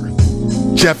 4-hour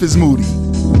Jeff is Moody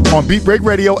on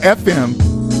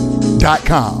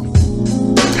BeatBreakRadioFM.com.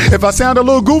 If I sound a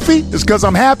little goofy, it's because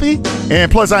I'm happy,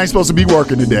 and plus I ain't supposed to be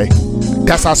working today.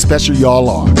 That's how special y'all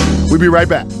are. We'll be right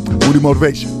back. Moody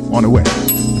Motivation on the way.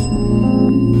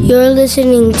 You're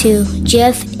listening to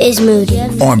Jeff is Moody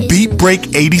on Beat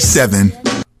Break 87.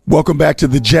 Welcome back to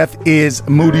the Jeff is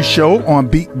Moody Show on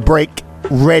Beat Break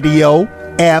Radio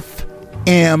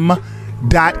FM.com.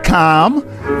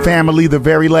 Family, the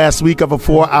very last week of a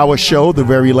 4-hour show, the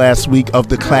very last week of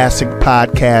the classic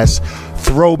podcast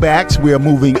throwbacks. We are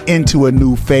moving into a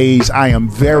new phase. I am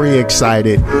very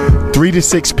excited. 3 to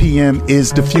 6 p.m.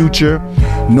 is the future.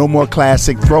 No more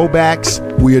classic throwbacks.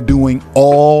 We are doing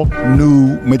all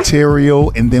new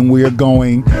material, and then we are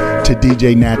going to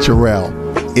DJ Naturel.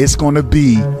 It's going to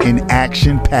be an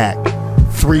action-packed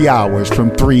 3 hours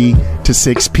from 3 to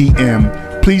 6 p.m.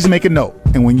 Please make a note.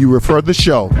 And when you refer the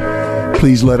show,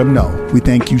 please let them know. We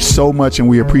thank you so much, and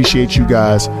we appreciate you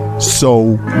guys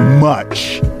so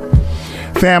much.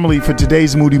 Family, for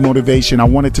today's Moody Motivation, I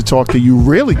wanted to talk to you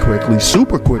really quickly,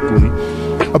 super quickly,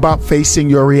 about facing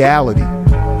your reality.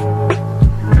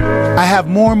 I have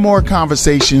more and more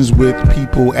conversations with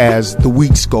people as the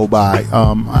weeks go by.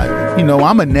 I'm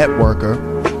a networker.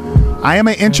 I am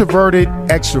an introverted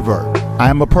extrovert. I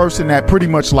am a person that pretty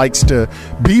much likes to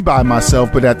be by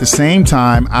myself, but at the same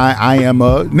time, I am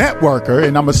a networker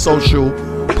and I'm a social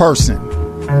person.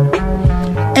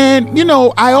 And,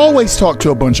 I always talk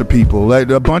to a bunch of people. Like,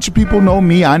 a bunch of people know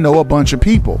me. I know a bunch of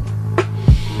people.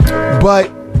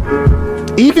 But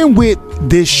even with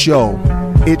this show,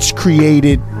 it's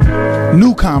created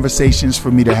new conversations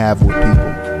for me to have with people.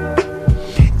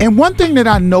 And one thing that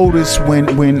I notice when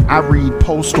I read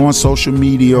posts on social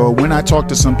media or when I talk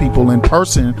to some people in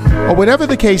person or whatever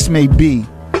the case may be,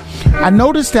 I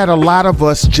notice that a lot of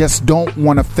us just don't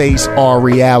want to face our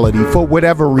reality for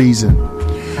whatever reason.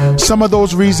 Some of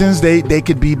those reasons, they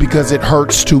could be because it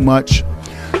hurts too much.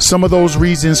 Some of those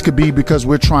reasons could be because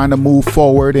we're trying to move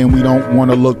forward and we don't want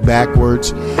to look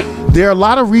backwards. There are a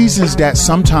lot of reasons that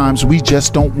sometimes we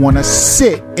just don't want to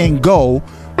sit and go,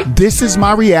 this is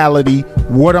my reality.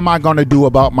 What am I going to do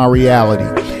about my reality?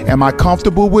 Am I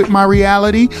comfortable with my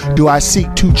reality? Do I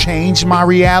seek to change my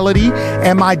reality?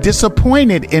 Am I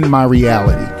disappointed in my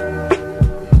reality?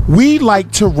 We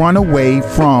like to run away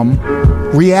from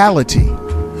reality.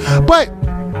 But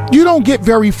you don't get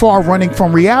very far running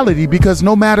from reality, because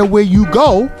no matter where you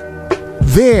go,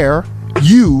 there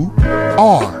you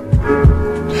are.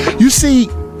 You see,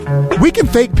 we can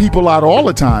fake people out all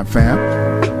the time, fam.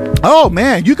 Oh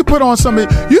man, you could put on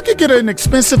you could get an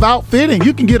expensive outfit and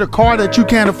you can get a car that you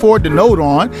can't afford to note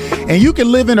on, and you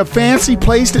can live in a fancy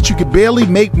place that you could barely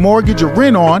make mortgage or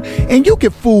rent on, and you can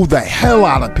fool the hell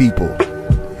out of people.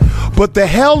 But the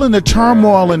hell and the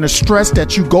turmoil and the stress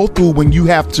that you go through when you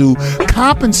have to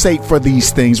compensate for these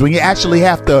things, when you actually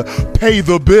have to pay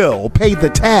the bill, pay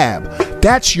the tab,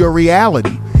 that's your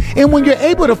reality. And when you're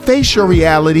able to face your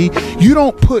reality, you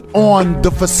don't put on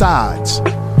the facades.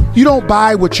 You don't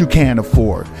buy what you can't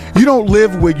afford. You don't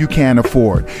live where you can't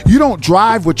afford. You don't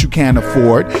drive what you can't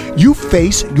afford. You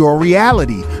face your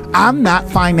reality. I'm not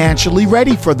financially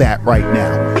ready for that right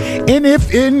now. And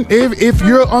if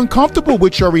you're uncomfortable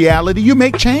with your reality, you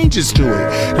make changes to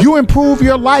it. You improve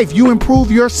your life. You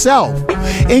improve yourself.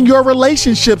 In your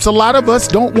relationships, a lot of us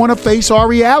don't want to face our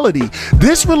reality.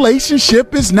 This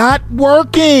relationship is not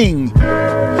working.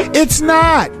 It's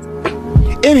not.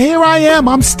 And here I am.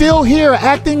 I'm still here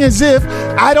acting as if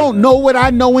I don't know what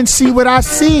I know and see what I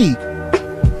see.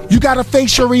 You got to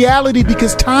face your reality,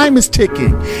 because time is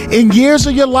ticking and years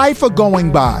of your life are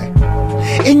going by.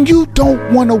 And you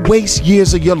don't want to waste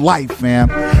years of your life, fam.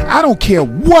 I don't care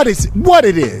what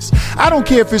it is. I don't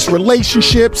care if it's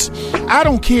relationships. I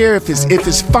don't care if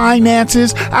it's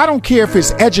finances. I don't care if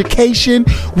it's education.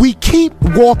 We keep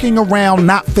walking around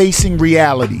not facing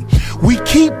reality. We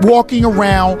keep walking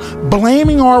around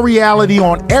blaming our reality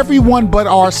on everyone but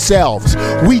ourselves.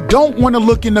 We don't want to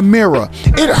look in the mirror.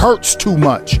 It hurts too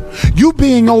much. You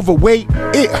being overweight,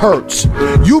 it hurts.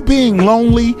 You being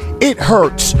lonely, it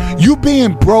hurts. You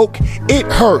being broke, it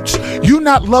hurts. You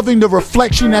not loving the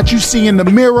reflection that you see in the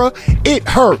mirror, it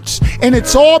hurts. And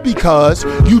it's all because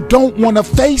you don't want to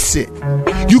face it.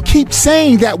 You keep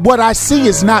saying that what I see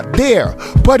is not there,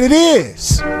 but it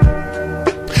is.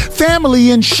 Family,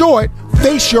 in short,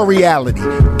 face your reality.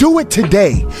 Do it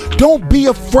today. Don't be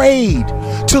afraid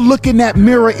to look in that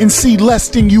mirror and see less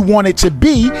than you want it to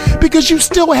be, because you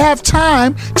still have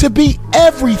time to be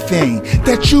everything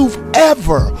that you've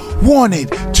ever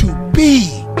wanted to be.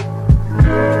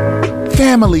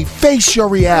 Family, face your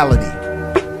reality.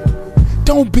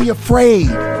 Don't be afraid.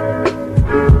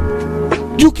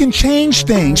 You can change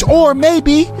things, or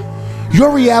maybe your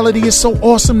reality is so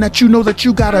awesome that you know that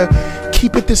you gotta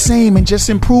keep it the same and just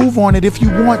improve on it if you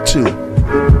want to.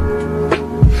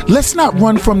 Let's not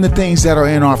run from the things that are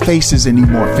in our faces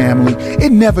anymore, family.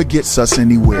 It never gets us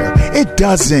anywhere. It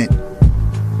doesn't.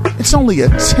 It's only a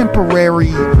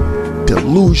temporary,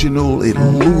 delusional,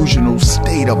 illusional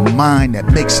state of mind that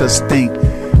makes us think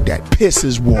that piss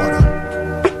is water.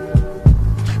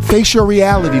 Face your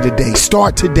reality today.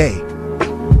 Start today.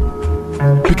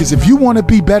 Because if you want to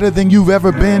be better than you've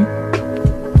ever been,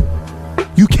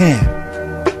 you can.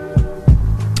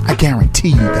 I guarantee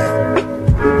you that.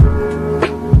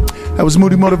 That was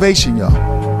Moody Motivation, y'all.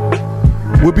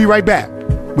 We'll be right back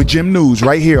with Jim News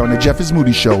right here on the Jeff is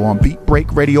Moody Show on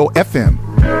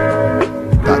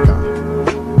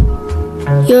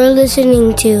BeatBreakRadioFM.com. You're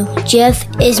listening to Jeff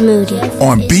is Moody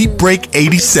on Beat Break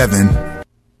 87.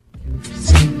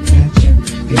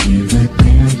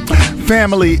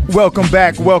 Family, welcome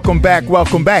back.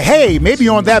 Hey, maybe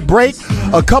on that break,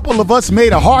 a couple of us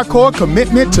made a hardcore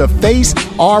commitment to face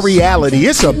our reality.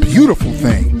 It's a beautiful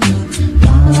thing.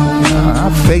 I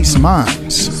faced mine,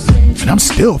 and I'm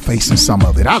still facing some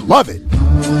of it. I love it.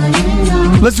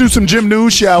 Let's do some Jim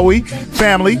News, shall we?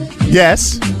 Family,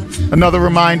 yes. Another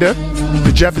reminder,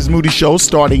 the Jeff is Moody Show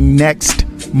starting next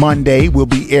Monday will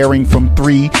be airing from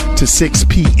 3 to 6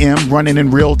 p.m. running in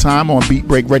real time on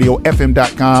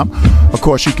BeatBreakRadioFM.com. Of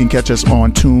course, you can catch us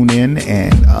on TuneIn,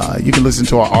 and you can listen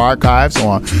to our archives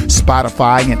on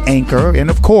Spotify and Anchor. And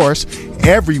of course,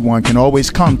 everyone can always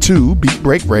come to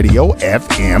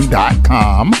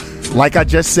BeatBreakRadioFM.com. Like I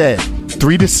just said,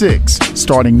 3 to 6,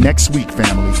 starting next week,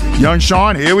 family. Young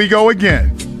Sean, here we go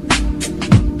again.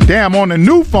 Damn, on the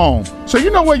new phone. So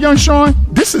you know what, Young Sean?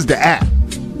 This is the app.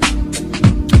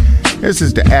 This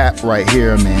is the app right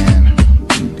here, man.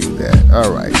 Let me do that.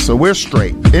 All right, so we're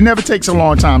straight. It never takes a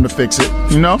long time to fix it,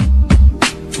 you know?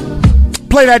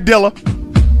 Play that Dilla.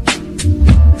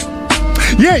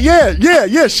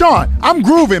 Yeah, Sean. I'm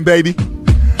grooving, baby.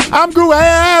 I'm grooving. I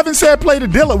haven't said play the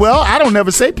Dilla. Well, I don't never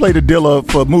say play the Dilla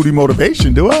for Moody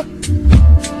Motivation, do I?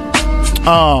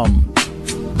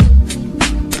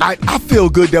 I feel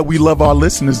good that we love our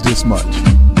listeners this much.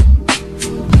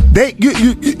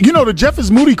 You know, the Jeff is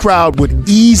Moody crowd would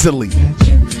easily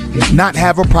not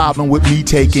have a problem with me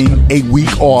taking a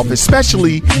week off,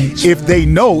 especially if they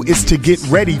know it's to get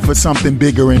ready for something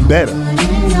bigger and better.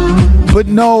 But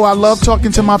no, I love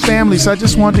talking to my family, so I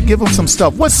just wanted to give them some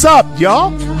stuff. What's up,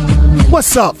 y'all?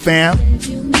 What's up, fam?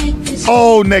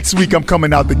 Oh, next week I'm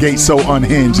coming out the gate so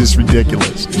unhinged, it's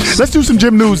ridiculous. Let's do some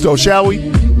gym news, though, shall we?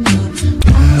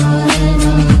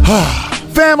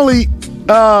 Family,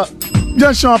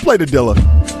 Young Sean, play the Dilla.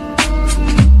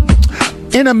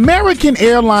 An American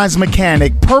Airlines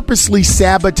mechanic purposely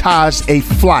sabotaged a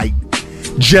flight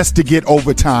just to get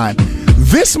overtime.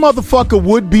 This motherfucker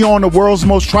would be on the world's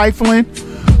most trifling,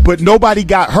 but nobody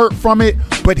got hurt from it,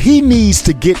 but he needs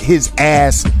to get his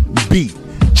ass beat.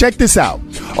 Check this out.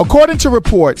 According to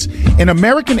reports, an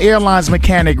American Airlines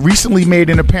mechanic recently made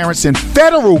an appearance in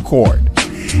federal court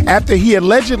after he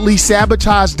allegedly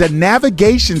sabotaged the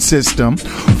navigation system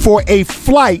for a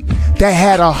flight that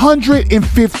had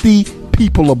 150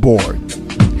 people aboard.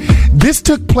 This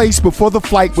took place before the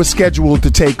flight was scheduled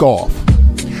to take off.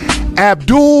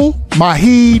 Abdul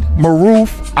Mahid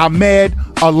Maroof Ahmed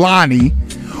Alani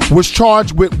was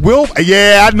charged with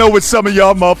Yeah, I know what some of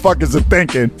y'all motherfuckers are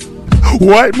thinking.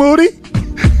 What, Moody?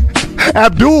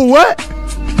 Abdul what?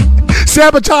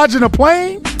 Sabotaging a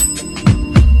plane?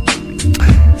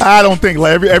 I don't think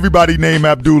everybody named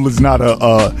Abdul is not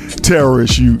a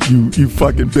terrorist. You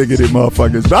fucking bigoted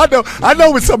motherfuckers. But I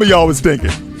know what some of y'all was thinking.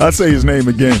 I'll say his name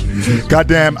again.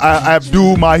 Goddamn,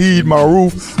 Abdul Mahid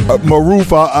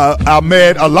Maroof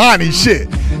Ahmed Alani. Shit,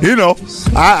 you know,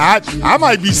 I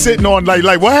might be sitting on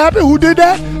like what happened? Who did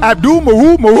that? Abdul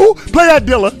Maroof. Play that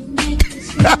Dilla.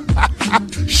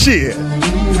 Shit.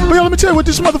 But yo, let me tell you what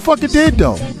this motherfucker did,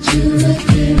 though.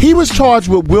 He was charged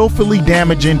with willfully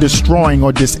damaging, destroying,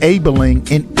 or disabling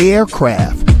an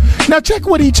aircraft. Now, check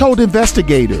what he told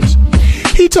investigators.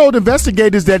 He told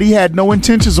investigators that he had no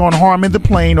intentions on harming the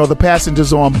plane or the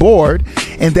passengers on board,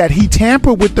 and that he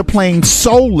tampered with the plane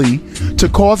solely to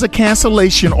cause a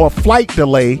cancellation or flight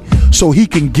delay so he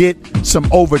can get some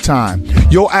overtime.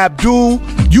 Yo, Abdul,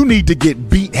 you need to get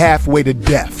beat halfway to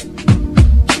death.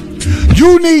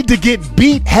 You need to get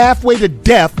beat halfway to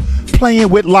death playing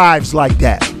with lives like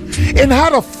that. And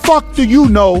how the fuck do you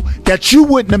know that you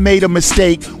wouldn't have made a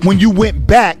mistake when you went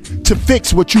back to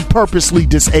fix what you purposely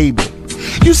disabled?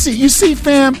 You see,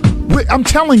 fam, I'm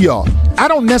telling y'all, I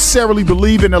don't necessarily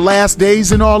believe in the last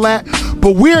days and all that,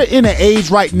 but we're in an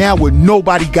age right now where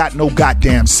nobody got no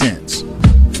goddamn sense.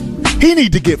 He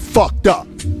need to get fucked up.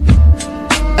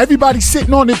 Everybody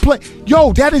sitting on their plane.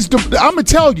 Yo, that is I'm gonna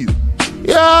tell you.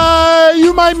 Yeah,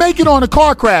 you might make it on a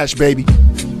car crash, baby.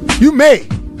 You may.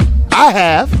 I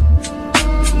have.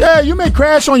 Yeah, you may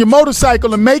crash on your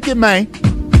motorcycle and make it, man.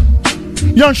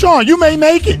 Young Sean, you may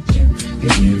make it.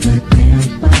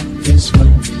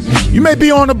 You may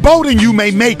be on a boat and you may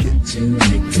make it.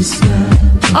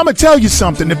 I'm going to tell you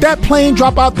something. If that plane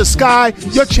drop out the sky,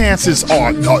 your chances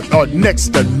are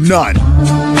next to none.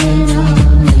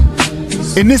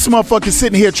 And this motherfucker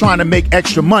sitting here trying to make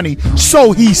extra money,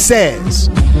 so he says.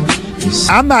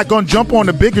 I'm not going to jump on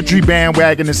the bigotry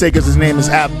bandwagon and say because his name is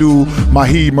Abdul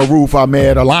Mahid Maroof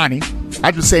Ahmed Alani.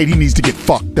 I just say he needs to get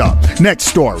fucked up. Next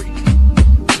story.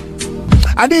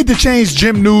 I need to change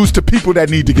gym news to people that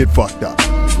need to get fucked up.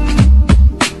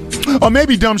 Or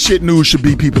maybe dumb shit news should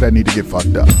be people that need to get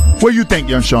fucked up. What do you think,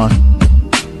 Young Sean?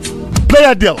 Play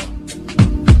that Dilla.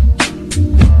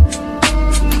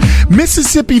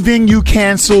 Mississippi venue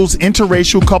cancels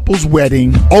interracial couple's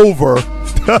wedding over,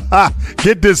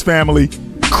 get this, family,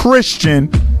 Christian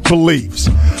beliefs.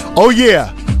 Oh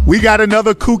yeah, we got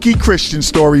another kooky Christian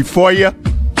story for you.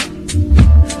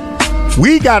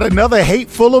 We got another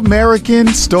hateful American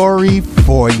story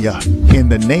for you. In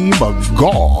the name of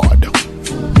God.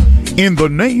 In the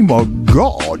name of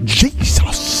God,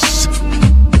 Jesus.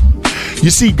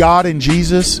 You see, God and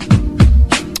Jesus,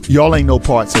 y'all ain't no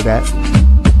parts of that.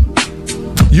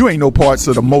 You ain't no parts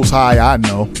of the Most High, I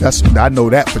know. I know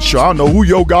that for sure. I don't know who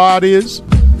your God is.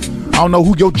 I don't know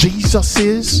who your Jesus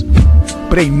is.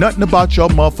 but ain't nothing about your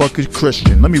motherfuckers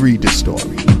Christian. Let me read this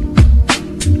story.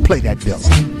 Play that Dilla.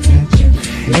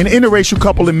 An interracial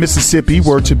couple in Mississippi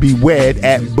were to be wed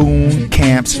at Boone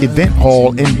Camp's event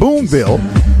hall in Booneville,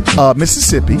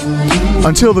 Mississippi,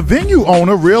 until the venue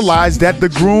owner realized that the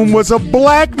groom was a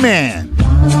black man.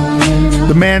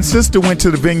 The man's sister went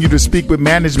to the venue to speak with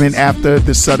management after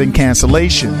the sudden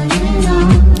cancellation.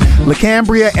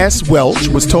 LaCambria S. Welch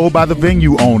was told by the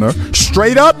venue owner,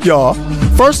 straight up, y'all,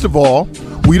 first of all,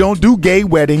 we don't do gay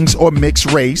weddings or mixed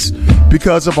race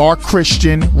because of our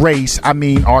Christian race. I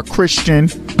mean, our Christian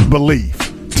belief.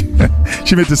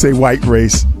 She meant to say white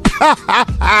race.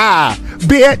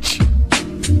 Bitch.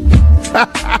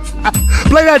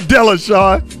 Play that Dilla,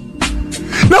 Sean.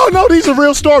 No, these are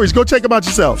real stories. Go check them out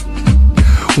yourself.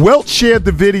 Welch shared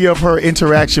the video of her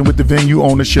interaction with the venue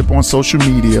ownership on social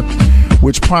media,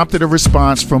 which prompted a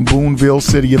response from Booneville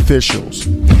city officials.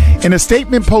 In a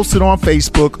statement posted on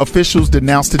Facebook, officials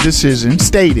denounced the decision,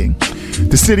 stating,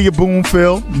 the city of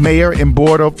Booneville, mayor and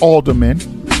board of aldermen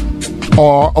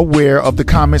are aware of the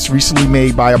comments recently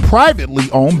made by a privately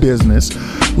owned business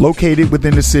located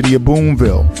within the city of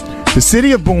Booneville. The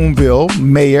city of Booneville,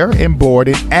 mayor and board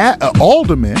and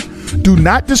aldermen do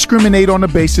not discriminate on the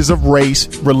basis of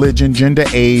race, religion, gender,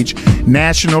 age,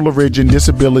 national origin,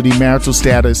 disability, marital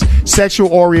status, sexual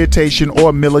orientation,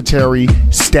 or military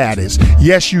status.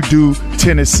 Yes, you do,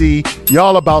 Tennessee.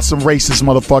 Y'all about some racist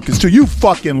motherfuckers too. You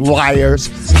fucking liars.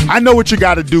 I know what you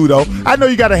got to do, though. I know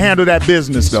you got to handle that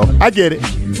business, though. I get it.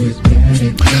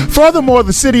 Furthermore,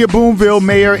 the city of Booneville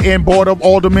mayor and board of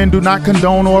aldermen do not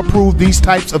condone or approve these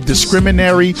types of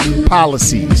discriminatory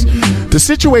policies. The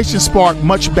situation sparked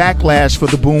much backlash for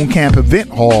the Boone Camp event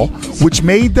hall, which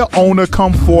made the owner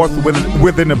come forth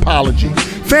with an apology.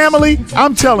 Family,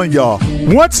 I'm telling y'all,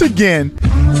 once again,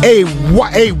 a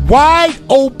wide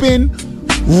open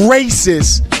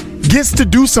racist gets to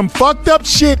do some fucked up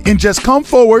shit and just come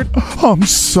forward. I'm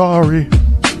sorry.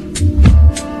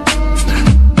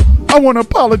 I want to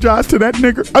apologize to that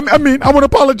nigger. I mean, I want to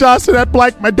apologize to that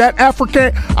black man, that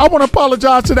African. I want to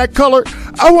apologize to that color.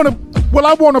 I want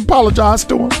to apologize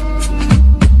to him.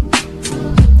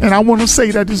 And I want to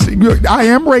say that I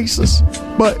am racist,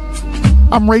 but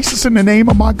I'm racist in the name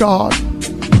of my God.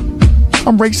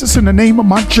 I'm racist in the name of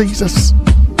my Jesus.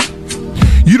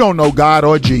 You don't know God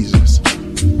or Jesus.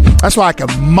 That's why I can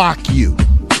mock you.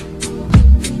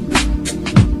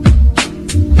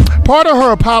 Part of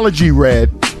her apology read,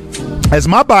 as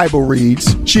my Bible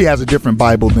reads, she has a different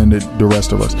Bible than the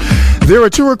rest of us. There are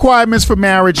two requirements for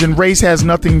marriage, and race has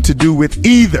nothing to do with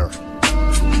either.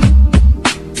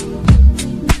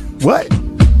 What?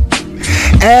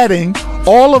 Adding,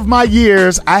 all of my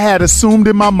years, I had assumed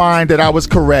in my mind that I was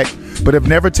correct, but have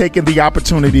never taken the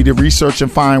opportunity to research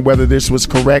and find whether this was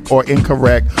correct or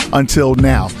incorrect until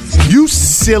now. You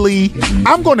silly.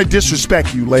 I'm going to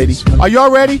disrespect you, lady. Are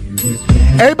y'all ready?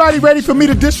 Everybody ready for me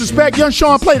to disrespect? Young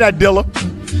Sean, play that Dilla.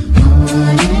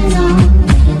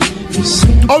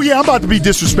 Oh yeah, I'm about to be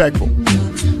disrespectful.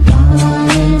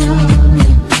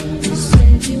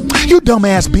 You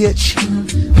dumbass bitch.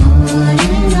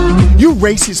 You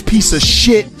racist piece of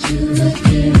shit.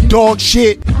 Dog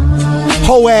shit.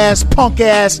 Hoe ass, punk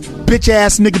ass, bitch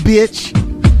ass nigga bitch.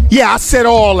 Yeah, I said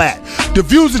all that. The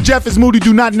views of Jeff is Moody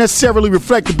do not necessarily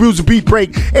reflect the Bruiser Beat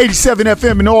Break 87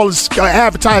 FM and all its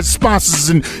advertising sponsors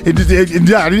and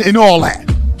all that.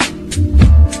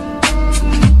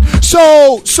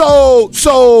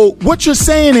 So what you're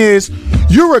saying is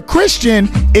you're a Christian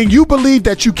and you believe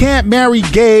that you can't marry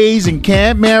gays and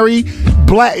can't marry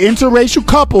black interracial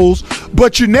couples,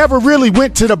 but you never really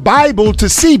went to the Bible to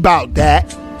see about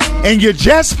that. And you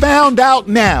just found out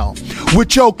now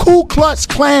with your Ku Klux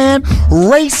Klan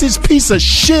racist piece of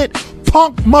shit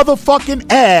punk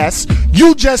motherfucking ass,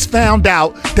 you just found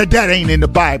out that ain't in the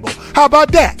Bible. How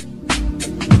about that?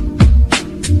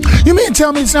 You mean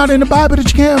tell me it's not in the Bible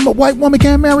that a white woman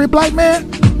can't marry a black man?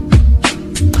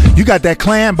 You got that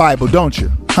Klan Bible, don't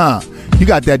you? Huh? You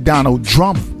got that Donald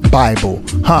Trump Bible,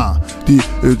 huh?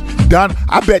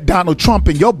 I bet Donald Trump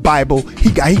in your Bible,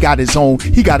 he got his own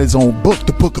book,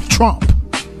 the Book of Trump.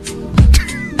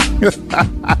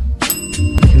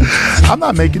 I'm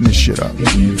not making this shit up.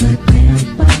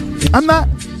 I'm not.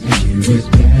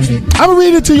 I'm gonna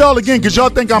read it to y'all again because y'all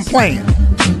think I'm playing.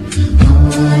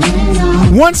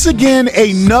 Once again,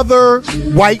 another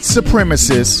white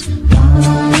supremacist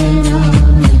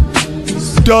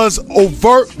does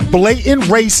overt, blatant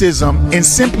racism and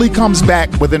simply comes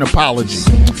back with an apology.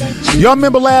 Y'all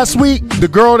remember last week the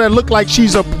girl that looked like she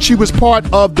was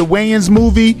part of the Wayans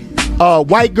movie,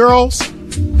 White Girls?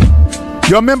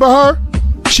 Y'all remember her?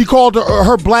 She called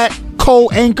her black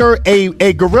co-anchor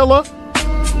a gorilla.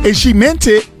 And she meant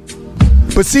it.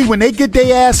 But see, when they get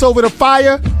their ass over the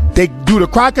fire, they do the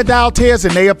crocodile tears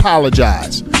and they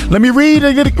apologize. Let me read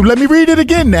it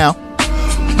again now.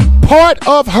 Part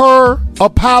of her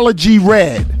apology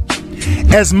read,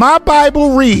 as my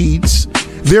Bible reads,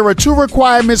 there are 2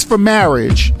 requirements for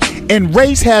marriage, and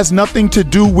race has nothing to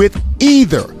do with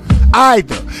either.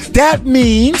 That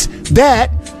means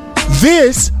that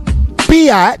this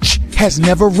biatch has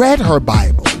never read her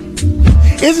Bible.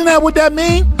 Isn't that what that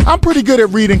means? I'm pretty good at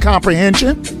reading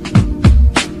comprehension.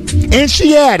 And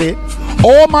she added,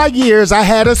 all my years I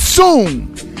had assumed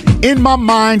in my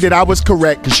mind that I was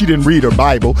correct because she didn't read her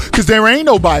Bible, because there ain't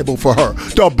no Bible for her.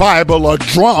 The Bible a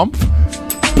Trump.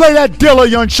 Play that Dilla,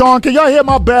 young Sean. Can y'all hear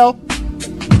my bell?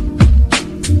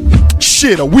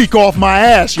 Shit, a week off my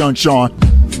ass, young Sean.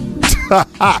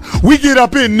 We get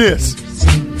up in this.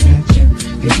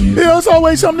 There's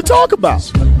always something to talk about.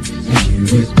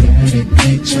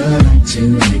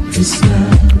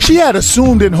 She had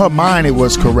assumed in her mind it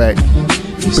was correct,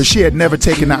 but she had never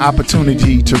taken the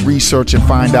opportunity to research and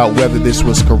find out whether this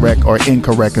was correct or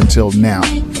incorrect until now.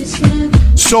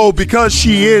 So because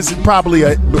she is probably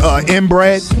a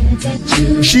inbred,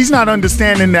 she's not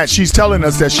understanding that she's telling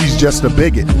us that she's just a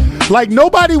bigot. Like,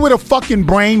 nobody with a fucking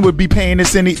brain would be paying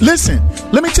this any. Listen,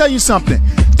 let me tell you something.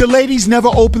 The lady's never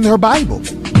opened her Bible.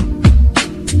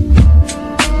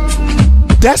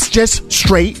 That's just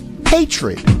straight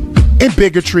hatred and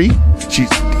bigotry.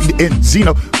 She's in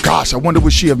Zeno. Gosh, I wonder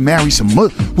would she have married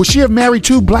would she have married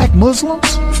 2 black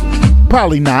Muslims?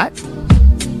 Probably not.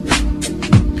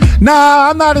 Nah,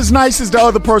 I'm not as nice as the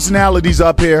other personalities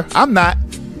up here. I'm not.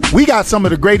 We got some of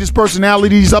the greatest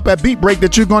personalities up at Beat Break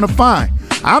that you're gonna find.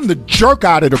 I'm the jerk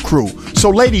out of the crew.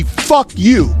 So, lady, fuck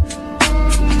you.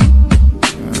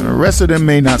 The rest of them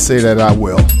may not say that I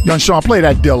will. Young Sean, play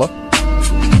that Dilla.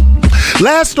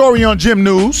 Last story on Gym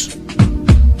News.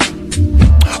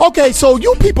 Okay, so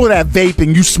you people that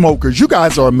vaping, you smokers, you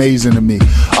guys are amazing to me.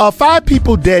 5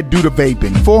 people dead due to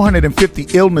vaping, 450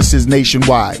 illnesses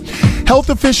nationwide. Health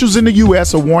officials in the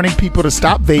U.S. are warning people to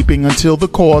stop vaping until the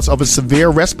cause of a severe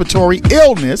respiratory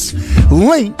illness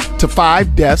linked to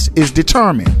 5 deaths is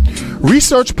determined.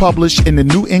 Research published in the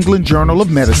New England Journal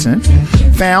of Medicine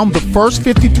found the first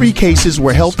 53 cases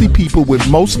were healthy people, with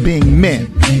most being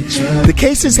men. The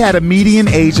cases had a median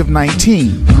age of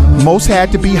 19. Most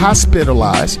had to be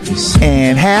hospitalized,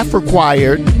 and half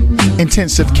required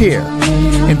intensive care.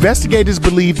 Investigators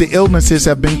believe the illnesses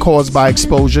have been caused by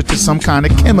exposure to some kind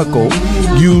of chemical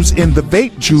used in the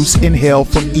vape juice inhaled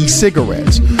from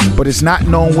e-cigarettes, but it's not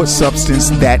known what substance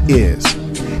that is.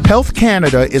 Health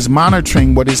Canada is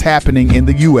monitoring what is happening in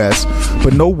the U.S.,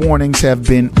 but no warnings have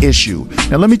been issued.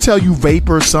 Now, let me tell you,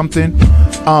 vapors, something.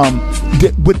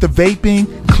 With the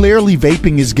vaping, clearly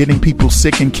vaping is getting people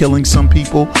sick and killing some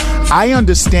people. I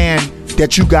understand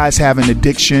that you guys have an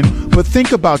addiction, but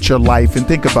think about your life and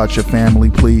think about your family,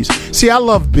 please. See, I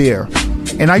love beer,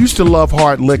 and I used to love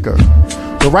hard liquor.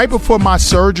 But right before my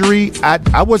surgery,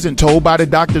 I wasn't told by the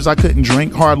doctors I couldn't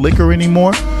drink hard liquor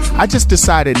anymore. I just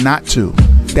decided not to.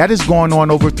 That is going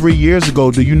on over 3 years ago.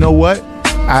 Do you know what?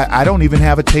 I don't even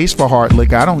have a taste for hard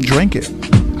liquor. I don't drink it.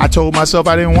 I told myself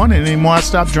I didn't want it anymore. I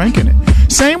stopped drinking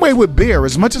it. Same way with beer.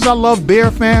 As much as I love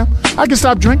beer, fam, I can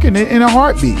stop drinking it in a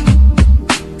heartbeat.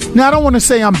 Now, I don't want to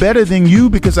say I'm better than you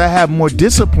because I have more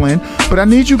discipline, but I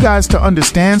need you guys to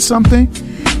understand something.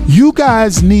 You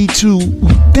guys need to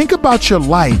think about your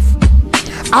life.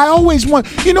 I always want,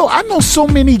 I know so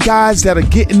many guys that are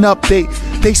getting up, they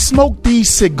smoke these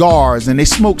cigars and they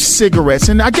smoke cigarettes,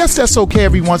 and I guess that's okay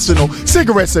every once in a while.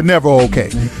 Cigarettes are never okay.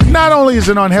 Not only is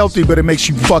it unhealthy, but it makes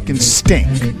you fucking stink.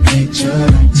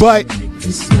 But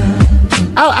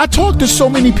I talk to so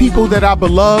many people that I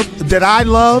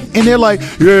love, and they're like,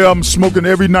 yeah, I'm smoking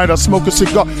every night. I smoke a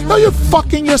cigar. No, you're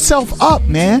fucking yourself up,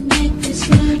 man.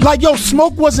 Like, yo,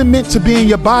 smoke wasn't meant to be in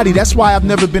your body. That's why I've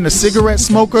never been a cigarette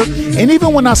smoker. And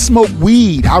even when I smoke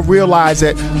weed, I realize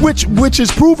that, which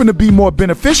is proven to be more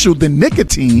beneficial than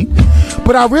nicotine,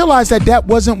 but I realized that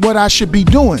wasn't what I should be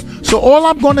doing. So all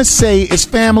I'm going to say is,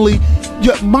 family,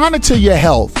 monitor your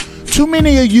health. Too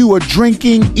many of you are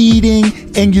drinking, eating,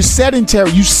 and you're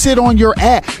sedentary. You sit on your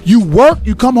ass. You work,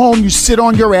 you come home, you sit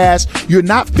on your ass. You're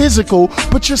not physical,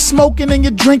 but you're smoking and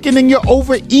you're drinking and you're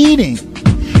overeating.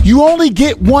 You only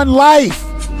get one life.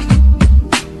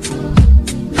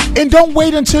 And don't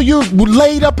wait until you're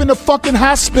laid up in a fucking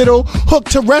hospital,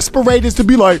 hooked to respirators, to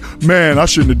be like, man, I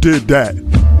shouldn't have did that.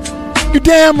 You're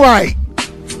damn right.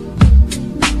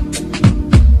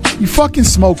 You fucking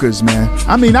smokers, man.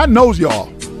 I mean, I know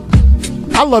y'all.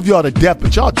 I love y'all to death,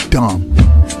 but y'all dumb.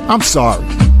 I'm sorry.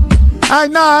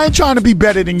 I ain't trying to be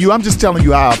better than you. I'm just telling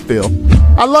you how I feel.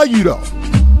 I love you, though.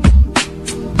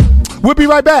 We'll be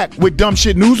right back with Dumb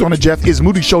Shit News on the Jeff is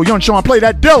Moody Show. Young Sean, play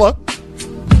that Dilla.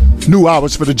 New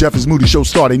hours for the Jeff is Moody Show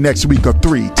starting next week of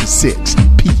 3 to 6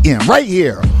 p.m. right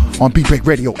here on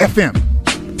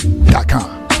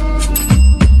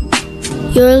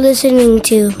BeatBreakRadioFM.com. You're listening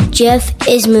to Jeff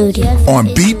is Moody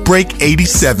on Beat Break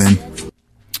 87.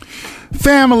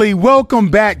 Family, welcome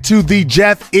back to the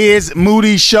Jeff is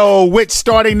Moody Show, which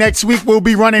starting next week will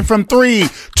be running from 3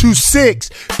 to 6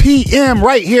 p.m.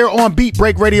 right here on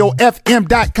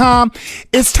BeatBreakRadioFM.com.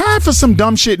 It's time for some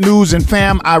dumb shit news, and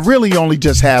fam, I really only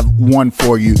just have one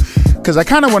for you because I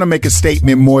kind of want to make a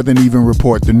statement more than even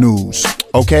report the news,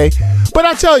 okay? But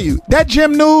I tell you, that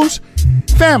gym news,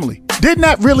 family, didn't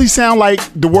that really sound like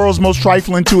the world's most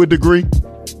trifling to a degree?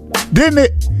 Didn't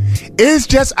it? It's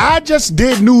just, I just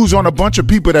did news on a bunch of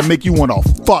people that make you want to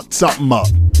fuck something up.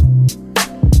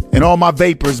 And all my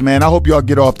vapors, man, I hope y'all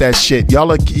get off that shit.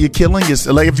 You're killing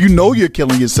yourself. Like, if you know you're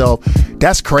killing yourself,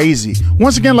 that's crazy.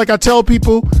 Once again, like I tell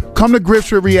people, come to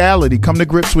grips with reality. Come to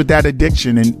grips with that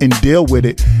addiction and deal with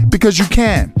it because you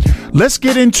can. Let's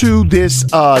get into this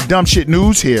dumb shit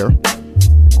news here.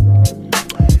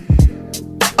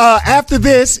 After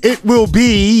this, it will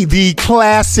be the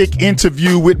classic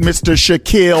interview with Mr.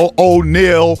 Shaquille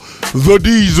O'Neal, the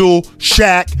Diesel,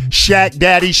 Shaq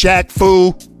Daddy, Shaq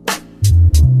Fu.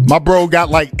 My bro got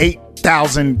like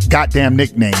 8,000 goddamn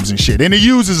nicknames and shit, and he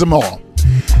uses them all.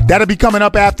 That'll be coming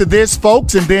up after this,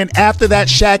 folks, and then after that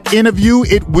Shaq interview,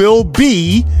 it will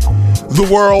be the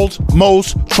world's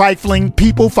most trifling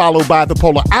people, followed by the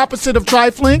polar opposite of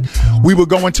trifling. We will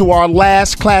go into our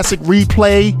last classic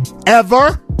replay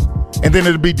ever. And then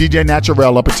it'll be DJ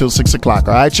Naturel up until 6 o'clock.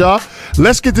 All right, y'all?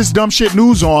 Let's get this dumb shit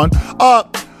news on.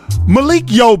 Malik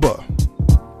Yoba.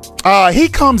 He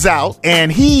comes out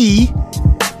and he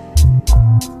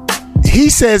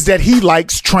says that he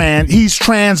likes he's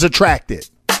trans attracted.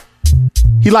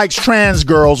 He likes trans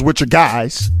girls, which are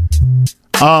guys.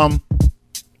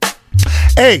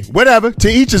 Hey, whatever. To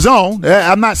each his own.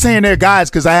 I'm not saying they're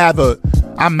guys because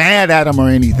I'm mad at them or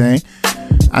anything.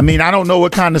 I mean, I don't know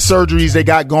what kind of surgeries they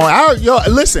got going.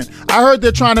 Listen, I heard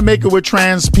they're trying to make it with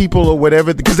trans people or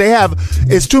whatever because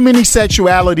it's too many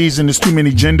sexualities and there's too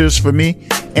many genders for me.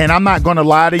 And I'm not going to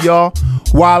lie to y'all.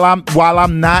 While I'm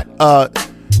not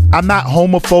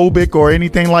homophobic or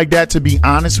anything like that, to be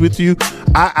honest with you,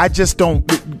 I don't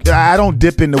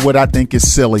dip into what I think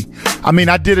is silly. I mean,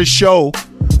 I did a show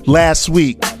last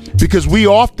week because we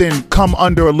often come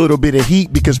under a little bit of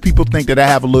heat because people think that I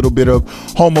have a little bit of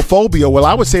homophobia. Well,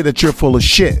 I would say that you're full of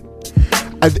shit.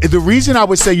 The reason I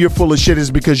would say you're full of shit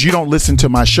is because you don't listen to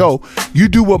my show. You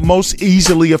do what most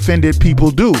easily offended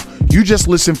people do. You just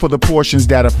listen for the portions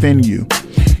that offend you.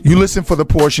 You listen for the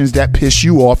portions that piss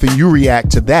you off and you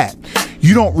react to that.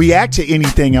 You don't react to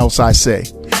anything else I say.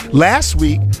 Last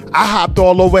week, I hopped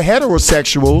all over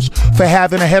heterosexuals for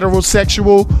having a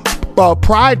heterosexual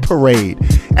pride parade,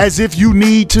 as if you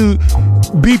need to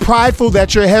be prideful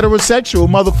that you're heterosexual,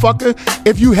 motherfucker.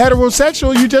 If you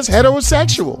heterosexual, you just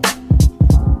heterosexual.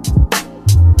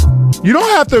 You don't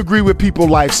have to agree with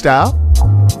people's lifestyle.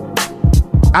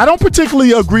 I don't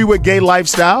particularly agree with gay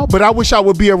lifestyle, but I wish I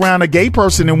would be around a gay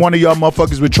person and one of y'all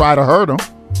motherfuckers would try to hurt them,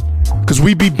 because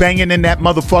we be banging in that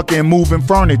motherfucker and moving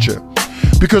furniture.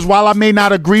 Because while I may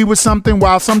not agree with something,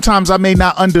 while sometimes I may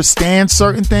not understand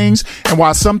certain things, and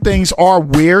while some things are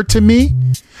weird to me,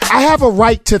 I have a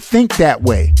right to think that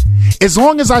way. As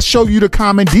long as I show you the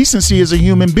common decency as a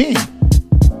human being.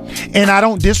 And I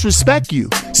don't disrespect you.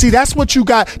 See, that's what you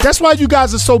got. That's why you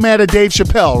guys are so mad at Dave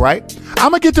Chappelle, right? I'm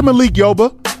going to get to Malik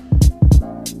Yoba.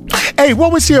 Hey,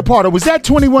 what was he a part of? Was that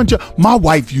 21? My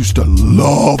wife used to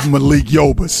love Malik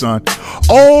Yoba, son.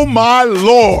 Oh, my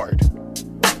Lord.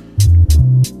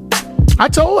 I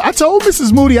told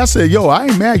Mrs. Moody, I said, yo, I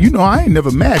ain't mad. You know, I ain't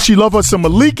never mad. She love us some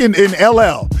Malik in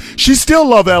LL. She still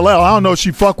love LL. I don't know if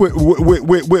she fuck with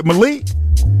Malik.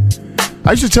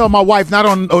 I used to tell my wife, not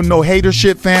on no hater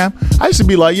shit, fam. I used to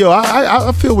be like, yo,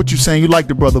 I feel what you're saying. You like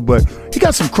the brother, but he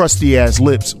got some crusty ass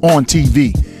lips on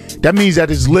TV. That means that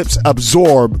his lips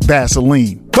absorb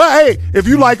Vaseline. But hey, if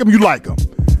you like him, you like him.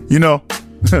 You know?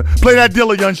 Play that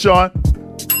Dilla, young Sean.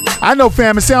 I know,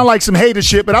 fam, it sound like some hater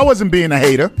shit, but I wasn't being a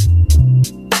hater.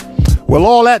 Well,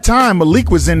 all that time, Malik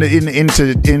was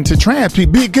into trans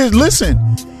people. Because listen,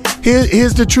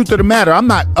 here's the truth of the matter. I'm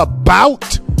not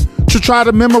about to try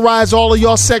to memorize all of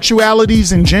y'all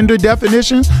sexualities and gender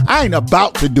definitions. I ain't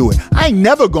about to do it. I ain't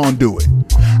never gonna do it.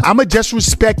 I'ma just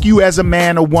respect you as a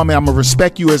man or woman. I'ma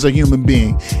respect you as a human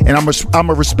being, and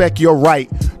I'ma respect your right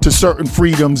to certain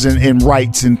freedoms and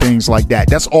rights and things like that.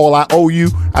 That's all I owe you.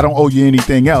 I don't owe you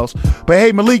anything else. But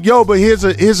hey, Malik Yoba, here's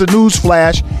a news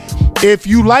flash. If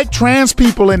you like trans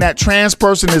people and that trans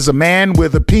person is a man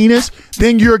with a penis,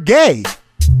 then you're gay.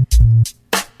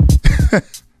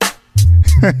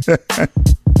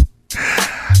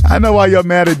 I know why y'all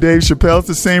mad at Dave Chappelle. It's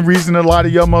the same reason a lot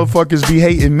of y'all motherfuckers be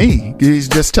hating me. He's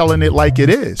just telling it like it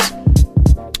is.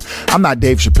 I'm not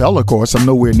Dave Chappelle, of course. I'm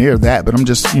nowhere near that, but I'm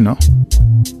just, you know.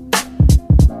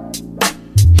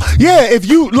 Yeah, if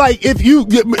you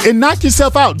and knock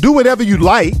yourself out, do whatever you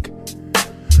like.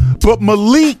 But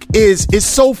Malik is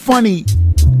so funny.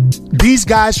 These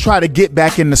guys try to get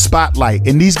back in the spotlight,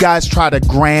 and these guys try to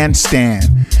grandstand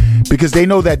because they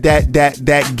know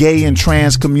that gay and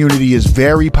trans community is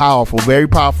very powerful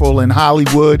in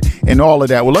Hollywood and all of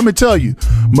that. Well, let me tell you,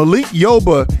 Malik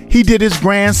Yoba, he did his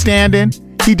grandstanding.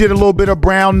 He did a little bit of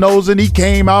brown nosing. He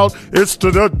came out, it's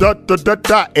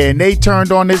and they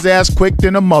turned on his ass quick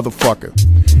than a motherfucker.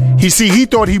 He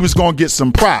thought he was gonna get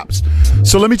some props.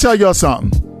 So let me tell y'all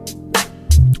something.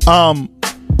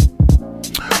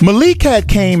 Malik had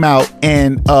came out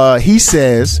and he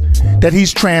says that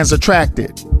he's trans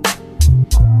attracted.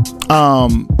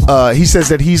 He says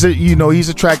that he's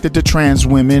attracted to trans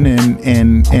women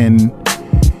and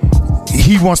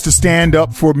he wants to stand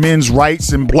up for men's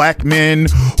rights, and black men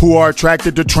who are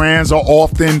attracted to trans are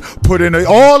often put in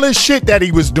all this shit that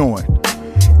he was doing.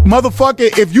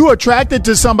 Motherfucker, if you attracted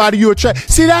to somebody,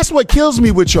 see, that's what kills me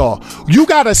with y'all. You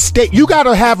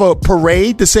gotta have a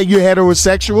parade to say you're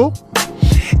heterosexual,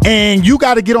 and you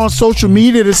gotta get on social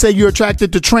media to say you're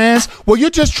attracted to trans. Well, you're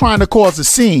just trying to cause a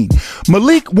scene.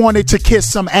 Malik wanted to kiss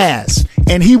some ass,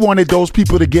 and he wanted those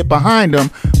people to get behind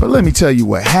him. But let me tell you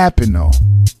what happened though.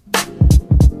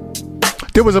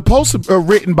 There was a post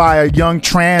written by a young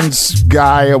trans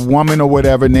guy, a woman or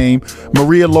whatever, named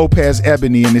Maria Lopez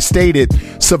Ebony, and it stated,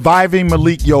 "Surviving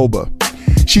Malik Yoba."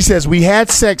 She says, "We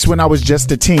had sex when I was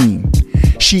just a teen."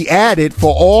 She added,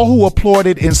 "For all who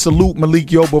applauded and salute Malik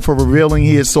Yoba for revealing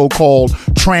he is so-called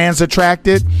trans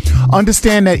attracted,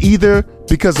 understand that either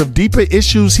because of deeper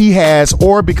issues he has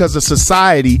or because of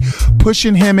society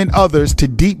pushing him and others to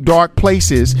deep, dark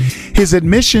places, his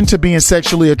admission to being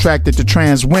sexually attracted to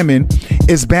trans women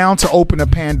is bound to open a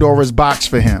Pandora's box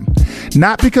for him.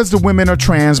 Not because the women are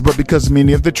trans, but because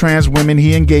many of the trans women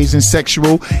he engaged in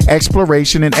sexual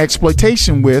exploration and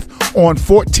exploitation with on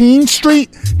 14th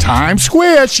Street, Times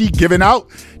Square, she giving out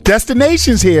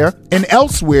destinations here and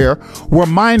elsewhere, were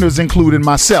minors, including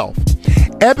myself."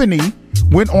 Ebony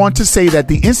went on to say that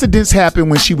the incidents happened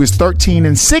when she was 13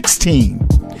 and 16.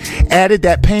 Added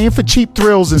that paying for cheap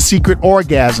thrills and secret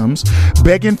orgasms,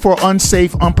 begging for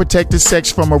unsafe, unprotected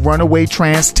sex from a runaway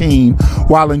trans teen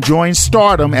while enjoying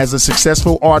stardom as a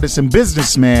successful artist and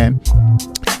businessman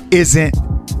isn't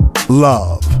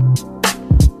love.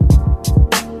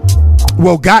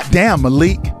 Well, goddamn,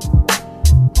 Malik.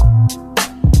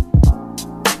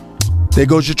 There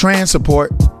goes your trans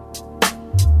support.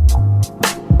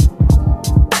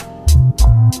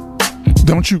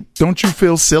 Don't you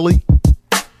feel silly?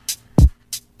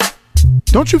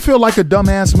 Don't you feel like a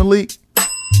dumbass, Malik?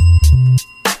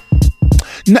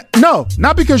 No,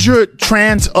 not because you're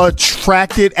trans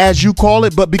attracted, as you call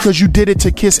it, but because you did it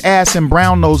to kiss ass and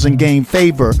brown nose and gain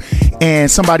favor,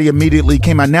 and somebody immediately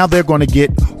came out. Now they're going to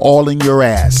get all in your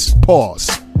ass.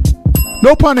 Pause.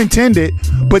 No pun intended,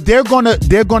 but they're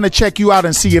gonna check you out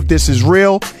and see if this is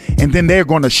real, and then they're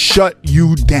gonna shut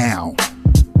you down.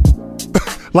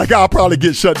 Like I'll probably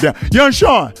get shut down. Young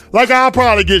Sean, like I'll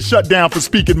probably get shut down for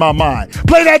speaking my mind.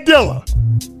 Play that Dilla.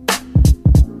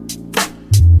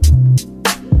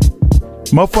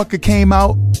 Motherfucker came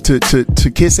out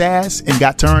to kiss ass and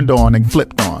got turned on and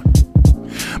flipped on.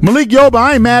 Malik Yoba,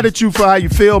 I ain't mad at you for how you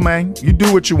feel, man. You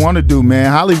do what you want to do,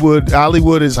 man.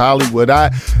 Hollywood is Hollywood.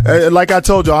 Like I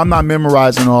told you, I'm not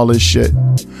memorizing all this shit.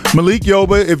 Malik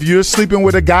Yoba, if you're sleeping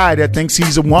with a guy that thinks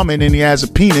he's a woman and he has a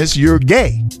penis, you're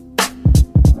gay.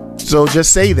 So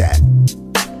just say that.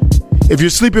 If you're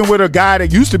sleeping with a guy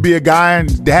that used to be a guy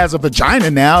and has a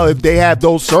vagina now, if they have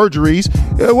those surgeries,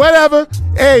 whatever.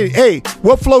 Hey,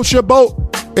 what floats your boat?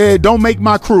 Don't make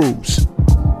my cruise.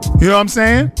 You know what I'm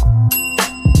saying?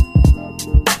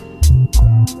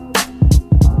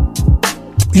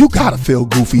 You gotta feel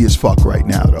goofy as fuck right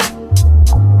now, though.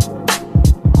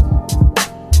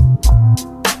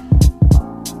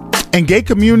 And gay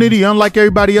community, unlike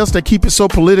everybody else that keep it so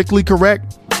politically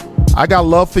correct, I got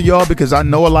love for y'all because I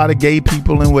know a lot of gay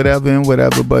people and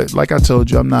whatever. But like I told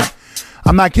you, I'm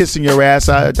not kissing your ass.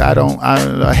 I don't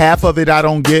half of it I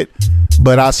don't get,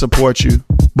 but I support you.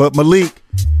 But Malik,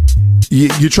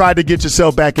 You tried to get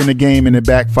yourself back in the game and it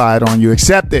backfired on you.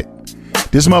 Accept it.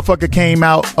 This motherfucker came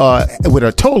out with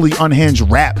a totally unhinged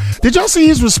rap. Did y'all see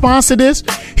his response to this?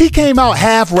 He came out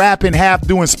half rapping, half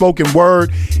doing spoken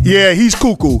word. Yeah, he's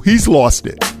cuckoo. He's lost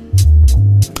it.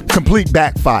 Complete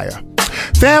backfire.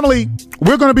 Family,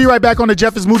 we're going to be right back on the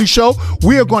Jeff is Moody Show.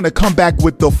 We are going to come back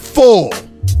with the full,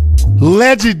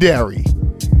 legendary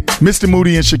Mr.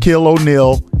 Moody and Shaquille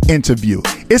O'Neal interview.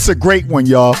 It's a great one,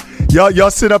 y'all.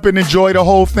 Y'all sit up and enjoy the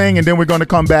whole thing, and then we're going to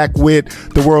come back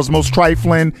with the world's most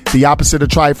trifling, the opposite of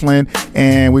trifling,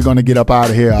 and we're going to get up out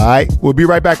of here, all right? We'll be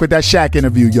right back with that Shaq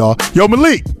interview, y'all. Yo,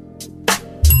 Malik.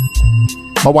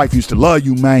 My wife used to love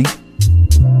you, man. She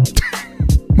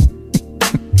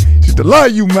used to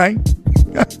love you, man.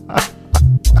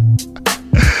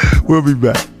 We'll be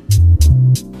back.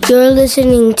 You're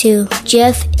listening to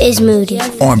Jeff is Moody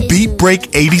on Beat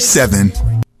Break 87.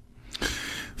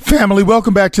 Family,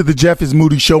 welcome back to the Jeff is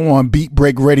Moody Show on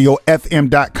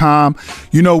BeatBreakRadioFM.com.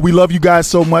 You know, we love you guys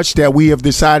so much that we have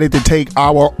decided to take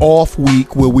our off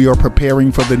week where we are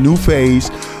preparing for the new phase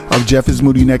of Jeff is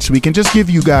Moody next week and just give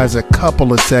you guys a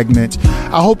couple of segments.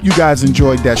 I hope you guys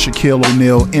enjoyed that Shaquille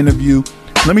O'Neal interview.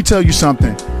 Let me tell you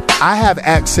something. I have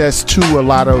access to a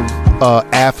lot of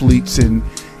athletes and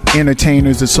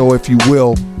entertainers, or so, if you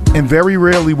will, and very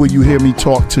rarely will you hear me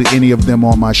talk to any of them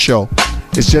on my show.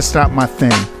 It's just not my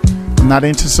thing. I'm not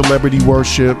into celebrity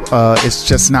worship. It's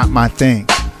just not my thing.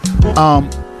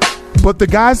 But the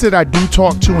guys that I do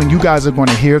talk to, and you guys are going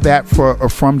to hear that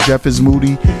from Jeff is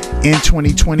Moody in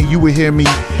 2020, you will hear me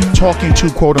talking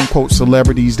to quote-unquote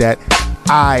celebrities that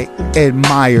I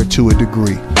admire to a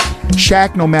degree.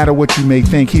 Shaq, no matter what you may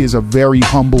think, he is a very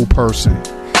humble person.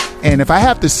 And if I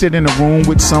have to sit in a room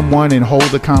with someone and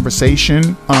hold a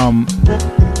conversation, I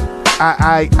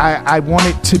want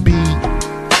it to be,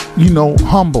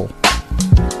 humble.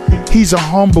 He's a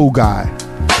humble guy.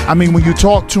 I mean, when you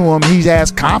talk to him, he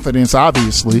has confidence,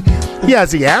 obviously. He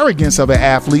has the arrogance of an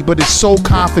athlete, but it's so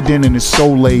confident and it's so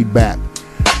laid back.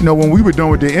 When we were done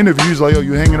with the interviews, like, yo,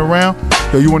 you hanging around?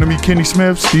 Yo, you want to meet Kenny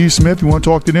Smith, Steve Smith? You want to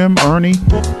talk to them? Ernie?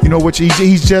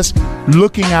 He's just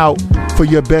looking out for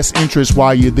your best interest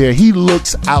while you're there. He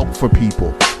looks out for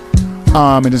people.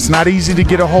 And it's not easy to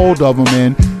get a hold of him,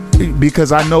 and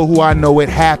because I know who I know, it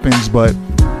happens, but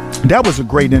that was a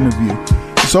great interview.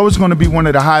 So it's going to be one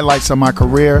of the highlights of my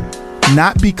career,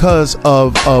 not because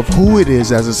of who it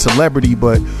is as a celebrity,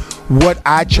 but what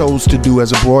I chose to do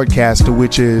as a broadcaster,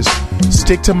 which is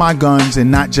stick to my guns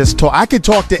and not just talk. I could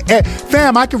talk to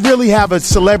fam. I could really have a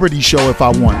celebrity show if I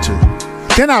want to.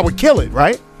 Then I would kill it,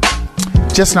 right?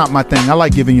 Just not my thing. I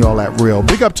like giving you all that real.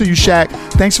 Big up to you, Shaq.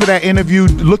 Thanks for that interview.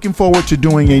 Looking forward to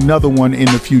doing another one in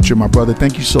the future, my brother.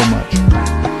 Thank you so much.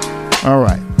 All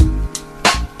right.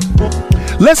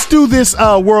 Let's do this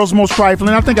world's most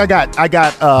trifling. I think I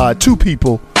got two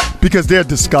people because they're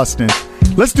disgusting.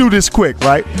 Let's do this quick,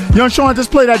 right? Young Sean,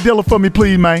 just play that dealer for me,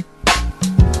 please, man.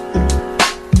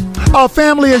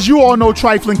 Family, as you all know,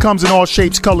 trifling comes in all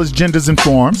shapes, colors, genders, and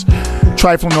forms.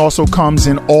 Trifling also comes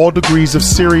in all degrees of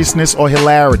seriousness or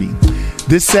hilarity.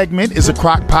 This segment is a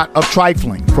crock pot of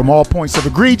trifling, from all points of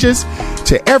egregious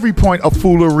to every point of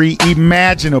foolery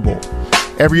imaginable.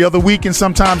 Every other week and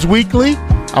sometimes weekly,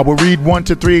 I will read 1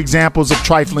 to 3 examples of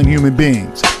trifling human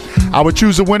beings. I will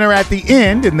choose a winner at the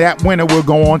end, and that winner will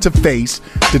go on to face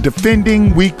the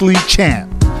defending weekly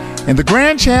champ. And the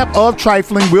grand champ of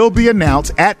trifling will be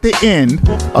announced at the end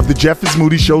of the Jeff is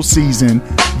Moody Show season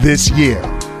this year.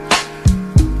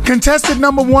 Contestant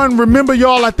number 1, remember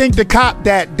y'all, I think the cop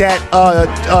that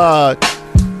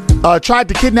tried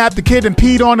to kidnap the kid and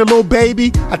peed on the little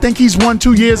baby. I think he's won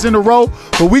 2 years in a row,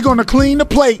 but we're going to clean the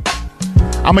plate.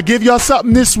 I'm going to give y'all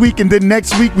something this week, and then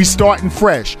next week we starting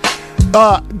fresh.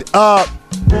 The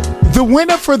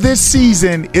winner for this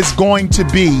season is going to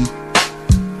be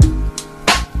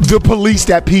the police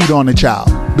that peed on the child,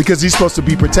 because he's supposed to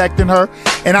be protecting her.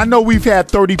 And I know we've had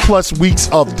 30 plus weeks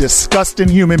of disgusting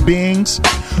human beings,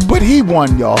 but he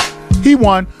won, y'all. He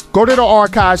won. Go to the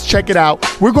archives, check it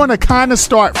out. We're going to kind of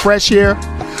start fresh here,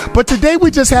 but today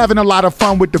we're just having a lot of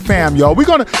fun with the fam, y'all.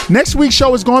 Next week's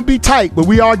show is going to be tight, but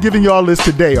we are giving y'all this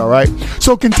today, all right?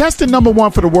 So contestant number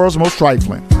 1 for the world's most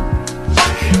trifling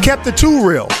kept it too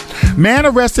real. Man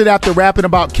arrested after rapping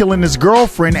about killing his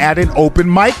girlfriend at an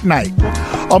open mic night.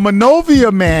 A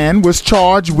Monrovia man was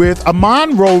charged with a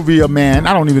Monrovia man.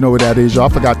 I don't even know what that is, y'all. I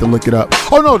forgot to look it up.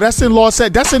 Oh no, that's in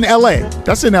That's in LA.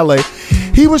 That's in LA.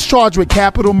 He was charged with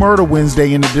capital murder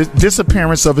Wednesday in the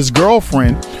disappearance of his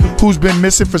girlfriend, who's been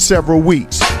missing for several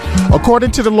weeks.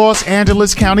 According to the Los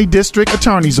Angeles County District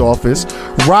Attorney's Office,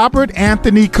 Robert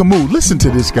Anthony Camus, listen to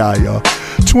this guy, y'all,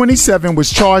 27, was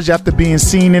charged after being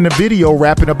seen in a video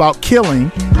rapping about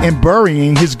killing and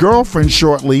burying his girlfriend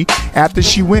shortly after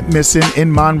she went missing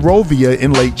in Monrovia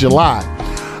in late July.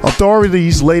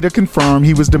 Authorities later confirmed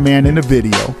he was the man in the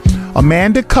video.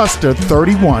 Amanda Custer,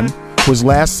 31, was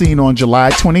last seen on July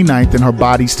 29th, and her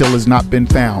body still has not been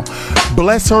found.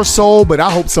 Bless her soul, but I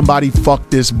hope somebody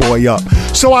fucked this boy up.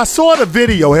 So I saw the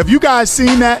video. Have you guys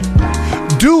seen that?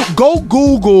 Go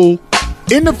Google.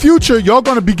 In the future, y'all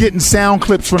going to be getting sound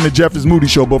clips from the Jeff is Moody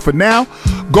show. But for now,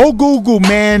 go Google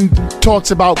man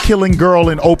talks about killing girl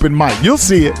in open mic. You'll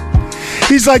see it.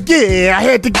 He's like, yeah, I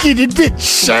had to get it,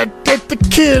 bitch. I had to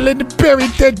kill and bury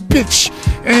that bitch.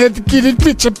 I had to get it,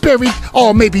 bitch. I buried.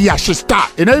 Oh, maybe I should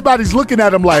stop. And everybody's looking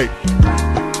at him like,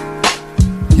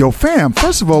 yo, fam,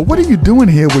 first of all, what are you doing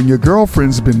here when your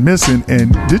girlfriend's been missing?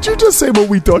 And did you just say what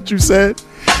we thought you said?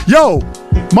 Yo,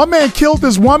 my man killed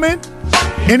this woman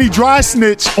and he dry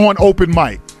snitched on open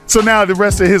mic. So now the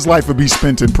rest of his life will be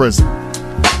spent in prison.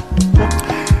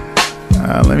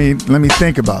 Let me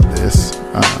think about this.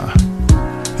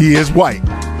 He is white.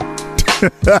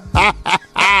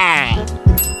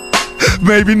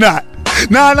 Maybe not.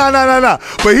 No.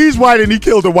 But he's white and he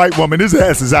killed a white woman. His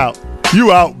ass is out.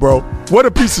 You out, bro. What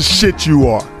a piece of shit you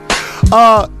are.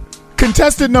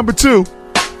 Contestant number 2.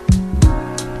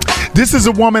 This is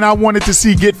a woman I wanted to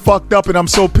see get fucked up, and I'm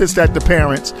so pissed at the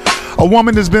parents. A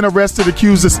woman has been arrested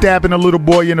accused of stabbing a little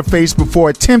boy in the face before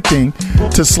attempting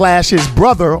to slash his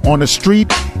brother on a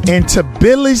street in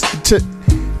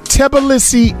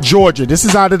Tbilisi, Georgia. This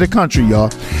is out of the country, y'all.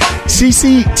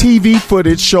 CCTV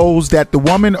footage shows that the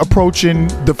woman approaching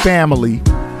the family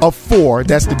of 4,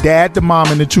 that's the dad, the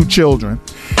mom, and the 2 children.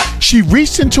 She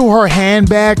reached into her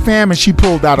handbag, fam, and she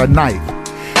pulled out a knife.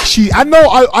 I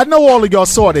know all of y'all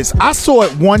saw this. I saw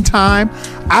it one time.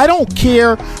 I don't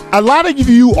care. A lot of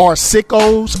you are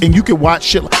sickos and you can watch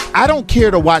shit. I don't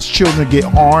care to watch children get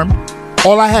harmed.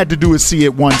 All I had to do is see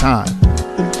it one time.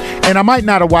 And I might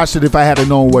not have watched it if I had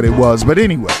known what it was. But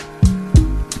anyway,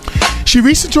 she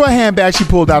reached into her handbag. She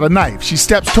pulled out a knife. She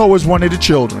steps towards one of the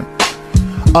children.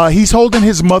 He's holding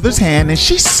his mother's hand and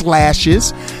she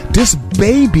slashes this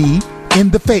baby in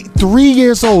the face. 3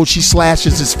 years old, she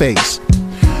slashes his face.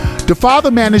 The father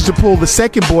managed to pull the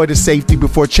second boy to safety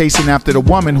before chasing after the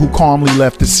woman, who calmly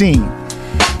left the scene.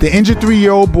 The injured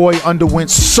 3-year-old boy underwent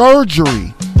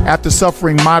surgery after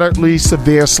suffering moderately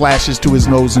severe slashes to his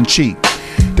nose and cheek.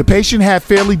 The patient had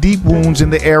fairly deep wounds in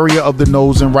the area of the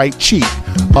nose and right cheek.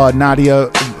 Nadia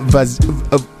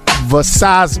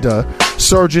Vasazda,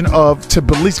 surgeon of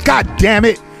Tbilisi. God damn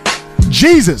it.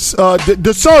 Jesus.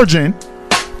 The surgeon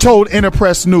told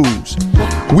Interpress News.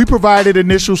 We provided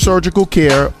initial surgical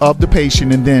care of the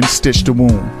patient and then stitched the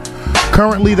wound.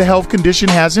 Currently, the health condition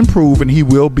has improved and he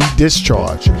will be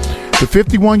discharged. The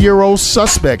 51-year-old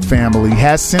suspect family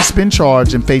has since been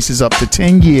charged and faces up to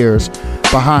 10 years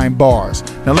behind bars.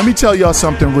 Now, let me tell y'all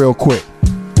something real quick.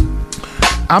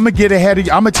 I'm going to get ahead of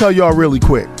you. I'm going to tell y'all really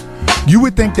quick. You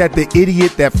would think that the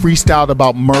idiot that freestyled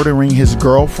about murdering his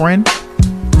girlfriend,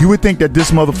 you would think that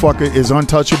this motherfucker is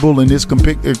untouchable in this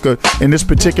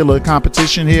particular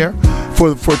competition here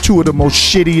for 2 of the most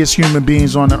shittiest human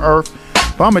beings on the earth.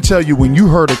 But I'm going to tell you, when you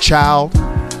hurt a child,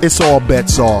 it's all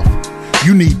bets off.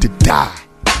 You need to die.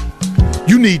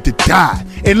 You need to die.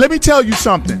 And let me tell you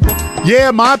something. Yeah,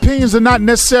 my opinions are not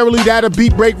necessarily that of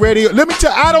Beat Break Radio. Let me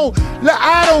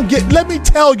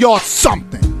tell y'all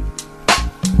something.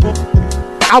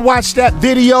 I watched that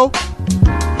video.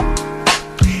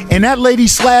 And that lady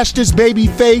slashed his baby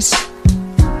face.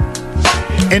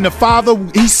 And the father,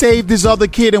 he saved his other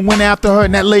kid and went after her.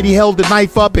 And that lady held the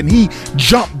knife up and he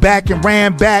jumped back and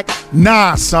ran back.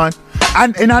 Nah, son.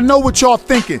 And I know what y'all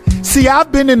thinking. See,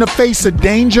 I've been in the face of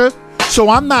danger. So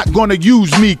I'm not going to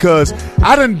use me because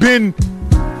I done been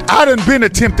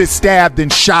attempted, stabbed,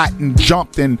 and shot and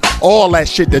jumped and all that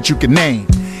shit that you can name.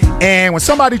 And when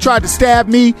somebody tried to stab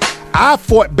me, I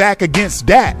fought back against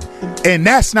that. And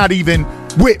that's not even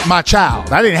with my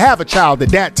child. I didn't have a child at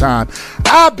that time.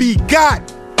 I'll be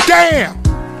goddamn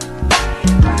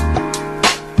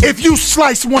if you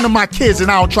slice one of my kids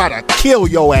and I don't try to kill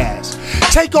your ass.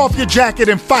 Take off your jacket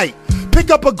and fight. Pick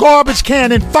up a garbage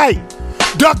can and fight.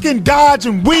 Duck and dodge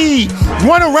and weave.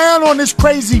 Run around on this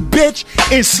crazy bitch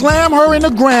and slam her in the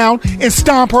ground and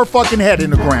stomp her fucking head in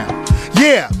the ground.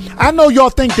 Yeah, I know y'all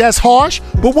think that's harsh,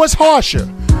 but what's harsher?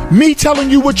 Me telling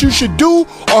you what you should do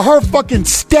or her fucking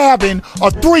stabbing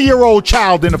a 3-year-old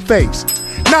child in the face?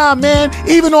 Nah, man,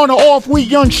 even on an off week,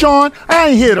 young Sean, I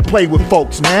ain't here to play with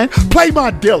folks, man. Play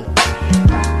my dealer.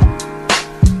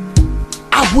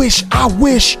 I wish.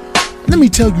 Let me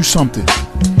tell you something.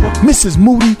 Mrs.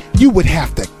 Moody, you would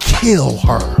have to kill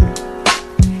her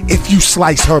if you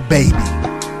slice her baby.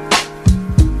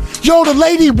 Yo, the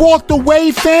lady walked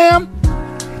away, fam.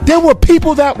 There were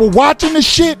people that were watching the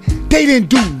shit. They didn't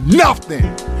do nothing.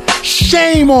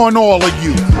 Shame on all of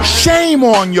you. Shame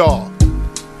on y'all.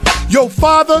 Yo,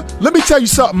 father, let me tell you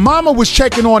something. Mama was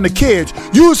checking on the kids.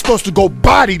 You was supposed to go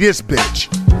body this bitch.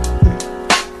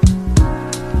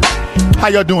 How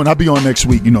y'all doing? I'll be on next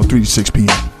week, 3 to 6 p.m.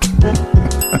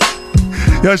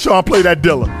 Yeah, Sean, play that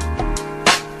Dilla.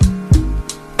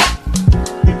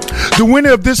 The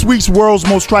winner of this week's World's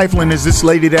Most Trifling is this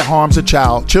lady that harms a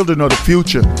child. Children are the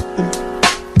future.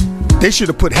 They should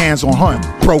have put hands on her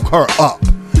and broke her up.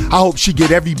 I hope she get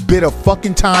every bit of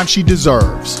fucking time she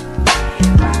deserves.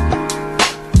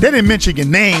 They didn't mention your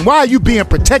name. Why are you being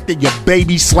protected, you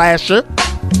baby slasher?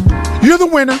 You're the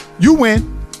winner. You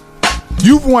win.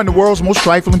 You've won the World's Most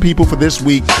Trifling People for this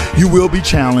week. You will be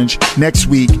challenged next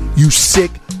week, you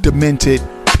sick, demented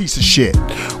piece of shit.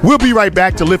 We'll be right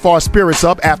back to lift our spirits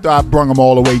up after I've brung them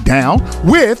all the way down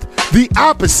with the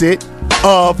opposite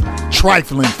of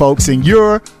trifling, folks, and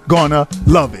you're gonna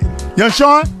love it. Young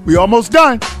Sean, we almost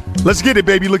done. Let's get it,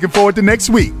 baby. Looking forward to next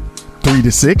week. 3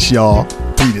 to 6, y'all.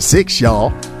 3 to 6,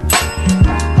 y'all.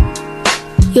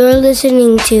 You're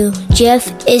listening to Jeff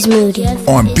is Moody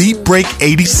on Beat Break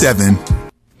 87.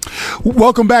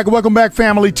 Welcome back,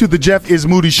 family, to the Jeff is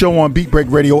Moody Show on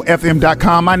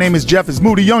BeatBreakRadioFM.com. My name is Jeff is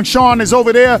Moody. Young Sean is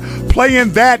over there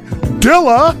playing that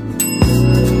Dilla.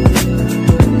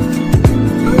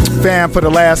 Fam, for the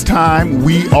last time,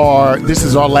 this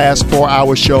is our last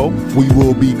 4-hour show. We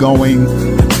will be going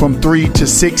from 3 to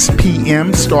 6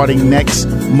 p.m. starting next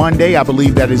Monday. I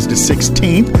believe that is the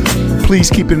 16th. Please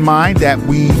keep in mind that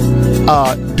we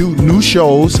do new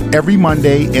shows every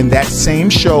Monday, and that same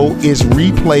show is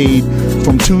replayed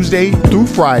from Tuesday through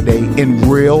Friday in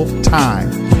real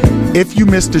time. If you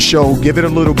missed the show, give it a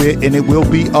little bit, and it will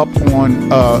be up on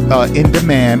in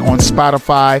demand on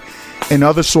Spotify and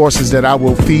other sources that I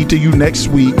will feed to you next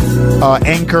week.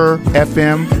 Anchor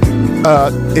FM,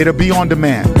 it'll be on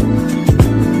demand.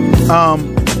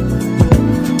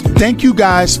 Thank you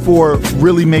guys for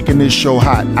really making this show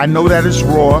hot. I know that it's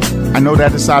raw. I know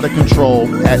that it's out of control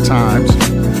at times.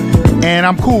 And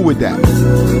I'm cool with that.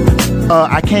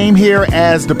 I came here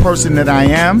as the person that I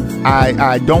am.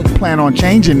 I don't plan on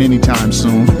changing anytime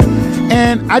soon.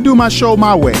 And I do my show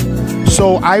my way.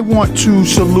 So I want to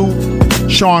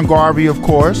salute Sean Garvey, of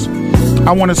course.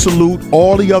 I want to salute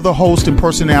all the other hosts and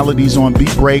personalities on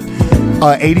Beat Break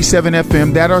 87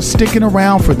 FM that are sticking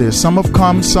around for this. Some have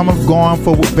come, some have gone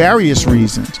for various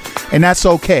reasons, and that's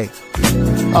okay.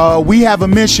 We have a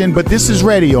mission, but this is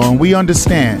radio, and we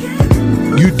understand.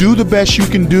 You do the best you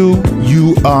can do.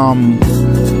 You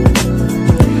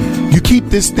keep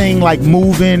this thing like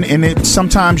moving, and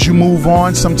sometimes you move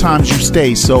on, sometimes you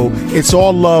stay. So it's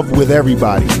all love with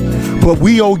everybody. But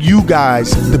we owe you guys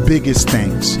the biggest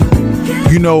things.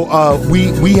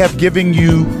 We have given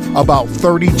you about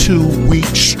 32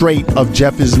 weeks straight of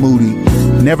Jeff is Moody.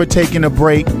 Never taking a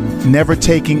break, never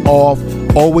taking off,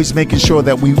 always making sure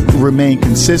that we remain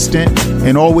consistent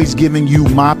and always giving you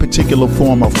my particular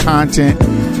form of content.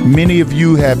 Many of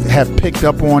you have picked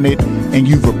up on it and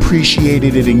you've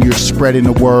appreciated it and you're spreading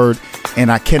the word,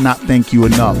 and I cannot thank you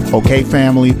enough. Okay,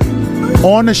 family?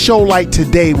 On a show like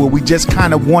today where we just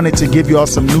kind of wanted to give y'all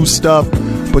some new stuff,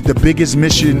 but the biggest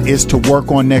mission is to work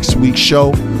on next week's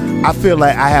show. I feel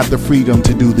like I have the freedom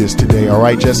to do this today, all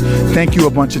right? Just thank you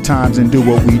a bunch of times and do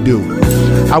what we do.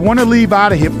 I want to leave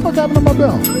out of here. What happened to my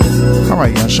bell? All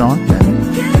right, yeah, Sean.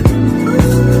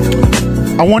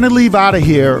 I want to leave out of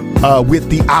here with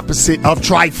the opposite of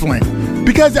trifling.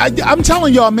 Because I'm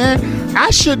telling y'all, man, I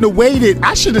shouldn't have waited.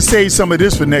 I should have saved some of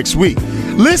this for next week.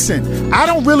 Listen, I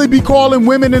don't really be calling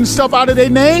women and stuff out of their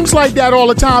names like that all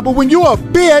the time, but when you're a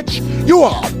bitch, you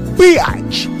are a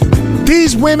bitch.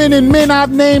 These women and men I've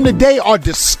named today are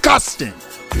disgusting.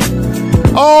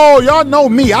 Oh, y'all know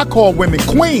me. I call women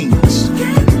queens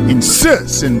and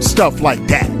sis and stuff like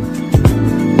that.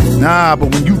 Nah,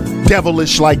 but when you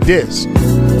devilish like this,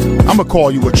 I'm going to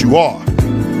call you what you are.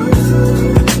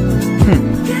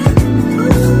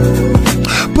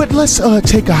 But let's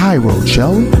take a high road,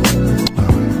 shall we?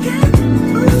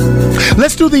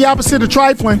 Let's do the opposite of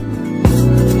trifling.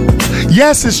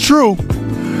 Yes, it's true.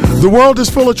 The world is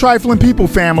full of trifling people,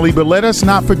 family, but let us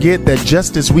not forget that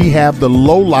just as we have the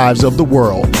low lives of the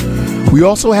world, we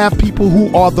also have people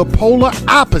who are the polar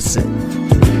opposite.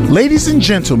 Ladies and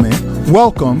gentlemen,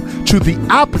 welcome to the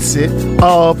opposite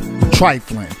of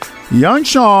trifling. Young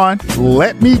Sean,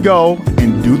 let me go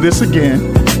and do this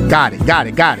again. Got it.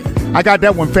 I got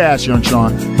that one fast, Young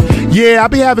Sean. Yeah, I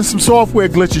be having some software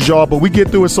glitches, y'all, but we get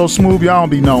through it so smooth, y'all don't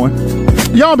be knowing.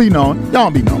 Y'all be knowing.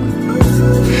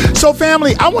 So,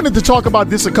 family, I wanted to talk about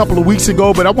this a couple of weeks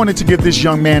ago, but I wanted to give this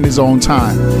young man his own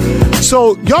time.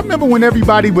 So, y'all remember when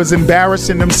everybody was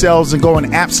embarrassing themselves and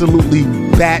going absolutely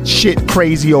batshit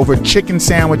crazy over chicken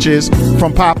sandwiches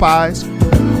from Popeyes?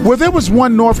 Well, there was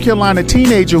one North Carolina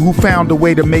teenager who found a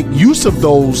way to make use of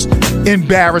those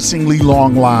embarrassingly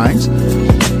long lines.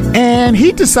 And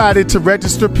he decided to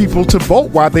register people to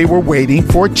vote while they were waiting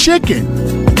for chicken.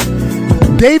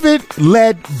 David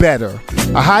Ledbetter,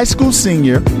 a high school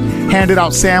senior, handed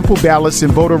out sample ballots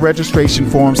and voter registration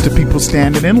forms to people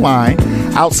standing in line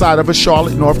outside of a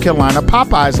Charlotte, North Carolina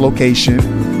Popeyes location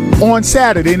on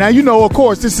Saturday. Now, you know, of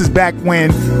course, this is back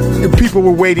when people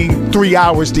were waiting 3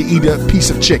 hours to eat a piece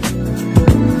of chicken.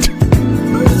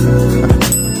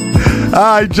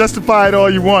 Justify it all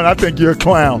you want. I think you're a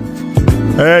clown.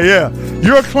 Yeah.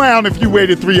 You're a clown if you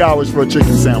waited 3 hours for a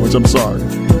chicken sandwich. I'm sorry.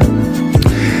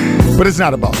 But it's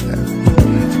not about that.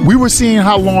 We were seeing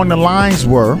how long the lines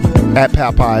were at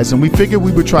Popeyes, and we figured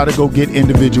we would try to go get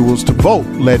individuals to vote.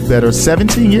 Ledbetter,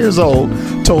 17 years old,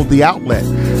 told the outlet.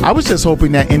 I was just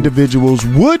hoping that individuals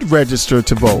would register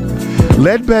to vote.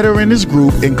 Ledbetter and his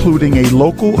group, including a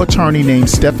local attorney named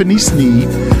Stephanie Sneed,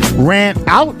 ran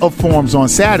out of forms on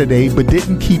Saturday but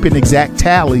didn't keep an exact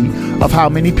tally of how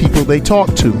many people they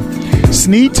talked to.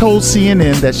 Sneed told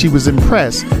CNN that she was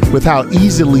impressed with how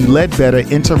easily Ledbetter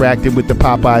interacted with the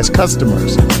Popeyes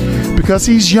customers. Because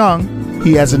he's young,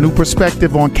 he has a new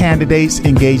perspective on candidates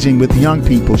engaging with young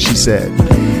people, she said.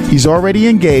 He's already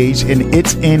engaged and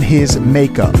it's in his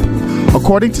makeup.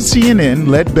 According to CNN,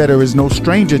 Ledbetter is no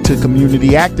stranger to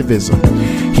community activism.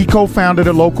 He co-founded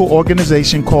a local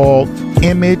organization called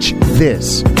Image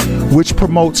This, which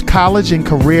promotes college and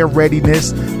career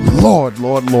readiness. Lord,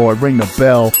 ring the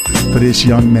bell for this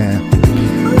young man.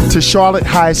 To Charlotte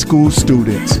high school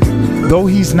students. Though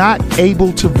he's not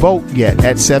able to vote yet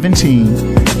at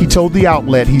 17, he told the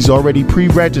outlet he's already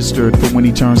pre-registered for when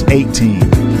he turns 18.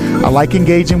 I like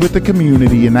engaging with the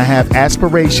community and I have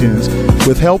aspirations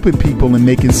with helping people and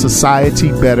making society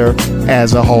better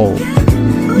as a whole.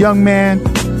 Young man,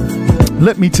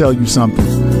 let me tell you something.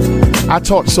 I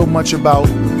talk so much about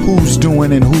who's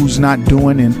doing and who's not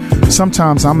doing, and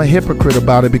sometimes I'm a hypocrite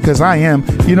about it because I am.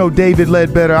 You know, David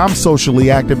Ledbetter, I'm socially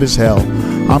active as hell.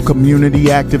 I'm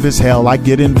community active as hell. I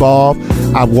get involved.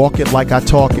 I walk it like I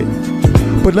talk it.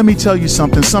 But let me tell you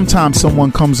something. Sometimes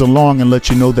someone comes along and lets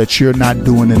you know that you're not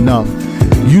doing enough.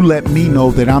 You let me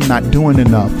know that I'm not doing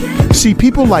enough. See,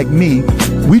 people like me,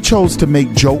 we chose to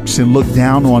make jokes and look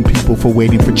down on people for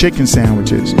waiting for chicken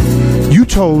sandwiches. You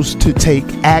chose to take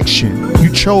action.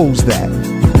 You chose that.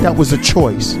 That was a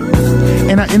choice.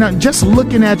 And I just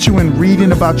looking at you and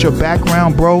reading about your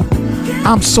background, bro,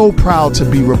 I'm so proud to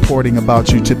be reporting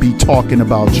about you, to be talking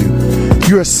about you.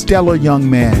 You're a stellar young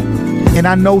man. And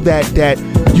I know that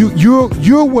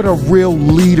you're what a real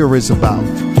leader is about.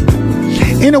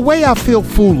 In a way, I feel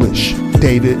foolish,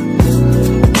 David,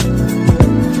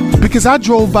 because I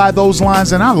drove by those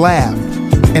lines and I laughed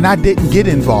and I didn't get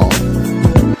involved.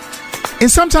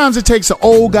 And sometimes it takes an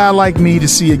old guy like me to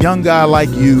see a young guy like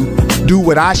you do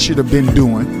what I should have been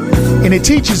doing. And it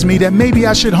teaches me that maybe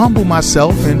I should humble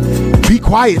myself and be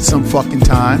quiet some fucking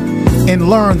time and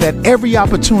learn that every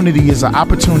opportunity is an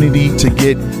opportunity to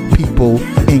get people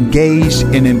engaged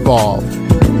and involved.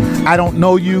 I don't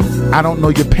know you. I don't know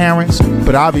your parents,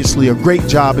 but obviously a great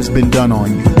job has been done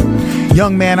on you.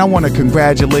 Young man, I want to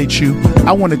congratulate you.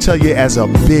 I want to tell you as a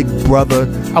big brother,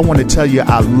 I want to tell you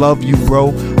I love you, bro.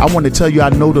 I want to tell you I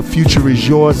know the future is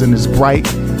yours and is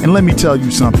bright. And let me tell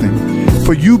you something.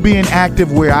 For you being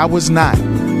active where I was not,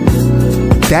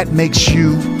 that makes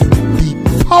you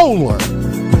the polar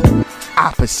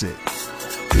opposite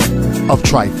of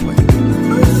trifling.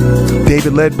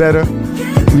 David Ledbetter,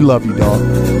 we love you, dog.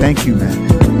 Thank you,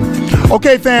 man.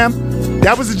 Okay, fam.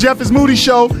 That was the Jeff is Moody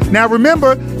show. Now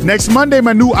remember, next Monday,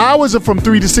 my new hours are from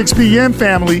 3 to 6 p.m.,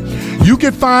 family. You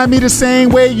can find me the same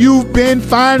way you've been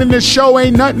finding the show.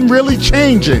 Ain't nothing really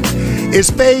changing.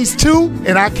 It's phase 2,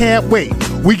 and I can't wait.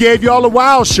 We gave y'all a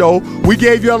wild show. We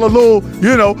gave y'all a little,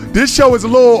 this show is a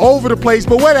little over the place,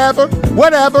 but whatever.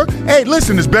 Hey,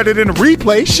 listen, it's better than a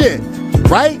replay. Shit,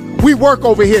 right? We work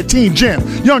over here, Team Jim.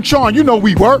 Young Sean,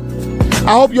 we work.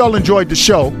 I hope y'all enjoyed the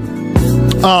show.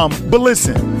 But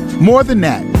listen, more than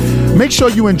that, make sure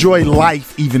you enjoy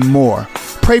life even more.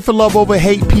 Pray for love over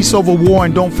hate, peace over war,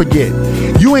 and don't forget,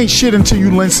 you ain't shit until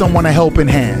you lend someone a helping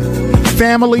hand.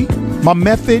 Family, my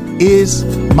method is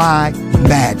my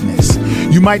madness.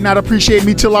 You might not appreciate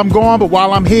me till I'm gone, but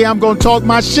while I'm here, I'm going to talk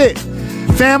my shit.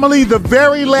 Family, the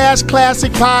very last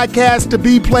classic podcast to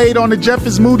be played on the Jeff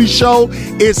is Moody Show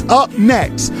is up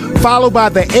next, followed by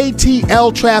the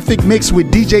ATL Traffic Mix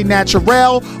with DJ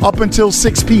Naturel up until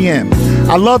 6 p.m.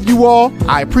 I love you all.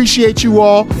 I appreciate you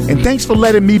all. And thanks for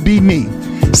letting me be me.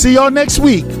 See y'all next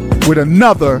week with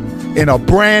another in a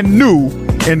brand new,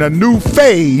 in a new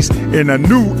phase, in a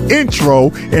new intro,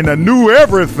 in a new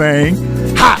everything,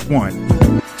 hot one.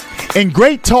 And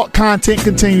great talk content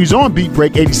continues on Beat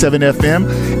Break 87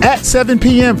 FM at 7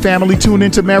 p.m. Family, tune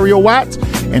into Mario Watts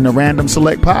and the Random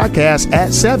Select Podcast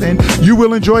at 7. You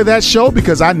will enjoy that show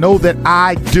because I know that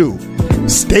I do.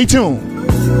 Stay tuned.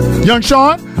 Young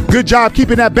Sean, good job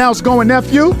keeping that bounce going,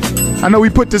 nephew. I know we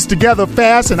put this together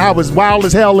fast and I was wild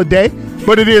as hell today,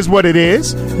 but it is what it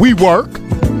is. We work.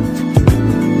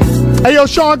 Hey, yo,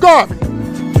 Sean Garvey.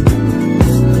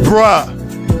 Bruh.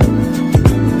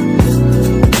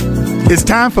 It's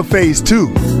time for phase 2.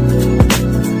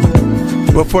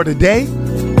 But for today,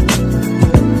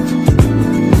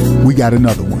 we got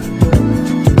another one.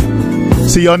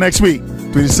 See y'all next week,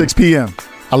 3 to 6 p.m.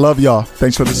 I love y'all.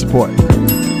 Thanks for the support.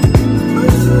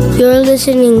 You're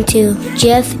listening to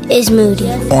Jeff is Moody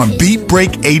on Beat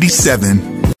Break 87.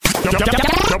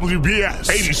 WBS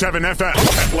 87 FM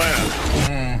Atlanta.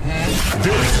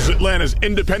 This is Atlanta's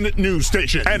independent news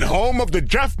station and home of the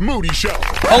Jeff Moody Show.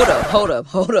 Hold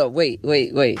up.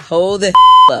 Wait. Hold the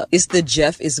up. It's the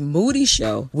Jeff is Moody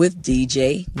Show with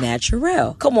DJ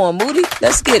Naturel. Come on, Moody.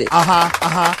 Let's get it.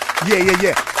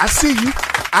 Yeah. I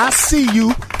see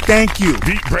you. Thank you.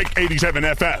 Beat Break 87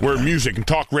 FM, where music and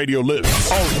talk radio lives.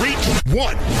 On Reach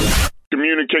One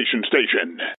communication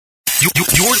station.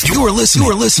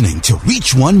 You're listening to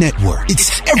Reach One Network.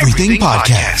 It's Everything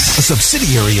Podcast, a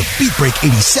subsidiary of Beat Break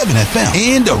 87 FM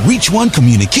and a Reach One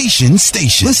communication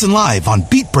station. Listen live on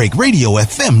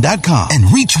BeatBreakRadioFM.com and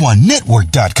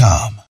ReachOneNetwork.com.